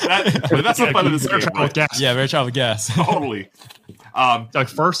 But that's the fun of this game. Yeah, very travel gas. Totally. Like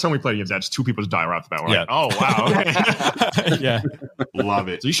first time we played games, that's 2 people just die right off the bat. We're like, oh wow, okay. Yeah, love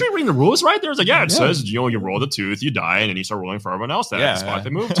it. So you should read the rules right there. It's like, it says you roll the tooth, you die, and then you start rolling for everyone else. That's the spot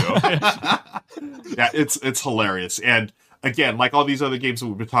they move to. Okay. Yeah, it's hilarious. And again, like all these other games that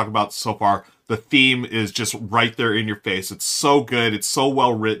we've been talking about so far, the theme is just right there in your face. It's so good. It's so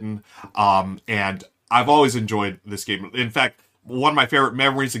well written. And I've always enjoyed this game. In fact, one of my favorite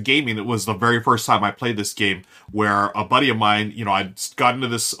memories of gaming, it was the very first time I played this game, where a buddy of mine, I got into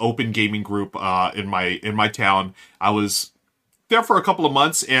this open gaming group in my town. I was there for a couple of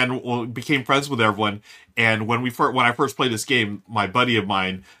months and became friends with everyone. And when I first played this game, my buddy of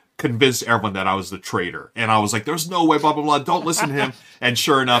mine convinced everyone that I was the traitor. And I was like, there's no way, blah, blah, blah, don't listen to him. And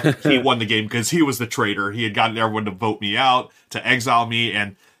sure enough, he won the game because he was the traitor. He had gotten everyone to vote me out, to exile me,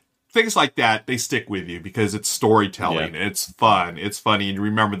 and things like that, they stick with you because it's storytelling. Yeah. It's fun. It's funny, and you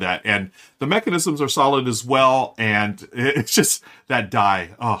remember that. And the mechanisms are solid as well, and it's just that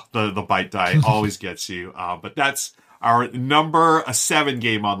die. Oh, the bite die always gets you. But that's our number 7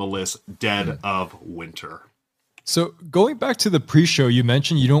 game on the list, Dead of Winter. So going back to the pre-show, you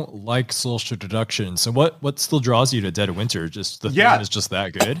mentioned you don't like social deduction. So what still draws you to Dead of Winter? Just the theme is just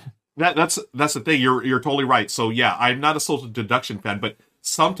that good? That's the thing. You're totally right. So yeah, I'm not a social deduction fan, but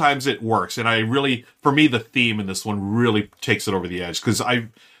sometimes it works. And for me, the theme in this one really takes it over the edge. Because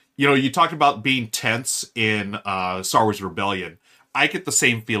you talked about being tense in Star Wars Rebellion. I get the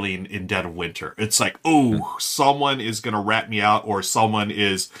same feeling in Dead of Winter. It's like, someone is going to rat me out, or someone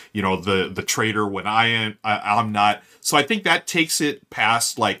is, the traitor when I'm not. So I think that takes it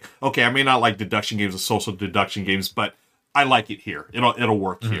past, like, okay, I may not like deduction games or social deduction games, but I like it here. It'll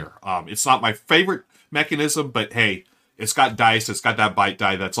work here. It's not my favorite mechanism, but hey, it's got dice. It's got that bite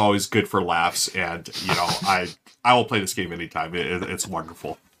die. That's always good for laughs. And, I will play this game anytime. It's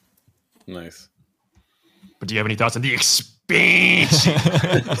wonderful. Nice. But do you have any thoughts on the expansion?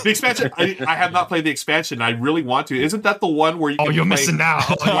 The expansion, I have not played the expansion. I really want to. Isn't that the one where you can you're missing out.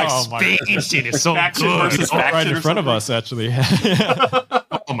 The expansion is so good. It's right in front of us, actually.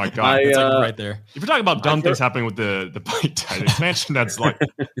 Oh my god. It's like right there. If you're talking about dumb things happening with the bite die expansion, that's like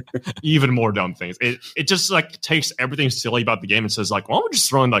even more dumb things. It just like takes everything silly about the game and says like, well, we're just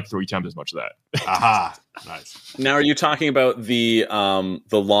throwing like 3 times as much of that. Aha. Nice. Now, are you talking about the long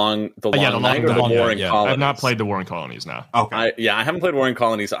night or the Warring Colonies? I've not played the Warring Colonies now. Okay. I haven't played Warring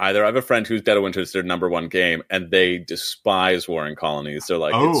Colonies either. I have a friend who's Dead of Winter is their number 1 game, and they despise Warring Colonies. They're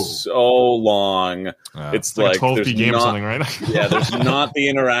like, it's so long. It's like a 12 game or something, right? Yeah, there's not the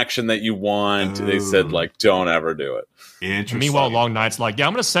interaction that you want. They said, like, don't ever do it. Interesting. Meanwhile, Long Night's like,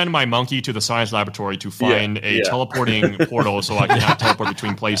 I'm going to send my monkey to the science laboratory to find a teleporting portal so I can not teleport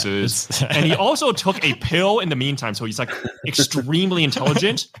between places. And he also took a pill in the meantime, so he's like extremely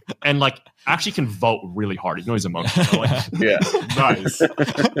intelligent and like actually can vote really hard. You know, he's a monkey. So, like, nice.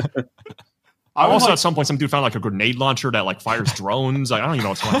 I also at some point some dude found like a grenade launcher that like fires drones. Like, I don't even know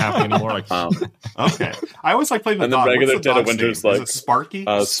what's going to happen anymore. Like, okay. I always like playing the dog. Regular Dead of Winter's like Sparky.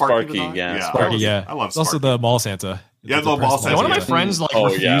 Sparky, Sparky, yeah. I love Sparky. It's also the mall Santa. Yeah, the mall Santa. One of my friends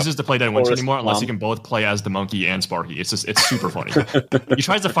refuses to play Dead of Winter anymore unless he can both play as the monkey and Sparky. It's super funny. He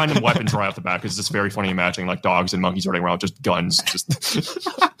tries to find them weapons right off the bat because it's just very funny imagining like dogs and monkeys running around with just guns.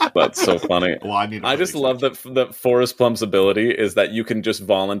 That's so funny. Well, I just love that Forrest Plump's ability is that you can just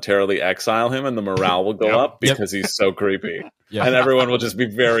voluntarily exile him and the morale will go up because he's so creepy. Yep. And everyone will just be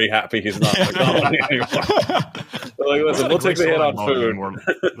very happy he's not in the colony anymore. Like, listen, we'll take the hit on food.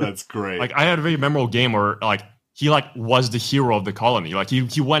 That's great. Like, I had a very memorable game where like he like was the hero of the colony. Like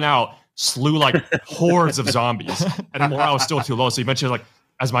he went out, slew like hordes of zombies, and the morale was still too low. So eventually, like,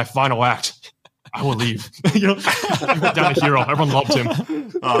 as my final act, I will leave. He went down to hero. Everyone loved him.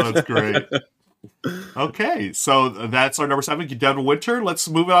 Oh, that's great. Okay, so that's our number 7, Dead of Winter. Let's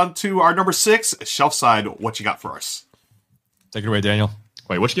move on to our number 6, Shelfside. What you got for us? Take it away, Daniel.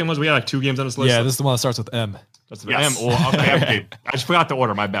 Wait, which game was we had? Like 2 games on this list? Yeah, this is the one that starts with M. That's the M. Well, okay. I just forgot the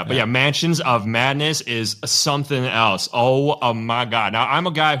order. My bad. But yeah, Mansions of Madness is something else. Oh my god! Now I'm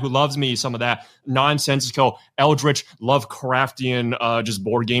a guy who loves me some of that nonsensical, eldritch, Lovecraftian, just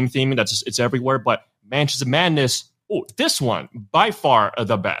board game theming. That's just, it's everywhere. But Mansions of Madness. Oh, this one, by far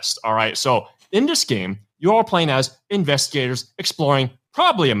the best. All right. So in this game, you're all playing as investigators exploring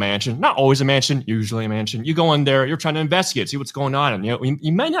probably a mansion, not always a mansion, usually a mansion. You go in there, you're trying to investigate, see what's going on. And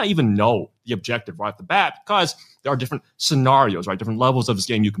you may not even know the objective right off the bat because there are different scenarios, right? Different levels of this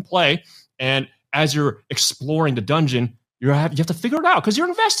game you can play. And as you're exploring the dungeon, you have to figure it out because you're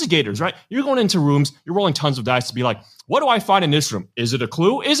investigators, right? You're going into rooms, you're rolling tons of dice to be like, what do I find in this room? Is it a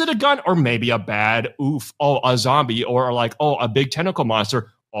clue? Is it a gun? Or maybe a bad a zombie, or like, a big tentacle monster.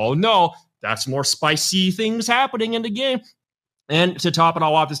 Oh no, that's more spicy things happening in the game. And to top it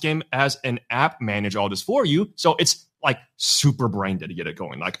all off, this game has an app manage all this for you. So it's like super brain dead to get it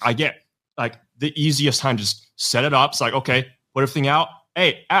going. Like I get like the easiest time, just set it up. It's like, okay, put everything out.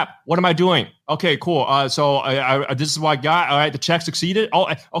 Hey, app, what am I doing? Okay, cool. So I this is what I got. All right, the check succeeded.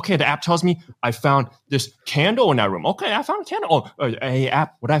 Oh, okay, the app tells me I found this candle in that room. Okay, I found a candle. Oh, hey,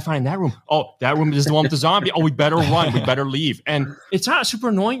 app, what did I find in that room? Oh, that room is the one with the zombie. Oh, we better run. We better leave. And it's not super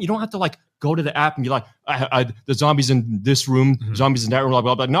annoying. You don't have to like go to the app and be like, the zombies in this room, zombies in that room, blah,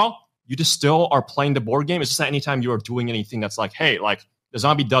 blah, blah. No, you just still are playing the board game. It's just that anytime you are doing anything that's like, hey, like the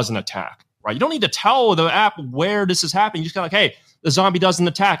zombie doesn't attack, right? You don't need to tell the app where this is happening. You just kind of like, hey, the zombie doesn't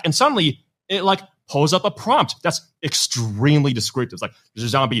attack. And suddenly it like pulls up a prompt that's extremely descriptive. It's like the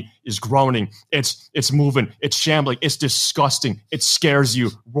zombie is groaning. It's moving. It's shambling. It's disgusting. It scares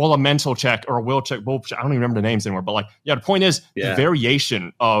you. Roll a mental check or a will check. I don't even remember the names anymore. But like, yeah, the point is the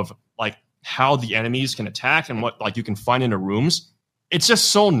variation of like how the enemies can attack and what like you can find in the rooms. It's just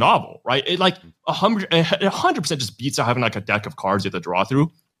so novel, right? It like 100% just beats out having like a deck of cards you have to draw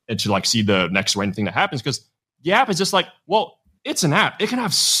through and to like see the next random thing that happens, because the app is just like, well, it's an app. It can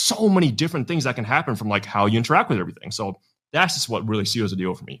have so many different things that can happen from like how you interact with everything. So that's just what really seals the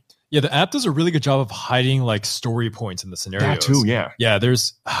deal for me. Yeah, the app does a really good job of hiding like story points in the scenarios. That too, yeah. Yeah,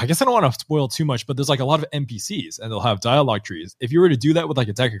 there's, I guess I don't want to spoil too much, but there's like a lot of NPCs and they'll have dialogue trees. If you were to do that with like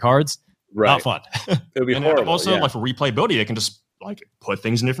a deck of cards, not fun. It would be and horrible. Also, like for replayability, they can just like put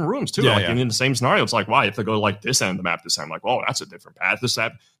things in different rooms too. Like in the same scenario, it's like, wow, you have to go like this end of the map this time. Like, oh, that's a different path. This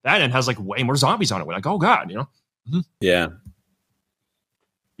that end has like way more zombies on it. We're like, oh god, you know? Mm-hmm. Yeah.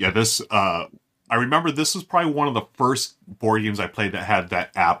 Yeah, this I remember this was probably one of the first board games I played that had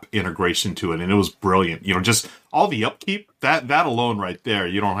that app integration to it, and it was brilliant. You know, just all the upkeep, that alone right there,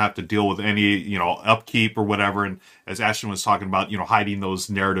 you don't have to deal with any, you know, upkeep or whatever. And as Ashton was talking about, you know, hiding those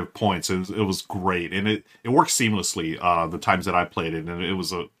narrative points, it was great. And it worked seamlessly the times that I played it, and it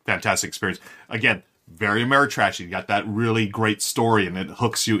was a fantastic experience. Again, very Ameritrashy. You got that really great story, and it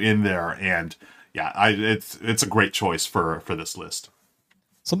hooks you in there. And yeah, it's a great choice for this list.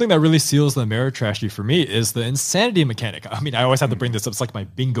 Something that really seals the Ameritrashy for me is the insanity mechanic. I mean, I always have to bring this up. It's like my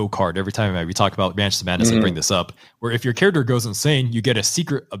bingo card. Every time we talk about Mansions of Madness, I bring this up. Where if your character goes insane, you get a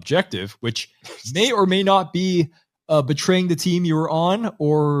secret objective, which may or may not be betraying the team you were on,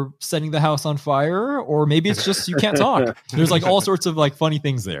 or setting the house on fire, or maybe it's just you can't talk. There's like all sorts of like funny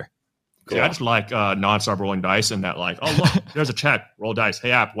things there. Cool. Yeah, I just like nonstop rolling dice, and that like, oh look, there's a check, roll dice. Hey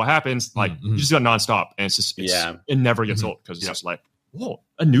app, what happens? Like you just got nonstop, and it's just it never gets old because it's just like, whoa,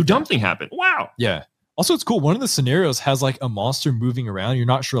 a new dumb thing happened. Wow. Yeah. Also, it's cool. One of the scenarios has like a monster moving around. You're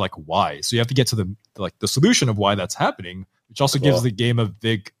not sure like why. So you have to get to the solution of why that's happening, which also gives the game a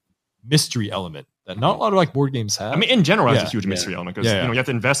big mystery element that not a lot of like board games have. I mean, in general, it's a huge mystery element because you know, you have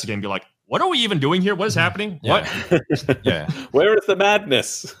to investigate and be like, what are we even doing here? What is happening? What? Where is the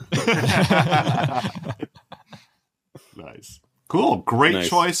madness? Nice. Cool. Great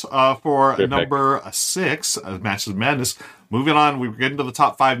choice for number 6, Matches of Madness. Moving on, we're getting to the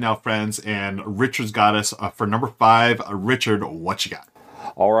top 5 now, friends, and Richard's got us for number 5. Richard, what you got?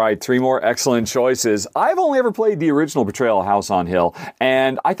 All right, 3 more excellent choices. I've only ever played the original Betrayal House on Hill,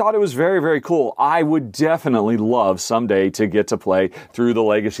 and I thought it was very, very cool. I would definitely love someday to get to play through the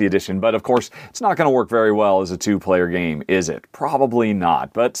Legacy Edition, but of course, it's not going to work very well as a 2-player game, is it? Probably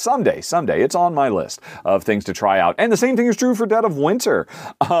not, but someday, it's on my list of things to try out. And the same thing is true for Dead of Winter.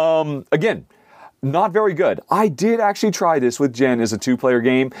 Again, not very good. I did actually try this with Jen as a 2-player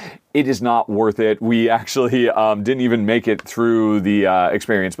game. It is not worth it. We actually didn't even make it through the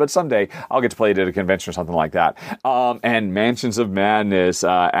experience, but someday I'll get to play it at a convention or something like that. And Mansions of Madness,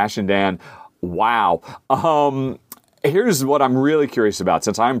 Ash and Dan, wow. Here's what I'm really curious about,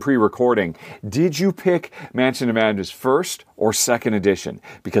 since I'm pre-recording. Did you pick Mansion of Madness first or second edition?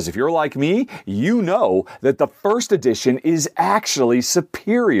 Because if you're like me, you know that the first edition is actually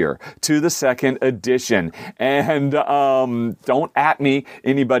superior to the second edition. And don't at me,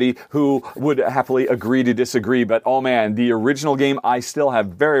 anybody who would happily agree to disagree. But oh man, the original game, I still have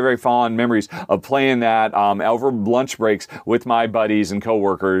very, very fond memories of playing that over lunch breaks with my buddies and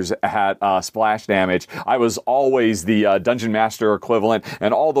coworkers at Splash Damage. I was always the Dungeon Master equivalent,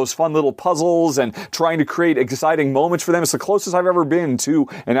 and all those fun little puzzles and trying to create exciting moments for them. It's the closest I've ever been to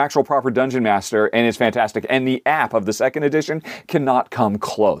an actual proper Dungeon Master, and it's fantastic. And the app of the second edition cannot come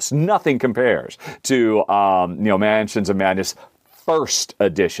close. Nothing compares to Mansions of Madness first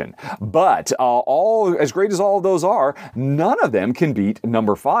edition. But all as great as all of those are, none of them can beat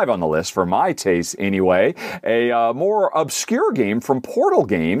number 5 on the list, for my taste anyway. A more obscure game from Portal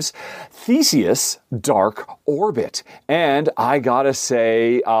Games, Theseus Dark Orbit. And I gotta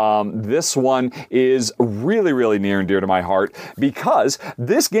say, this one is really, really near and dear to my heart, because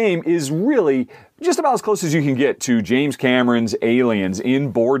this game is really just about as close as you can get to James Cameron's Aliens in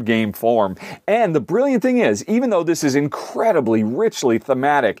board game form. And the brilliant thing is, even though this is incredibly richly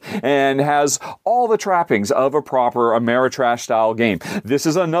thematic and has all the trappings of a proper Ameritrash style game, this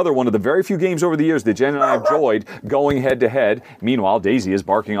is another one of the very few games over the years that Jen and I enjoyed going head to head. Meanwhile, Daisy is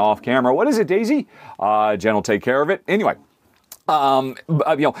barking off camera. What is it, Daisy? Jen will take care of it. Anyway.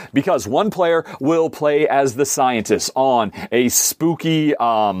 Because one player will play as the scientist on a spooky,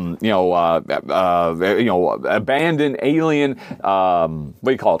 abandoned alien,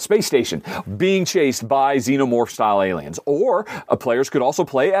 space station, being chased by xenomorph-style aliens. Or players could also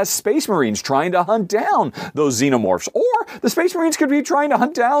play as space marines trying to hunt down those xenomorphs. Or the space marines could be trying to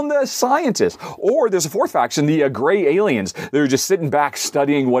hunt down the scientist. Or there's a fourth faction, the gray aliens. They're just sitting back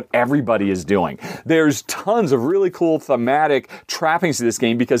studying what everybody is doing. There's tons of really cool thematic trappings to this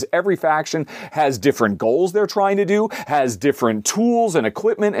game, because every faction has different goals they're trying to do, has different tools and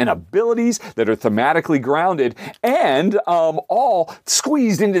equipment and abilities that are thematically grounded, and all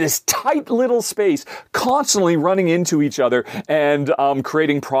squeezed into this tight little space, constantly running into each other and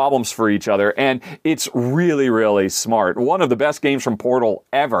creating problems for each other. And it's really, really smart. One of the best games from Portal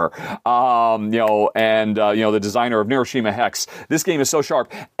ever. The designer of Neuroshima Hex. This game is so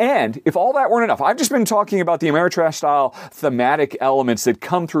sharp. And if all that weren't enough, I've just been talking about the Ameritrash style thematic elements that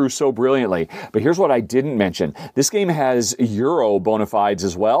come through so brilliantly. But here's what I didn't mention. This game has Euro bona fides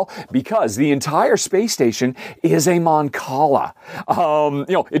as well, because the entire space station is a Mancala.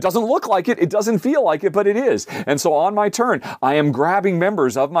 It doesn't look like it, it doesn't feel like it, but it is. And so on my turn, I am grabbing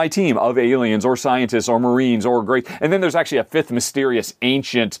members of my team of aliens or scientists or marines or great. And then there's actually a fifth mysterious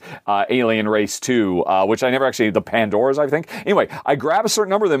ancient alien race too, which I never actually, the Pandoras, I think. Anyway, I grab a certain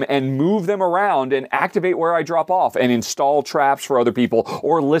number of them and move them around and activate where I drop off and install traps for other people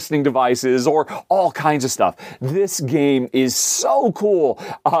or listening devices or all kinds of stuff. This game is so cool.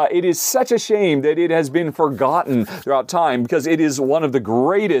 It is such a shame that it has been forgotten throughout time, because it is one of the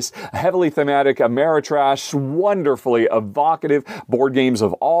greatest heavily thematic Ameritrash, wonderfully evocative board games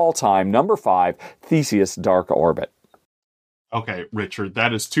of all time. Number 5, Theseus Dark Orbit. Okay, Richard,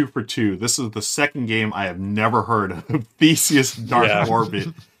 that is 2 for 2. This is the second game I have never heard of. Theseus Dark Orbit.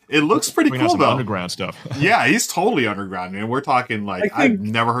 It looks pretty cool, though. Underground stuff. Yeah, he's totally underground. And we're talking I've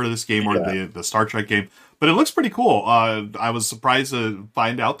never heard of this game or the Star Trek game, but it looks pretty cool. I was surprised to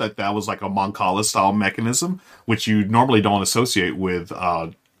find out that was like a Mancala style mechanism, which you normally don't associate with,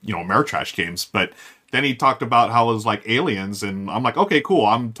 Ameritrash games. But then he talked about how it was like aliens, and I'm like, okay, cool.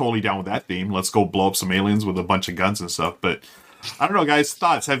 I'm totally down with that theme. Let's go blow up some aliens with a bunch of guns and stuff. But I don't know, guys.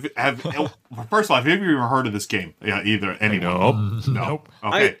 Thoughts? Have first of all, have you ever heard of this game? Yeah, either anyone? Nope.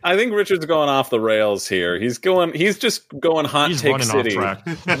 Okay. I think Richard's going off the rails here. He's just going hot take city.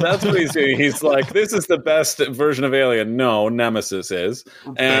 That's what he's doing. He's like, this is the best version of Alien. No, Nemesis is.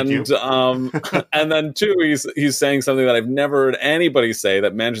 And and then 2, he's saying something that I've never heard anybody say,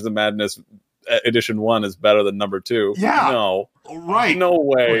 that Mansions of Madness Edition 1 is better than number 2. Yeah. No. Right. No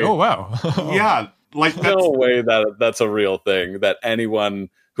way. Oh wow. Yeah. No way that's a real thing, that anyone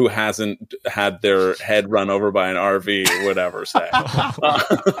who hasn't had their head run over by an RV would ever say. I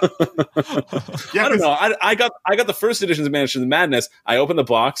don't know. I got the first editions of Mansions of Madness. I opened the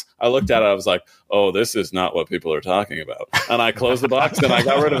box. I looked at it. I was like, oh, this is not what people are talking about. And I closed the box and I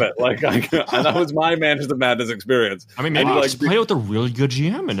got rid of it. And that was my Mansions of Madness experience. I mean, maybe play with a really good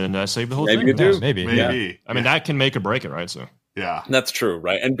GM and then save the whole thing. Maybe you do. Maybe. I mean, that can make or break it, right? So. Yeah. That's true,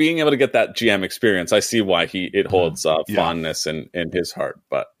 right? And being able to get that GM experience, I see why it holds fondness in his heart.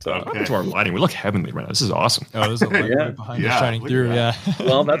 But to our lighting, we look heavenly right now. This is awesome. Oh, there's a light right behind us shining through. Yeah.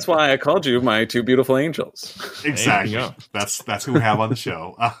 Well, that's why I called you my two beautiful angels. Exactly. That's who we have on the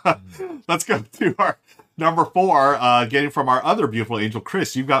show. Let's go to our number 4, getting from our other beautiful angel,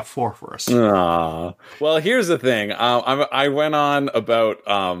 Chris. You got 4 for us. Well, here's the thing. I went on about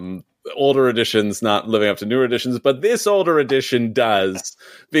older editions not living up to newer editions, but this older edition does,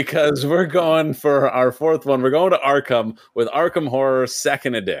 because we're going for our 4th one. We're going to Arkham with Arkham Horror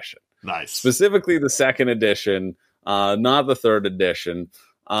 2nd Edition. Nice. Specifically the 2nd edition, not the 3rd edition.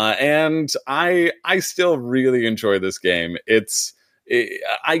 And I still really enjoy this game.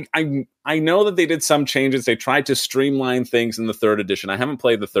 I know that they did some changes. They tried to streamline things in the 3rd edition. I haven't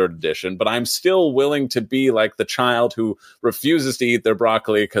played the 3rd edition, but I'm still willing to be like the child who refuses to eat their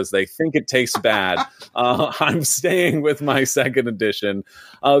broccoli because they think it tastes bad. I'm staying with my 2nd edition.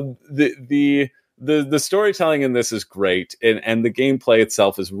 The storytelling in this is great, and the gameplay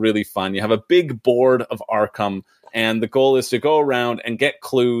itself is really fun. You have a big board of Arkham, and the goal is to go around and get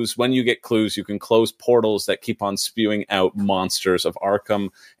clues. When you get clues, you can close portals that keep on spewing out monsters of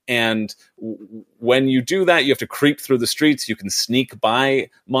Arkham. And when you do that, you have to creep through the streets. You can sneak by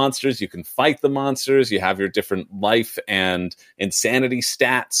monsters. You can fight the monsters. You have your different life and insanity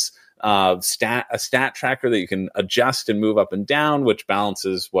stats. A stat tracker that you can adjust and move up and down, which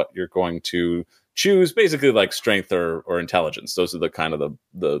balances what you're going to choose, basically like strength or intelligence. Those are the kind of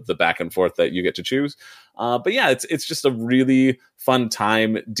the back and forth that you get to choose. But yeah, it's just a really fun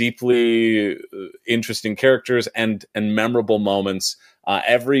time, deeply interesting characters and memorable moments.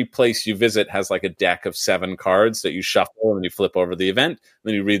 Every place you visit has like a deck of 7 cards that you shuffle and you flip over the event.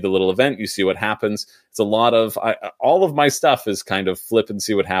 Then you read the little event, you see what happens. It's a lot of all of my stuff is kind of flip and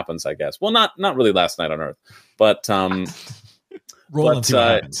see what happens, I guess. Well, not really Last Night on Earth, but roll and see what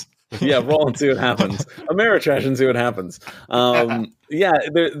happens. Yeah, roll and see what happens. Ameritrash and see what happens. I've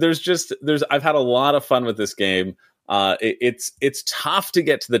had a lot of fun with this game. It's tough to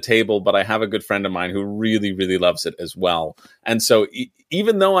get to the table, but I have a good friend of mine who really, really loves it as well. And so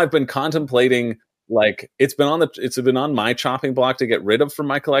even though I've been contemplating, like it's been on my chopping block to get rid of from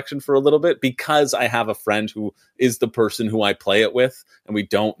my collection for a little bit, because I have a friend who is the person who I play it with, and we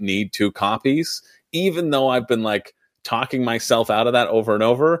don't need 2 copies. Even though I've been like talking myself out of that over and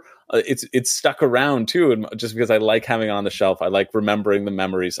over, it's stuck around too, and just because I like having it on the shelf, I like remembering the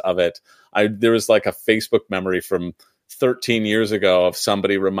memories of it. There was like a Facebook memory from 13 years ago of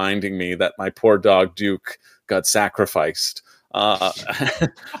somebody reminding me that my poor dog Duke got sacrificed.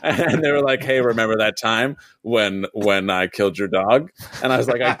 And they were like, "Hey, remember that time when I killed your dog?" And I was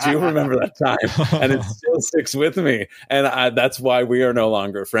like, "I do remember that time," and it still sticks with me, and that's why we are no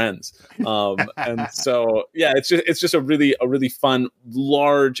longer friends. And so, yeah, it's just a really fun,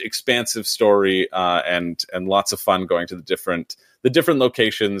 large, expansive story, and lots of fun going to the different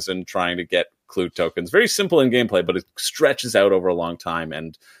locations and trying to get clue tokens. Very simple in gameplay, but it stretches out over a long time,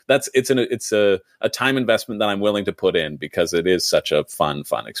 and it's a time investment that I'm willing to put in because it is such a fun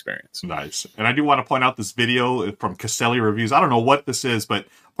experience. Nice. And I do want to point out this video from Castelli Reviews. I don't know what this is, but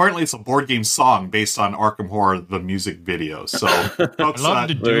apparently it's a board game song based on Arkham Horror, the music video. So folks, I love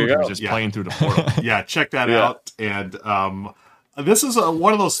the dude who's just playing through the portal. Yeah, check that out. And this is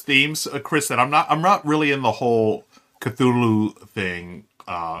one of those themes, Chris, that I'm not really in the whole Cthulhu thing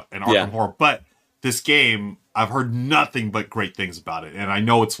and Arkham Horror, but this game, I've heard nothing but great things about it, and I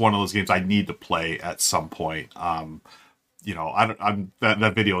know it's one of those games I need to play at some point. That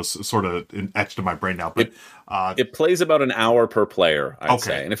video is sort of etched in my brain now, but it plays about an hour per player, I'd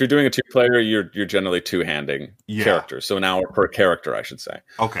say. And if you're doing a 2-player, you're generally 2-handing characters, so an hour per character, I should say.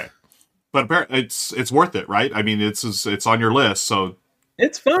 Okay, but it's worth it, right? I mean, it's on your list, so.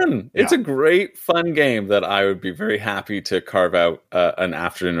 It's fun. It's a great, fun game that I would be very happy to carve out an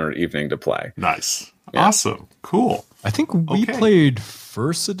afternoon or evening to play. Nice. Yeah. Awesome. Cool. I think we played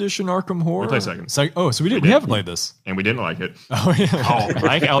 1st edition Arkham Horror. We played 2nd. So we haven't played this. And we didn't like it. Oh, yeah. I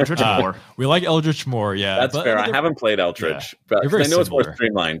like Eldritch more. We like Eldritch more, yeah. That's fair. I haven't played Eldritch, but I know it's more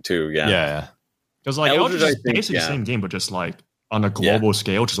streamlined too, Yeah. Because like Eldritch is basically the same game, but just like on a global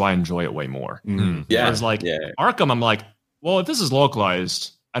scale, which is why I enjoy it way more. Mm. Yeah. Whereas like Arkham, I'm like, well, if this is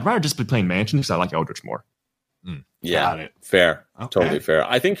localized, I'd rather just be playing Mansion because I like Eldritch more. Yeah, got it. Fair. Okay. Totally fair.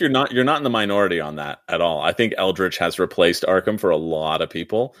 I think you're not in the minority on that at all. I think Eldritch has replaced Arkham for a lot of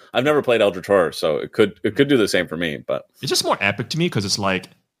people. I've never played Eldritch Horror, so it could do the same for me. But it's just more epic to me because it's like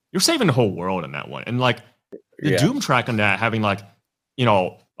you're saving the whole world in that one, and like the Doom track on that, having like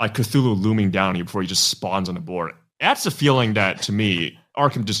like Cthulhu looming down on you before he just spawns on the board. That's the feeling that to me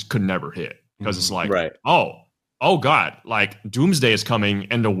Arkham just could never hit because it's like, oh god, like doomsday is coming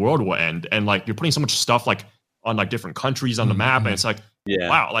and the world will end, and like you're putting so much stuff like on like different countries on the map, and it's like,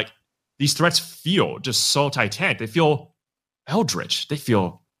 wow, like these threats feel just so titanic. They feel eldritch. They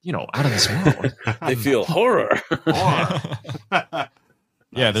feel, out of this world. They feel horror.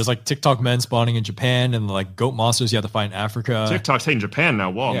 Yeah, there's like TikTok men spawning in Japan and like goat monsters you have to find in Africa. TikTok's hitting Japan now.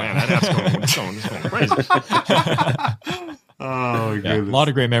 Whoa, man, that app's going crazy. Oh, yeah, goodness. a lot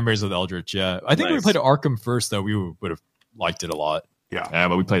of great memories of the Eldritch. Yeah, I think when we Nice. played Arkham first, though, we would have liked it a lot. Yeah,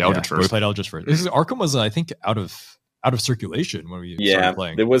 but we played Eldritch But first. we played Eldritch first. Arkham was, I think, out of circulation when we started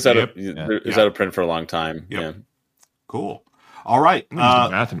playing. It was out Yep. of print for a long time. Yep. Yeah. Cool. All right. I'm gonna use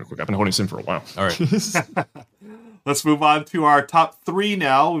the bathroom real quick. I've been holding this in for a while. All right. Let's move on to our top 3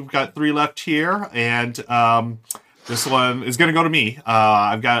 now. We've got 3 left here, and this one is going to go to me.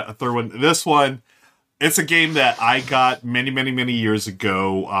 I've got a third one. This one, it's a game that I got many, many, many years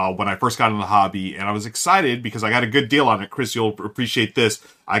ago when I first got in the hobby, and I was excited because I got a good deal on it. Chris, you'll appreciate this.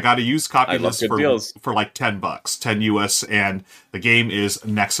 I got a used copy I of love this good deals. for like $10, 10 US, and the game is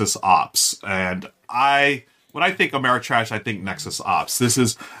Nexus Ops. And when I think Ameritrash, I think Nexus Ops.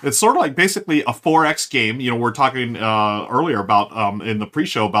 It's sort of like basically a 4X game. We're talking earlier about in the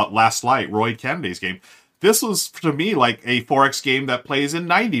pre-show about Last Light, Roy Kennedy's game. This was, to me, like a 4X game that plays in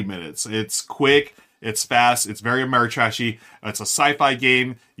 90 minutes. It's quick, it's fast, it's very Ameritrashy. It's a sci-fi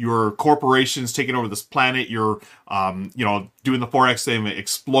game. Your corporation's taking over this planet. You're, doing the 4X thing,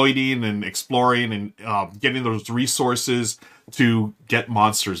 exploiting and exploring and getting those resources to get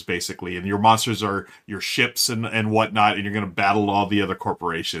monsters, basically. And your monsters are your ships and whatnot, and you're going to battle all the other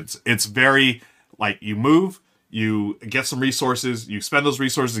corporations. It's very, like, you move, you get some resources, you spend those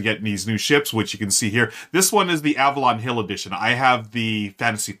resources to get these new ships, which you can see here. This one is the Avalon Hill edition. I have the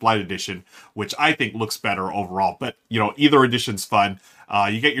Fantasy Flight edition, which I think looks better overall. But, either edition's fun.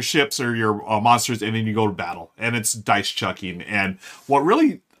 You get your ships or your monsters, and then you go to battle. And it's dice chucking. And what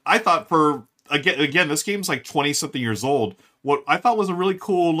really, I thought again, this game's like 20-something years old. What I thought was a really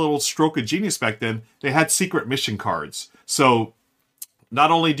cool little stroke of genius back then, they had secret mission cards. So not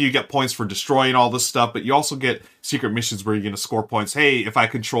only do you get points for destroying all this stuff, but you also get secret missions where you're going to score points. Hey, if I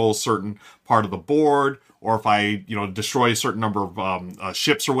control a certain part of the board, or if I, destroy a certain number of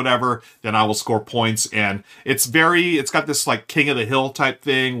ships or whatever, then I will score points. And it's got this like King of the Hill type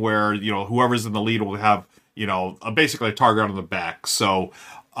thing where, whoever's in the lead will have, basically a target on the back. So,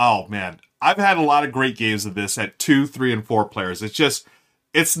 oh man, I've had a lot of great games of this at 2, 3, and 4 players.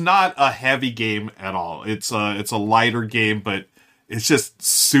 It's not a heavy game at all. It's a lighter game, but it's just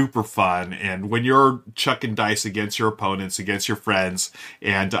super fun. And when you're chucking dice against your opponents, against your friends,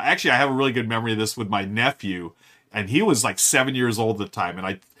 and actually I have a really good memory of this with my nephew, and he was like 7 years old at the time. And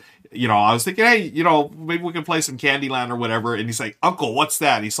I was thinking, hey, maybe we can play some Candyland or whatever. And he's like, Uncle, what's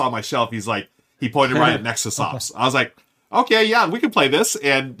that? And he saw my shelf. He pointed right at Nexus Ops. I was like, okay, yeah, we can play this.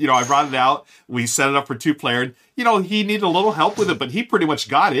 And, I brought it out. We set it up for 2-player. And, he needed a little help with it, but he pretty much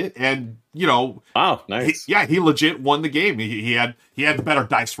got it. And, Wow, nice. He legit won the game. He had the better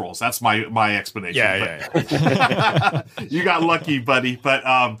dice rolls. That's my explanation. Yeah. You got lucky, buddy. But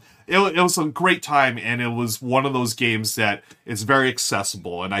it was a great time, and it was one of those games that is very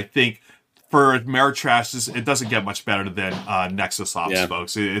accessible. And I think for Ameritrash, it doesn't get much better than Nexus Ops,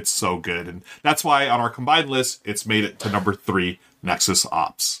 folks. It's so good. And that's why on our combined list, it's made it to number 3, Nexus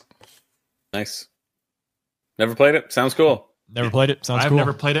Ops. Nice. Never played it. Sounds cool. Never played it. Sounds I've cool.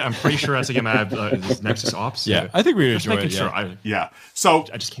 never played it. I'm pretty sure that's a game I have is Nexus Ops. Yeah, I think we would Just enjoy making it. sure. Yeah. So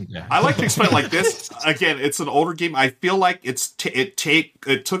I just can't. Yeah. I like to explain it like this. Again, it's an older game. I feel like it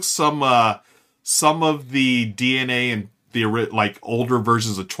took some of the DNA and the like older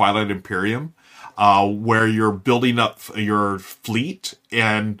versions of Twilight Imperium, where you're building up your fleet,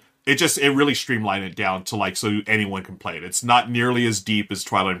 and it really streamlined it down to like so anyone can play it. It's not nearly as deep as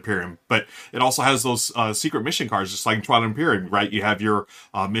Twilight Imperium, but it also has those secret mission cards, just like in Twilight Imperium, right? You have your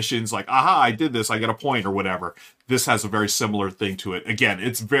missions like, aha, I did this, I get a point or whatever. This has a very similar thing to it. Again,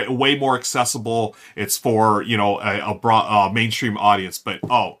 it's way more accessible. It's for, a broad mainstream audience, but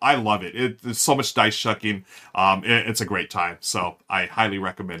I love it. There's so much dice chucking. It's a great time. So I highly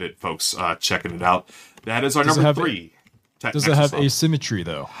recommend it, folks, checking it out. That is our number 3. Does it have asymmetry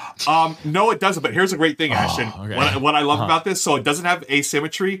though? No, it doesn't. But here's a great thing, Ashton. Okay. What I love about this, so it doesn't have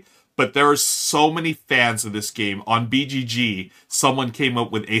asymmetry, but there are so many fans of this game. On BGG, someone came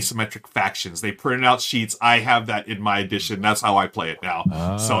up with asymmetric factions. They printed out sheets. I have that in my edition. That's how I play it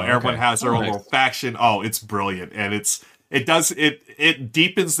now. So everyone has their own little faction. Oh, it's brilliant, and it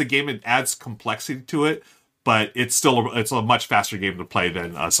deepens the game and adds complexity to it. But it's a much faster game to play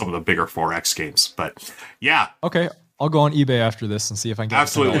than some of the bigger 4X games. But yeah, Okay. I'll go on eBay after this and see if I can get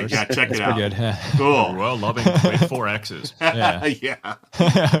Absolutely. $10. Yeah, check it out. Pretty good. Cool. Well, loving with 4 X's. Yeah. Yeah.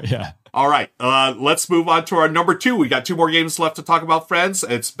 Yeah. All right. Let's move on to our number 2. We got 2 more games left to talk about, friends.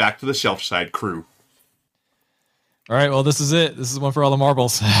 It's back to the Shelfside crew. All right. Well, this is it. This is one for all the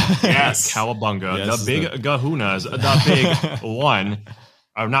marbles. Yes. Cowabunga. Yes, the big gahunas. The big one.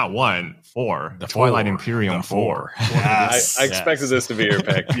 Not one. 4. The Twilight Imperium 4. Yes. I expected this to be your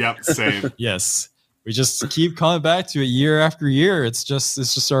pick. Yep. Same. Yes. We just keep coming back to it year after year. It's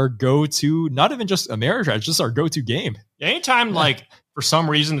just our go-to, not even just Ameritrash, it's just our go-to game. Anytime, like, for some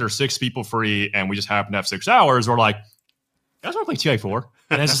reason, there's 6 people free and we just happen to have 6 hours, we're like, you guys want to play TI4?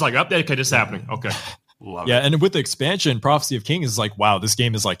 And it's just like, okay, this is happening. Okay. Love Yeah, it. and with the expansion, Prophecy of Kings is like, wow, this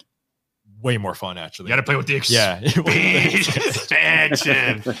game is like way more fun, actually. You got to play with the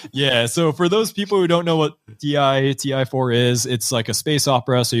Expansion. Yeah, so for those people who don't know what TI4 is, it's like a space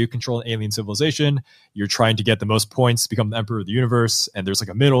opera. So you control an alien civilization. You're trying to get the most points, become the emperor of the universe. And there's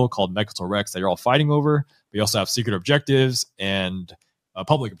like a middle called Mechatol Rex that you're all fighting over. But you also have secret objectives and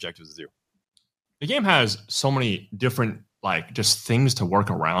public objectives to do. The game has so many different, like, just things to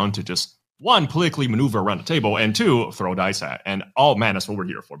work around to just, 1, politically maneuver around the table, and 2, throw dice at. And, oh, man, that's what we're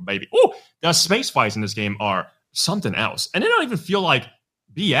here for, baby. Oh, the space fights in this game are something else. And they don't even feel like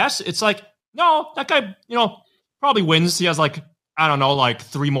BS. It's like, no, that guy, probably wins. He has, like, I don't know, like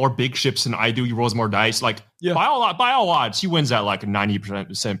 3 more big ships than I do. He rolls more dice. Like, by all odds, he wins at, like,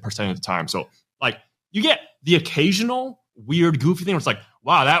 90% of the time. So, like, you get the occasional weird, goofy thing where it's like,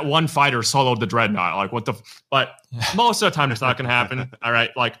 wow, that one fighter soloed the Dreadnought. Like, what the... But most of the time, it's not going to happen. All right,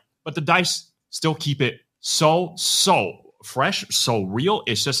 like... But the dice still keep it so fresh, so real.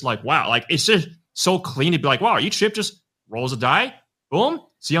 It's just like, wow, like it's just so clean to be like, wow, each ship just rolls a die, boom,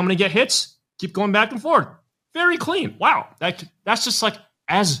 see how many get hits, keep going back and forth. Very clean. Wow. That's just like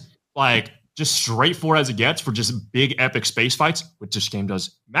as like just straightforward as it gets for just big epic space fights, which this game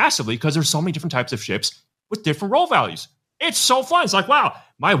does massively because there's so many different types of ships with different roll values. It's so fun. It's like, wow,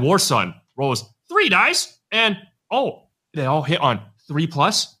 my War Sun rolls 3 dice and they all hit on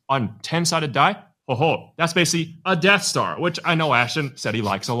 3+ on 10-sided die. That's basically a Death Star, which I know Ashton said he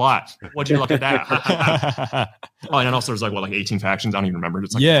likes a lot. What'd you look at that? And also there's like 18 factions. I don't even remember.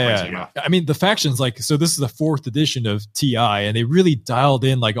 It's like yeah. I mean, the factions, like, so this is the 4th edition of TI, and they really dialed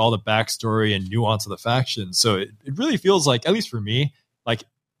in like all the backstory and nuance of the factions. So it really feels like, at least for me, like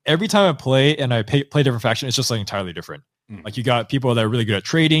every time I play and I play different faction, it's just like entirely different. Like you got people that are really good at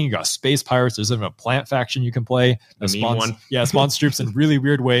trading. You got space pirates. There's even a plant faction you can play. The mean one. Yeah, spawns troops in really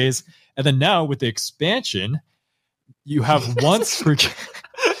weird ways. And then now with the expansion, you have once per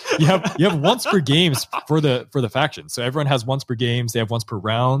you have once per games for the faction. So everyone has once per games. They have once per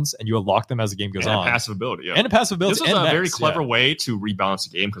rounds, and you unlock them as the game goes on. Passive ability, yeah. And a passive ability. This is a very clever way to rebalance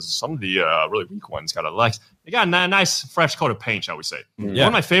the game because some of the really weak ones got they got a nice fresh coat of paint, shall we say? One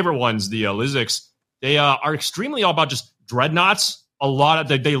of my favorite ones, the Lizics, they are extremely all about just dreadnoughts.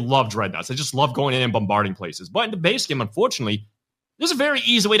 They love dreadnoughts. They just love going in and bombarding places. But in the base game, unfortunately, there's a very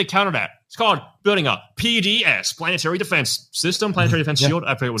easy way to counter that. It's called building a PDS, Planetary Defense System, Planetary Defense Shield.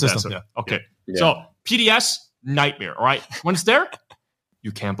 I forget what that is. Okay. Yeah. So PDS, nightmare. All right. When it's there,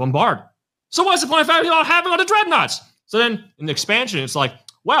 you can't bombard. So what's the point of having all the dreadnoughts? So then in the expansion, it's like,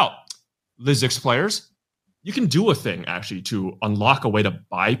 well, Lizix players, you can do a thing actually to unlock a way to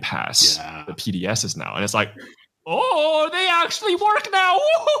bypass the PDSs now. And it's like, oh, they actually work now.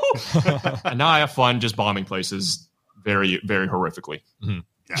 And now I have fun just bombing places very, very horrifically. Mm-hmm.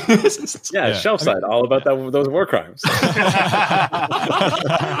 Shelfside, all about those war crimes.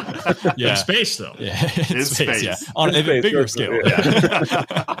 In space, though. In space. Yeah. On a bigger scale.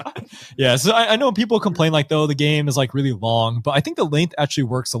 Yeah. So I know people complain like, though, the game is like really long, but I think the length actually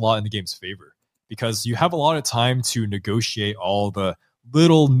works a lot in the game's favor because you have a lot of time to negotiate all the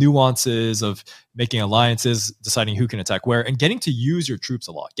little nuances of making alliances, deciding who can attack where, and getting to use your troops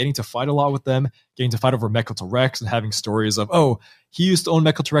a lot, getting to fight a lot with them, getting to fight over Mechatol Rex and having stories of, oh, he used to own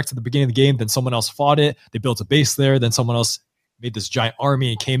Mechatol Rex at the beginning of the game, then someone else fought it, they built a base there, then someone else made this giant army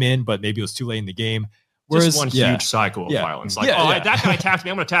and came in, but maybe it was too late in the game. Whereas, just one huge cycle of violence. Like, that guy attacked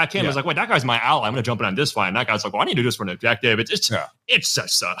me, I'm going to attack him. It's like, wait, that guy's my ally. I'm going to jump in on this fight. And that guy's like, well, I need to do this for an objective. It's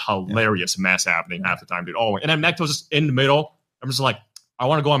such a hilarious mess happening half the time, dude. Oh, and then Mechatol's just in the middle. I'm just like, I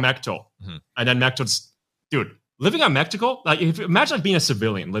want to go on Mechatol. Mm-hmm. And then Mechatol's, dude, living on Mechatol, like, imagine like being a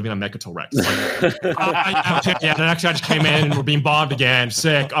civilian living on Mechatol Rex. Like, then actually I just came in and we're being bombed again.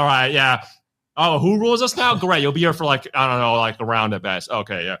 Sick. All right, yeah. Oh, who rules us now? Great, you'll be here for like I don't know, like a round at best.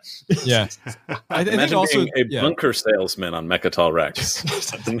 Okay, yeah, Yeah. I think Imagine also being a bunker salesman on Mechatol Rex.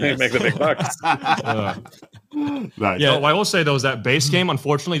 They make the big bucks. Nice. Yeah, I will say though is that base game.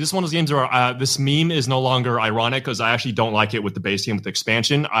 Unfortunately, this is one of those games where this meme is no longer ironic because I actually don't like it with the base game with the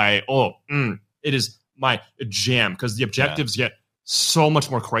expansion. It is my jam because the objectives get so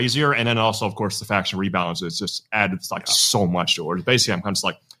much more crazier, and then also of course the faction rebalances just added like so much to it. Basically, I'm kind of just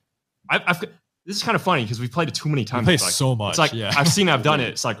like, this is kind of funny because we've played it too many times. We play like, so much. It's like I've seen, I've done it.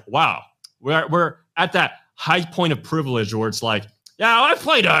 It's like wow, we're at that high point of privilege where it's like. Yeah, I've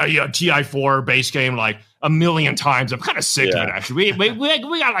played a TI4 base game like a million times. I'm kind of sick of it, actually.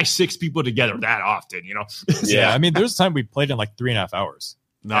 We got like 6 people together that often, you know? Yeah, I mean, there's a time we played in like 3.5 hours.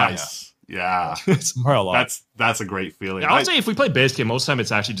 Nice. Yeah. It's more a lot. That's a great feeling. Yeah, I would say if we play base game, most of the time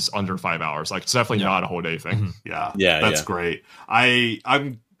it's actually just under 5 hours. Like, it's definitely not a whole day thing. Mm-hmm. That's great.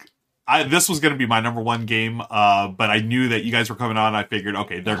 This was going to be my number one game, but I knew that you guys were coming on. I figured,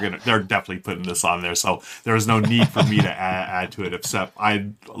 okay, they're definitely putting this on there, so there was no need for me to add to it. Except I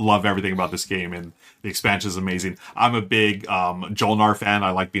love everything about this game, and the expansion is amazing. I'm a big Jolnar fan.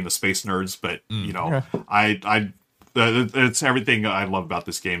 I like being the space nerds, but you know, it's everything I love about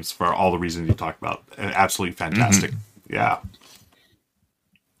this game for all the reasons you talked about. Absolutely fantastic. Yeah.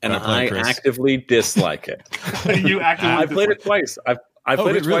 And I actively dislike it. You actively. I played it twice. I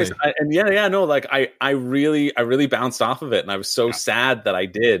played it twice, I really bounced off of it, and I was so sad that I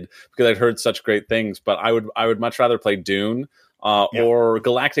did because I'd heard such great things. But I would much rather play Dune or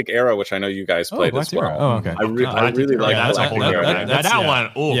Galactic Era, which I know you guys played as well. Oh, okay. I really like Galactic Era. That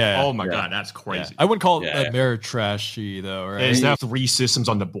one. Oh my god, that's crazy. I wouldn't call it Ameritrashy though, right? It's now 3 systems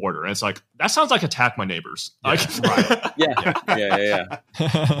on the border, and it's like that sounds like Attack My Neighbors. Like, Yeah.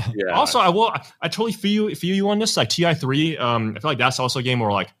 Also, I totally feel you on this. Like TI3, I feel like that's also a game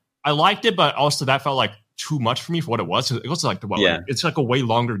where like I liked it, but also that felt like too much for me for what it was. It was like it's like a way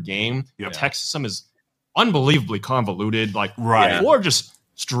longer game. The tech system is unbelievably convoluted, like or just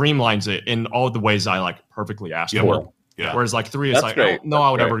streamlines it in all the ways I like perfectly asked for. Yeah. Whereas like 3 is like, I don't know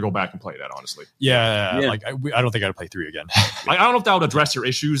I would ever go back and play that, honestly. Like I don't think I'd play 3 again. Like, I don't know if that would address your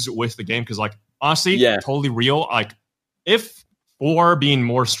issues with the game because like honestly, totally real. Like if 4 being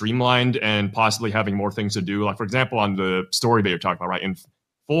more streamlined and possibly having more things to do, like for example on the story that you're talking about, right? In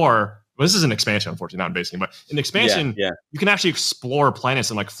 4. Well, this is an expansion, unfortunately, not basically, but in expansion, you can actually explore planets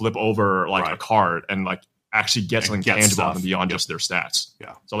and like flip over like a card and like actually get something tangible and beyond just their stats.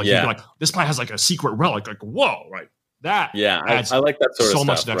 Yeah. So like you can like this planet has like a secret relic, like whoa, right? That I like that sort of so stuff,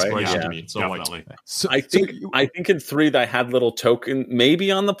 much exploration to me. So definitely. I think in 3 they had little token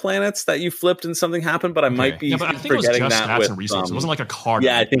maybe on the planets that you flipped and something happened, but I might be but I think forgetting it was just that stats and resources. It wasn't like a card.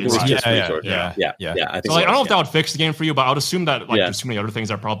 Yeah, I think it was just resources. Yeah. I think so like, I don't know if that would fix the game for you, but I would assume that like there's too many other things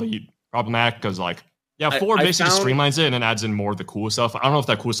that are probably problematic because like 4 basically streamlines it and then adds in more of the cool stuff. I don't know if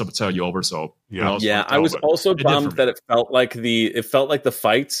that cool stuff would tell you over. So I was also bummed that it felt like the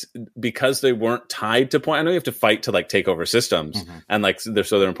fights, because they weren't tied to point. I know you have to fight to like take over systems and like they're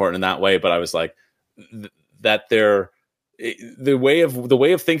important in that way. But I was like that the way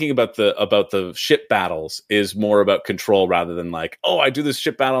of thinking about the ship battles is more about control rather than like, oh, I do this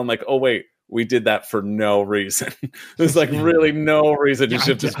ship battle and like, oh wait, we did that for no reason. There's like really no reason to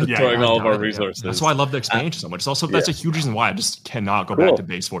just destroying all of our resources. That's why I love the expansion so much. It's also that's a huge reason why I just cannot go back to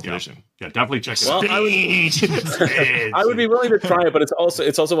base 4th edition. Yeah, definitely check it out. I would be willing to try it, but it's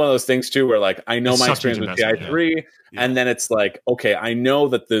also one of those things too where like I know my experience with TI3, and then it's like, okay, I know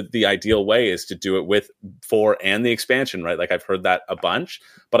that the ideal way is to do it with 4 and the expansion, right? Like I've heard that a bunch,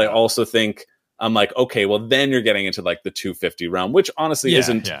 but I also think I'm like, okay, well then you're getting into like the 250 realm, which honestly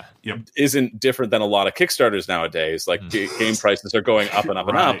isn't different than a lot of Kickstarters nowadays. Like game prices are going up and up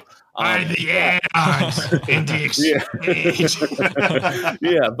and up.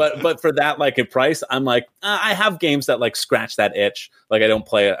 But for that like a price, I'm like, I have games that like scratch that itch. Like I don't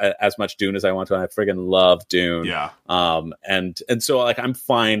play as much Dune as I want to. And I friggin' love Dune. Yeah. And so like I'm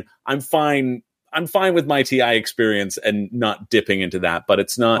fine with my TI experience and not dipping into that, but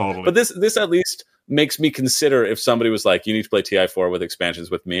it's not. Totally. But this at least makes me consider if somebody was like, you need to play TI4 with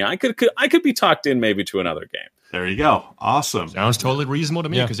expansions with me, I could be talked in maybe to another game. There you go. Awesome. Sounds totally reasonable to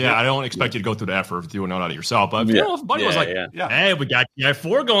me because I don't expect you to go through the effort of doing it out of yourself. But if a buddy was like, hey, we got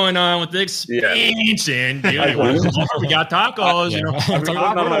TI4 going on with the expansion. Dude. We got tacos. You know, I'm talking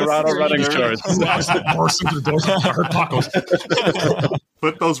about my rahdo running shorts. Burst into the door. I heard tacos.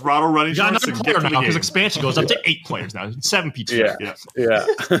 Put those rahdo running shorts and get to the game. Because expansion goes up to 8 players now. 7 people.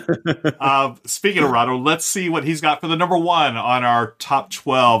 Speaking of rahdo, let's see what he's got for the number 1 on our top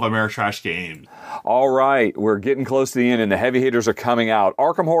 12 Ameritrash games. All right, we're getting close to the end and the heavy hitters are coming out.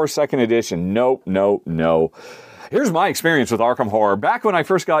 Arkham Horror 2nd Edition. Nope, nope, no. Here's my experience with Arkham Horror. Back when I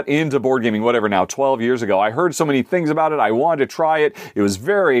first got into board gaming, 12 years ago, I heard so many things about it. I wanted to try it. It was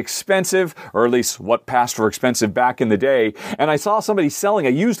very expensive, or at least what passed for expensive back in the day. And I saw somebody selling a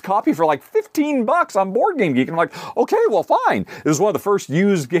used copy for like $15 on Board Game Geek. And I'm like, okay, well, fine. It was one of the first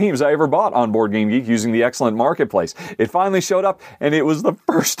used games I ever bought on Board Game Geek using the excellent marketplace. It finally showed up, and it was the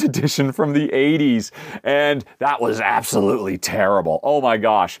first edition from the 80s. And that was absolutely terrible. Oh my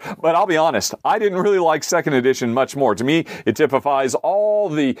gosh. But I'll be honest, I didn't really like 2nd edition much more. To me, it typifies all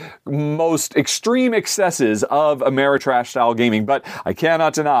the most extreme excesses of Ameritrash style gaming, but I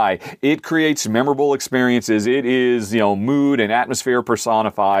cannot deny it creates memorable experiences. It is, mood and atmosphere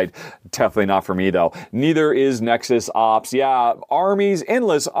personified. Definitely not for me, though. Neither is Nexus Ops. Yeah,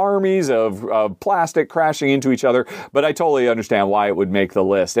 endless armies of plastic crashing into each other, but I totally understand why it would make the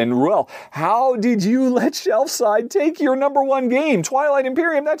list. And, well, how did you let Shelfside take your number one game? Twilight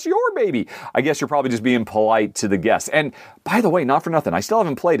Imperium, that's your baby. I guess you're probably just being polite to the guests. And by the way, not for nothing, I still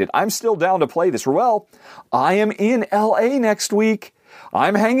haven't played it. I'm still down to play this. Well, I am in LA next week.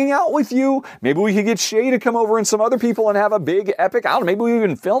 I'm hanging out with you. Maybe we could get Shay to come over and some other people and have a big epic. I don't know, maybe we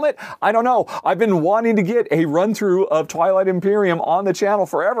even film it. I don't know. I've been wanting to get a run through of Twilight Imperium on the channel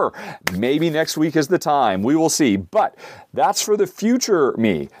forever. Maybe next week is the time. We will see. But that's for the future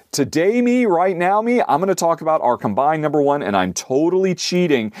me. Today me, right now me, I'm going to talk about our combined number one, and I'm totally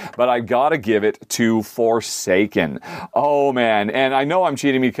cheating, but I got to give it to Forsaken. Oh man, and I know I'm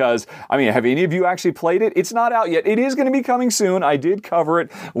cheating because, have any of you actually played it? It's not out yet. It is going to be coming soon. I did cover it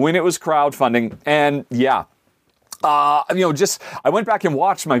when it was crowdfunding, and yeah. I went back and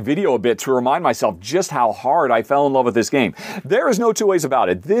watched my video a bit to remind myself just how hard I fell in love with this game. There is no two ways about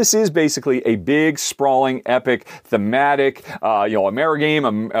it. This is basically a big, sprawling, epic, thematic,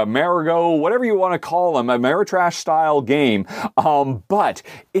 Amerigame, Amerigo, whatever you want to call them, Ameritrash style game. But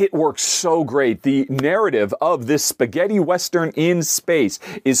it works so great. The narrative of this spaghetti western in space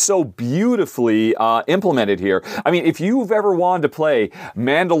is so beautifully implemented here. If you've ever wanted to play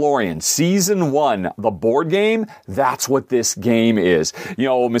Mandalorian Season 1, the board game, that's what this game is.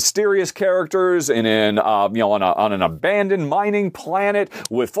 Mysterious characters on an abandoned mining planet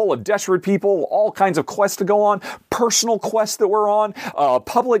full of desperate people, all kinds of quests to go on, personal quests that we're on,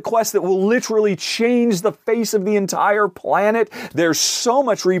 public quests that will literally change the face of the entire planet. There's so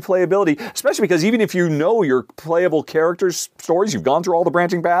much replayability, especially because even if you know your playable characters' stories, you've gone through all the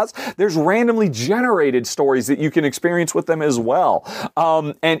branching paths, there's randomly generated stories that you can experience with them as well.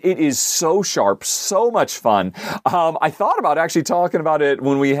 And it is so sharp, so much fun. I thought about actually talking about it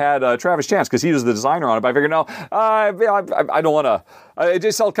when we had Travis Chance, because he was the designer on it, but I figured, no, I don't want to. It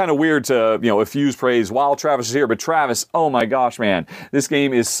just felt kind of weird to, effuse praise while Travis is here. But Travis, oh my gosh, man, this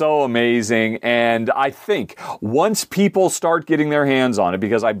game is so amazing. And I think once people start getting their hands on it,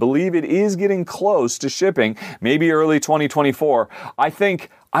 because I believe it is getting close to shipping, maybe early 2024, I think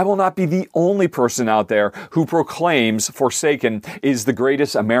I will not be the only person out there who proclaims Forsaken is the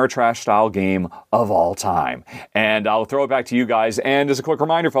greatest Ameritrash-style game of all time. And I'll throw it back to you guys. And as a quick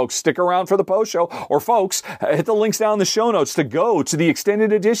reminder, folks, stick around for the post show. Or, folks, hit the links down in the show notes to go to the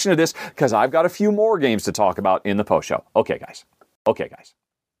extended edition of this, because I've got a few more games to talk about in the post show. Okay, guys.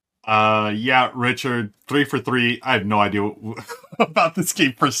 Yeah, Richard, 3 for 3. I have no idea about this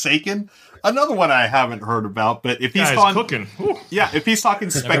game, Forsaken. Another one I haven't heard about, but if he's cooking, if he's talking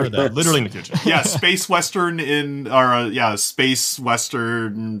literally in the kitchen, space western space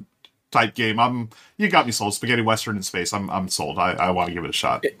western type game, you got me sold. Spaghetti western in space, I'm sold. I want to give it a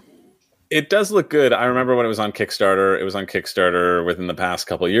shot. It does look good. I remember when it was on Kickstarter. It was on Kickstarter within the past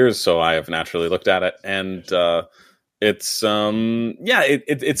couple of years, so I have naturally looked at it, and it's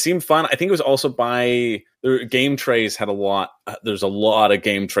it seemed fun. I think it was also by Game Trays had a lot. There's a lot of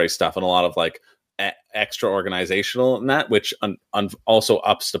Game Tray stuff and a lot of like extra organizational in that, which also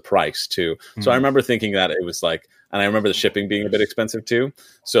ups the price too. Mm-hmm. So I remember thinking that it was like, and I remember the shipping being a bit expensive too.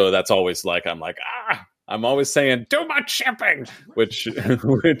 So that's always like, I'm always saying too much shipping, which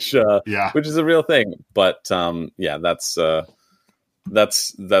is a real thing. But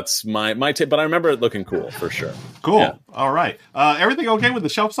that's my tip, but I remember it looking cool for sure. Cool. Yeah. All right. Everything okay with the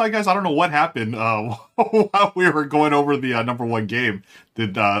Shelfside, guys? I don't know what happened while we were going over the number one game.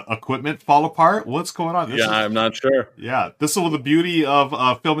 Did equipment fall apart? What's going on? I'm not sure. Yeah, this is the beauty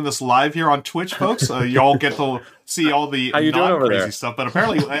of filming this live here on Twitch, folks. Y'all get to see all the non-crazy stuff. But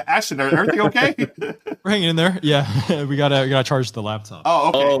apparently, Ashton, everything okay? We're hanging in there. Yeah, we gotta charge the laptop. Oh,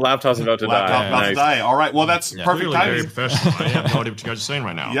 okay. Oh, laptop's about to die. All right. Well, that's perfect timing. Very professional. I have no idea what you guys are saying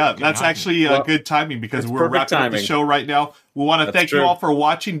right now. Yeah, that's actually good timing because we're wrapping up the show right now. We want to thank you all for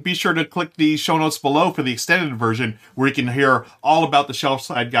watching. Be sure to click the show notes below for the extended version where you can hear all about the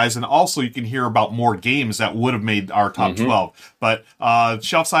Shelfside guys, and also you can hear about more games that would have made our top 12. But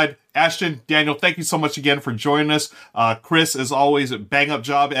Shelfside, Ashton, Daniel, thank you so much again for joining us. Chris, as always, bang up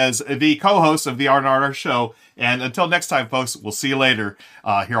job as the co-host of the R&R&R show. And until next time, folks, we'll see you later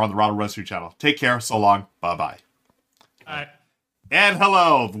here on the rahdo Runs Through channel. Take care. So long. Bye-bye. All right. And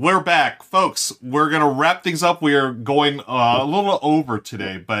hello, we're back. Folks, we're going to wrap things up. We are going a little over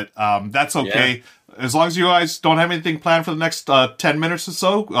today, but that's okay. Yeah. As long as you guys don't have anything planned for the next 10 minutes or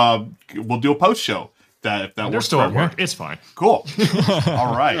so, we'll do a post-show. If that works still at work. It's fine. Cool.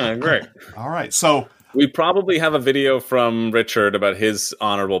 All right. Great. All right. So we probably have a video from Richard about his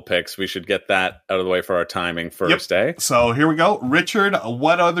honorable picks. We should get that out of the way for our timing first, eh? So here we go. Richard,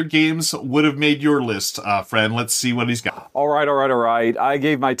 what other games would have made your list, friend? Let's see what he's got. All right. I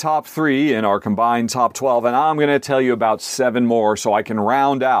gave my top 3 in our combined top 12, and I'm going to tell you about 7 more so I can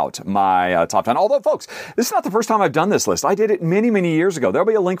round out my top 10. Although, folks, this is not the first time I've done this list. I did it many, many years ago. There'll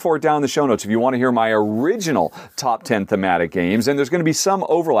be a link for it down in the show notes if you want to hear my original top 10 thematic games, and there's going to be some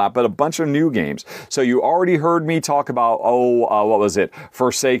overlap, but a bunch of new games. So you already heard me talk about, what was it?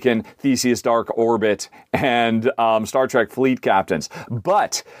 Forsaken, Theseus Dark Orbit, and Star Trek Fleet Captains.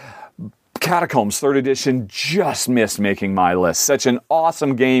 But Catacombs 3rd edition just missed making my list. Such an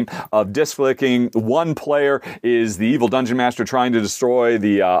awesome game of disc flicking. One player is the evil dungeon master trying to destroy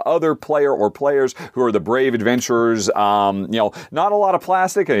the other player or players who are the brave adventurers. Not a lot of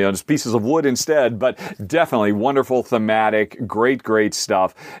plastic, just pieces of wood instead, but definitely wonderful thematic, great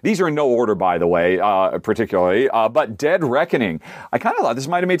stuff. These are in no order, by the way, particularly, but Dead Reckoning. I kind of thought this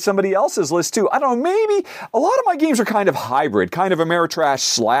might have made somebody else's list too. I don't know, maybe a lot of my games are kind of hybrid, kind of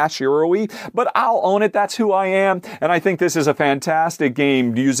Ameritrash / Hero-y. But I'll own it. That's who I am. And I think this is a fantastic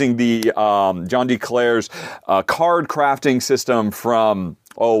game using the John D. Clare's card crafting system from,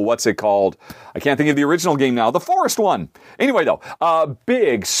 what's it called? I can't think of the original game now. The Forest one. Anyway, though,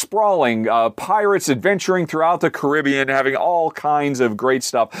 big, sprawling pirates adventuring throughout the Caribbean, having all kinds of great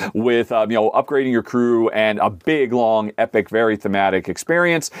stuff with, upgrading your crew and a big, long, epic, very thematic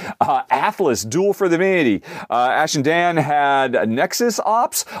experience. Atlas, Duel for Divinity. Ash and Dan had Nexus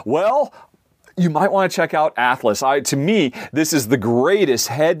Ops. Well, you might want to check out Atlas. To me, this is the greatest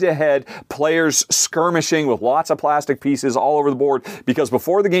head-to-head players skirmishing with lots of plastic pieces all over the board, because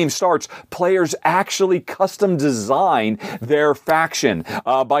before the game starts, players actually custom design their faction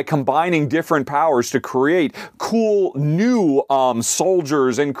by combining different powers to create cool new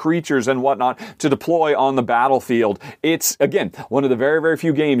soldiers and creatures and whatnot to deploy on the battlefield. It's, again, one of the very, very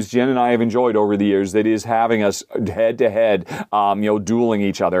few games Jen and I have enjoyed over the years that is having us head-to-head, dueling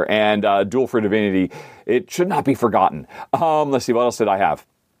each other. And Duel for Divinity, it should not be forgotten. Let's see, what else did I have?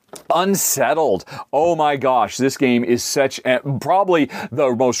 Unsettled. Oh my gosh, this game is probably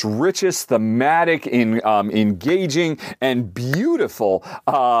the most richest, thematic, engaging, and beautiful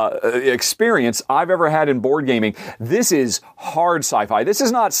experience I've ever had in board gaming. This is hard sci-fi. This is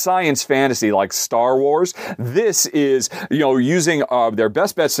not science fantasy like Star Wars. This is, using their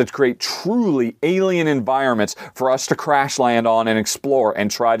best bets to create truly alien environments for us to crash land on and explore and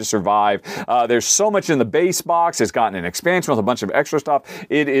try to survive. There's so much in the base box. It's gotten an expansion with a bunch of extra stuff.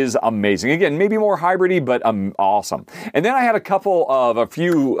 It is amazing. Again, maybe more hybrid-y, but awesome. And then I had a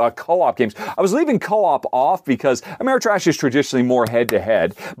few co-op games. I was leaving co-op off because Ameritrash is traditionally more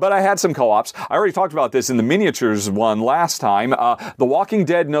head-to-head, but I had some co-ops. I already talked about this in the miniatures one last time. The Walking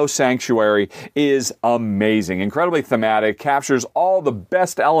Dead No Sanctuary is amazing. Incredibly thematic, captures all the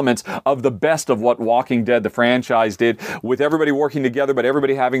best elements of the best of what Walking Dead, the franchise, did, with everybody working together, but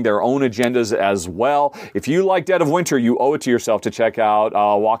everybody having their own agendas as well. If you like Dead of Winter, you owe it to yourself to check out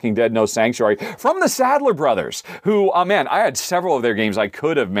Walking Dead No Sanctuary from the Sadler brothers, who, I had several of their games I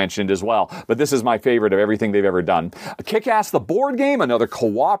could have mentioned as well, but this is my favorite of everything they've ever done. Kick-Ass the board game, another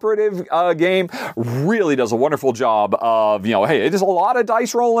cooperative game, really does a wonderful job of, it is a lot of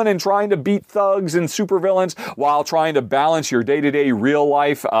dice rolling and trying to beat thugs and supervillains while trying to balance your day-to-day real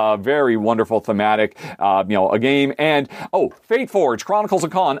life. Very wonderful thematic, a game. And, Fate Forge, Chronicles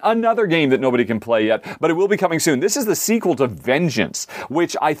of Khan, another game that nobody can play yet, but it will be coming soon. This is the sequel to Vengeance,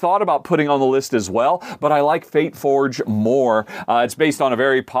 which I thought about putting on the list as well, but I like Fate Forge more. It's based on a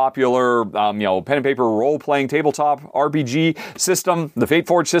very popular, pen and paper role-playing tabletop RPG system, the Fate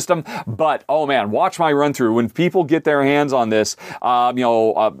Forge system. But watch my run-through. When people get their hands on this,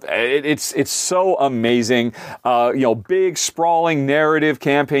 it's so amazing. Big, sprawling narrative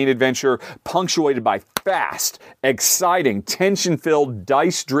campaign adventure punctuated by fast, exciting, tension-filled,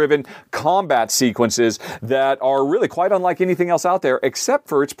 dice-driven combat sequences that are really quite unlike anything else out there except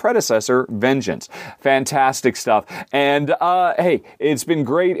for its predecessor, Vengeance. Fantastic stuff. And hey, it's been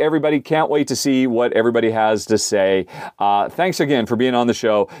great, everybody. Can't wait to see what everybody has to say. Thanks again for being on the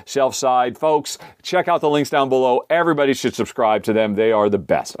show. Shelfside, folks, check out the links down below. Everybody should subscribe to them. They are the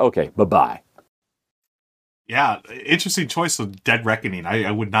best. Okay, bye-bye. Yeah, interesting choice of Dead Reckoning.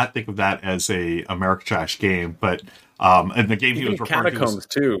 I would not think of that as a Ameritrash game, but and the game he was referring Catacombs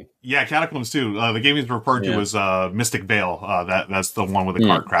to too. Yeah, Catacombs too. The game he's referred to was Mystic Vale. That's the one with the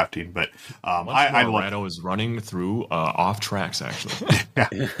card crafting. But I love Rahdo is running through off tracks actually.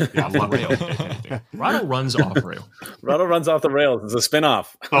 yeah, I love rail. Rahdo runs off rail. Rahdo runs off the rails. It's a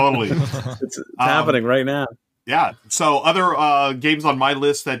spin-off. Totally. It's happening right now. Yeah. So other games on my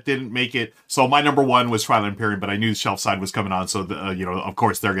list that didn't make it. So my number one was Twilight Imperium, but I knew Shelfside was coming on, so of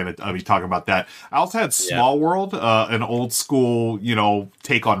course they're going to be talking about that. I also had Small World, an old school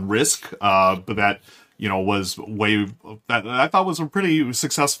take on Risk, but that was that I thought was a pretty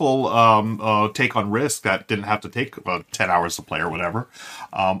successful take on Risk that didn't have to take about 10 hours to play or whatever.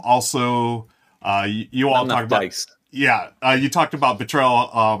 Also, you all talked about dice. Yeah, you talked about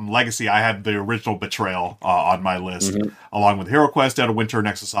Betrayal Legacy. I had the original Betrayal on my list, along with Hero Quest, Dead of Winter,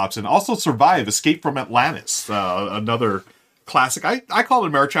 Nexus Ops, and also Survive, Escape from Atlantis, another classic. I call it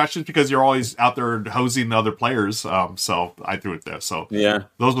Ameritrash just because you're always out there hosing the other players, so I threw it there. So yeah,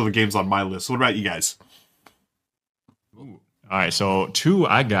 those were the games on my list. What about you guys? Ooh. All right, so 2,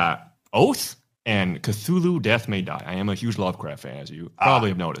 I got Oath and Cthulhu Death May Die. I am a huge Lovecraft fan, as you probably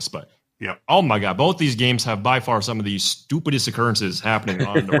have noticed, but... Yep. Oh my God! Both these games have by far some of the stupidest occurrences happening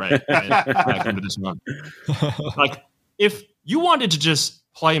on the Reddit. I come to this one. Like, if you wanted to just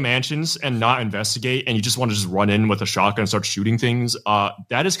play mansions and not investigate, and you just want to just run in with a shotgun and start shooting things,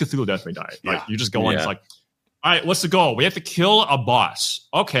 that is Cthulhu Death May Die. Like, you just go in, it's like, all right, what's the goal? We have to kill a boss.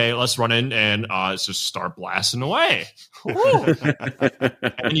 Okay, let's run in and let's just start blasting away.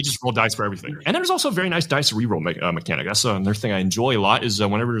 And you just roll dice for everything. And there's also a very nice dice reroll mechanic. That's another thing I enjoy a lot is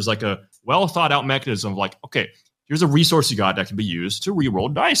whenever there's like a well thought out mechanism of like, okay, here's a resource you got that can be used to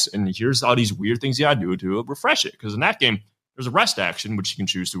reroll dice. And here's all these weird things you gotta do to refresh it. Because in that game, there's a rest action, which you can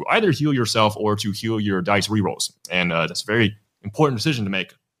choose to either heal yourself or to heal your dice rerolls. And that's a very important decision to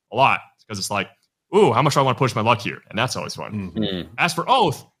make a lot. Because it's like, ooh, how much do I want to push my luck here? And that's always fun. Mm-hmm. As for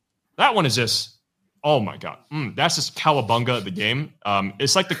Oath, that one is just, oh my God. That's just cowabunga of the game.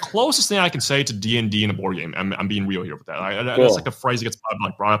 It's like the closest thing I can say to D&D in a board game. I'm being real here with that. Cool. That's like a phrase that gets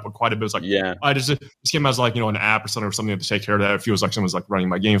brought up quite a bit. It's like, this game has like, an app or something to take care of that. It feels like someone's like running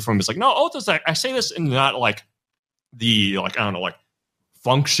my game from. It's like, no, Oath is like, I say this in not like the, like, I don't know, like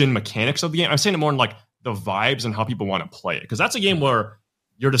function mechanics of the game. I'm saying it more in like the vibes and how people want to play it. Because that's a game where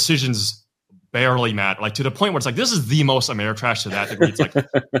your decisions barely matter, like to the point where it's like this is the most Ameritrash to that degree. It's like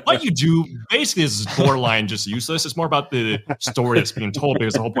what you do basically is borderline just useless. It's more about the story that's being told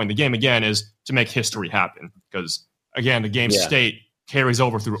because the whole point of the game again is to make history happen. Because again, the game's state carries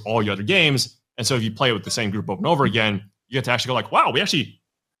over through all your other games, and so if you play it with the same group over and over again, you get to actually go like, wow, we actually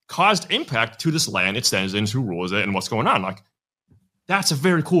caused impact to this land, its denizens, who rules it, and what's going on. Like that's a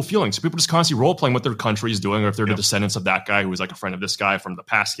very cool feeling. So people just constantly role playing what their country is doing, or if they're the descendants of that guy who was like a friend of this guy from the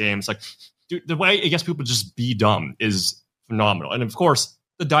past game. It's like, dude, the way it gets people to just be dumb is phenomenal. And of course,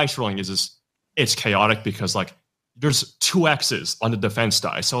 the dice rolling is just, it's chaotic because like there's 2 X's on the defense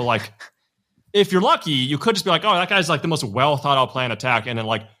die. So like, if you're lucky, you could just be like, oh, that guy's like the most well thought out plan attack. And then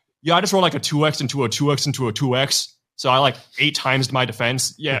like, yeah, I just roll like a 2X into a 2X into a 2X. So I like 8 times my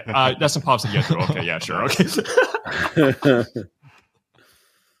defense. Yeah, that's impossible to get through. Okay, yeah, sure. Okay.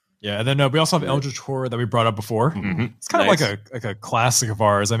 Yeah, and then we also have Eldritch Horror that we brought up before. Mm-hmm. It's kind of like a classic of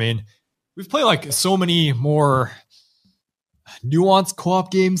ours. I mean, we've played like so many more nuanced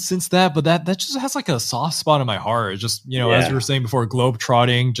co-op games since that, but that just has like a soft spot in my heart. It's just, as we were saying before, globe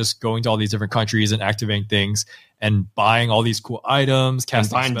trotting, just going to all these different countries and activating things and buying all these cool items,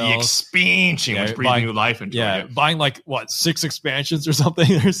 casting buying spells. The expansion, which breathes new life into it. Buying like 6 expansions or something.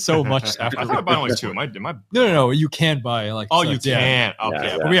 There's so much after. I thought I bought only 2. Am I? No. You can buy like. Oh, you can.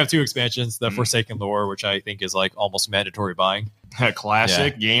 Okay. But we have 2 expansions. The Forsaken Lore, which I think is like almost mandatory buying.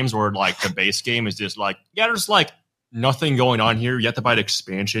 Classic games where like the base game is just like there's like nothing going on here. You have to buy an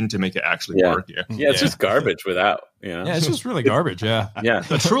expansion to make it actually work. It's just garbage without. Yeah, it's just really garbage. Yeah.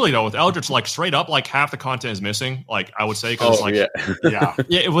 But truly though, with Eldritch, like straight up, like half the content is missing. Like I would say, because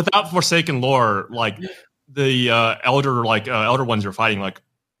without Forsaken Lore, like the elder ones you're fighting, like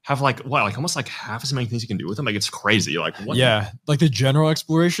have like almost like half as many things you can do with them. Like it's crazy. Like what? Like the general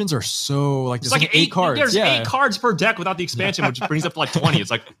explorations are so like there's like 8 cards. There's 8 cards per deck without the expansion, which brings up to like 20.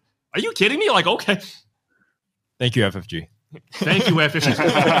 It's like, are you kidding me? Like okay. Thank you, FFG. Thank you, FFG.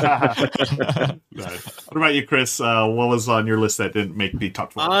 Nice. What about you, Chris? What was on your list that didn't make the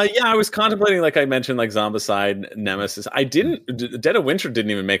top 12? Yeah, I was contemplating, like I mentioned, like Zombicide, Nemesis. Dead of Winter didn't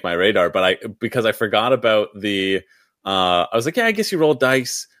even make my radar, but because I forgot about the. I was like, yeah, I guess you roll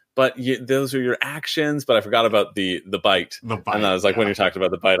dice, but those are your actions. But I forgot about the bite. The bite, and I was like, when you talked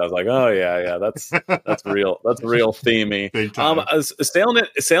about the bite, I was like, oh yeah, that's real. That's real themey.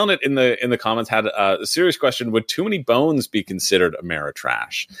 Sailing it in the comments had a serious question: would Too Many Bones be considered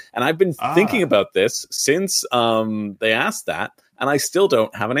Ameritrash? And I've been thinking about this since they asked that, and I still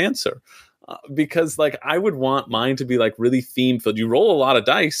don't have an answer. Because like I would want mine to be like really theme filled. You roll a lot of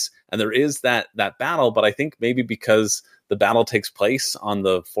dice and there is that battle, but I think maybe because the battle takes place on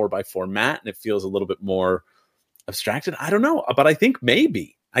the 4x4 mat and it feels a little bit more abstracted. I don't know, but I think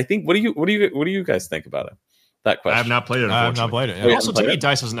maybe. What do you guys think about it? That question. I have not played it. I have not played it. Yeah. Also, to me,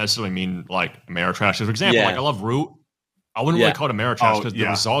 dice doesn't necessarily mean like Ameritrash. For example, like I love Root. I wouldn't really call it Ameritrash because the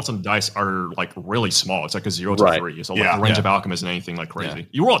results on dice are like really small. It's like a 0 to 3. So like the range of alchemy isn't anything like crazy.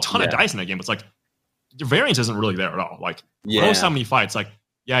 You roll a ton of dice in that game, but it's like your variance isn't really there at all. Like most how many fights, like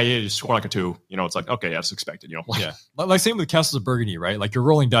you score like a 2. You know, it's like okay, that's expected. You know, like same with Castles of Burgundy, right? Like you're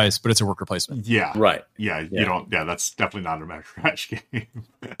rolling dice, but it's a worker placement. Yeah, right. You don't. Yeah, that's definitely not a Ameritrash game.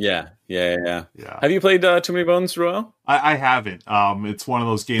 Yeah. Have you played Too Many Bones, Roel? I haven't. It's one of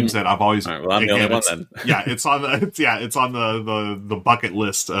those games that I've always. All right, well, I'm the only one then. It's on the bucket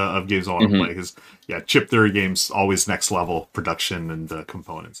list of games I want to play because chip theory games always next level production and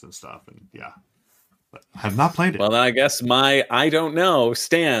components and stuff and But I have not played it. Well, then I guess my I don't know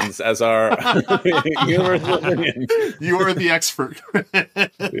stands as our universal opinion. You are the expert.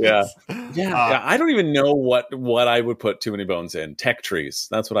 Yeah. I don't even know what I would put Too Many Bones in. Tech trees.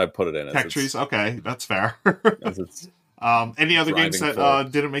 That's what I put it in. Tech trees. Okay, that's fair. Any other games that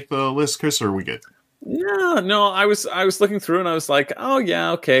didn't make the list, Chris, or are we good? No. I was looking through and I was like, oh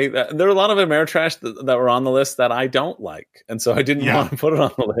yeah, okay. There are a lot of Ameritrash that were on the list that I don't like, and so I didn't want to put it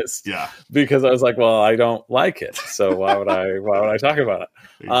on the list. Yeah, because I was like, well, I don't like it, so why would I talk about it?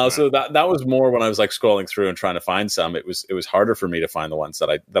 Exactly. So that was more when I was like scrolling through and trying to find some. It was harder for me to find the ones that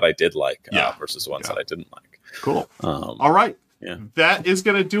I did like versus the ones that I didn't like. Cool. All right. Yeah. That is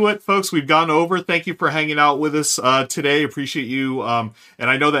going to do it, folks. We've gone over. Thank you for hanging out with us today. Appreciate you. And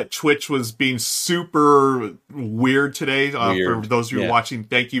I know that Twitch was being super weird today. For those of you watching,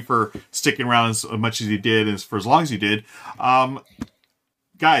 thank you for sticking around as much as you did and for as long as you did.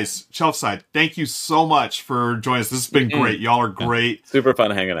 Guys, Shelfside, thank you so much for joining us. This has been great. Y'all are great. Super fun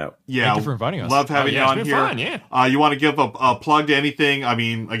hanging out. Yeah. Thank you for inviting us. Love having you on it's here. Been fun, you want to give a plug to anything? I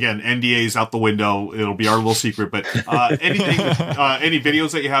mean, again, NDA's out the window. It'll be our little secret. But anything, any videos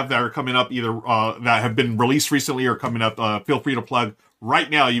that you have that are coming up, either that have been released recently or coming up, feel free to plug right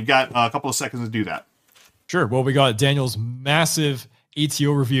now. You've got a couple of seconds to do that. Sure. Well, we got Daniel's massive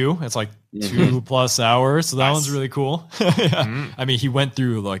ATO review. It's like 2+ hours, so that one's really cool. I mean, he went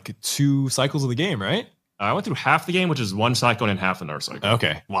through like 2 cycles of the game, right? I went through half the game, which is 1 cycle, and half another cycle.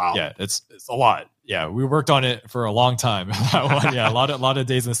 Okay, wow, yeah, it's a lot. Yeah, we worked on it for a long time. That one, a lot of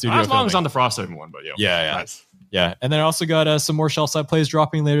days in the studio. Not as long as on the Frosthaven one, but yeah. Nice. Yeah, and then I also got some more Shelfside plays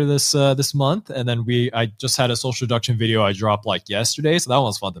dropping later this month, and then I just had a social deduction video I dropped like yesterday, so that one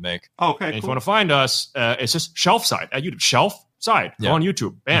was fun to make. Okay, and if you want to find us, it's just Shelfside at YouTube. Shelfside. Go on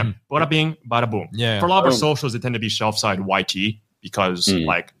YouTube. Bam. Bada bing, bada boom. Yeah. For a lot of our socials, they tend to be Shelfside YT because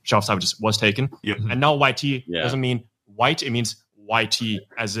like Shelfside just was taken. Yep. And now YT doesn't mean white, it means YT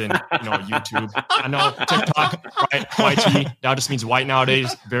as in YouTube. I know TikTok, right? YT now just means white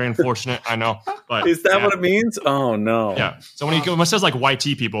nowadays. Very unfortunate, I know. But is that what it means? Oh no. Yeah. So when it says like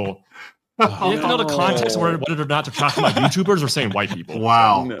YT people, you have to know the context of whether or not they're talking about YouTubers or saying white people.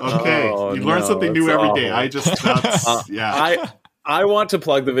 Wow. Okay. You learn something new every day. I want to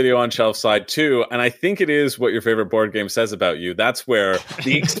plug the video on Shelfside too, and I think it is what your favorite board game says about you. That's where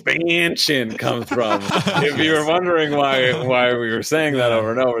the expansion comes from. If you were wondering why we were saying that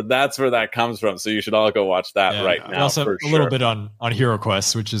over and over, that's where that comes from. So you should all go watch that right now. Also, a little bit on Hero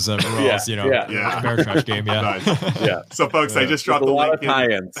Quest, which is Ameritrash game. Yeah. So, folks, I just dropped the link.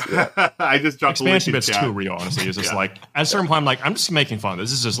 Tie-ins. I just dropped the link. Expansion bit's too real, honestly. It's just like at a certain point, I'm like, I'm just making fun.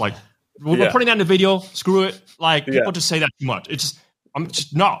 This is just like. We're putting that in the video. Screw it. Like people just say that too much. It's just,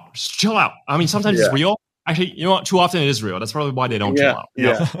 just chill out. I mean, sometimes it's real, Actually, you know what? Too often it is real. That's probably why they don't chill out.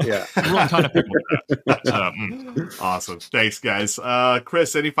 Yeah. I'm really kind of picky with that. Awesome. Thanks, guys.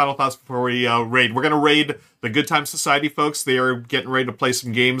 Chris, any final thoughts before we raid? We're going to raid the Good Time Society folks. They are getting ready to play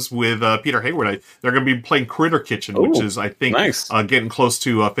some games with Peter Hayward. They're going to be playing Critter Kitchen, which is, I think, nice. Getting close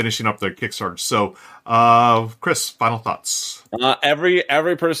to finishing up their Kickstarter. So, Chris, final thoughts.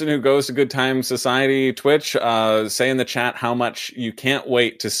 Every person who goes to Good Time Society Twitch, say in the chat how much you can't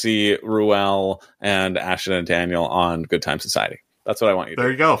wait to see Ruel and Ashton and Daniel on Good Time Society. That's what I want you to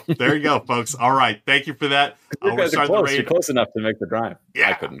do. There you go, folks. All right. Thank you for that. You guys are close. You're close enough to make the drive. Yeah,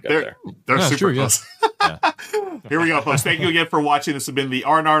 I couldn't get there. They're super close. Yeah. Here we go, folks. Thank you again for watching. This has been the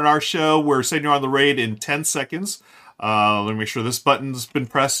R&R&R show. We're sending you on the raid in 10 seconds. Let me make sure this button's been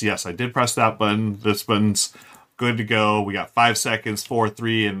pressed. Yes, I did press that button. This button's good to go. We got 5 seconds, 4,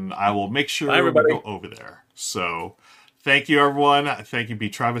 3, and I will make sure we go over there. So thank you, everyone. Thank you, B.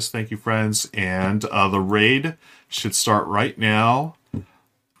 Travis. Thank you, friends. And the raid should start right now.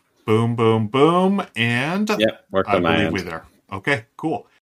 Boom, boom, boom. And worked I on my believe end. we're there. Okay, cool.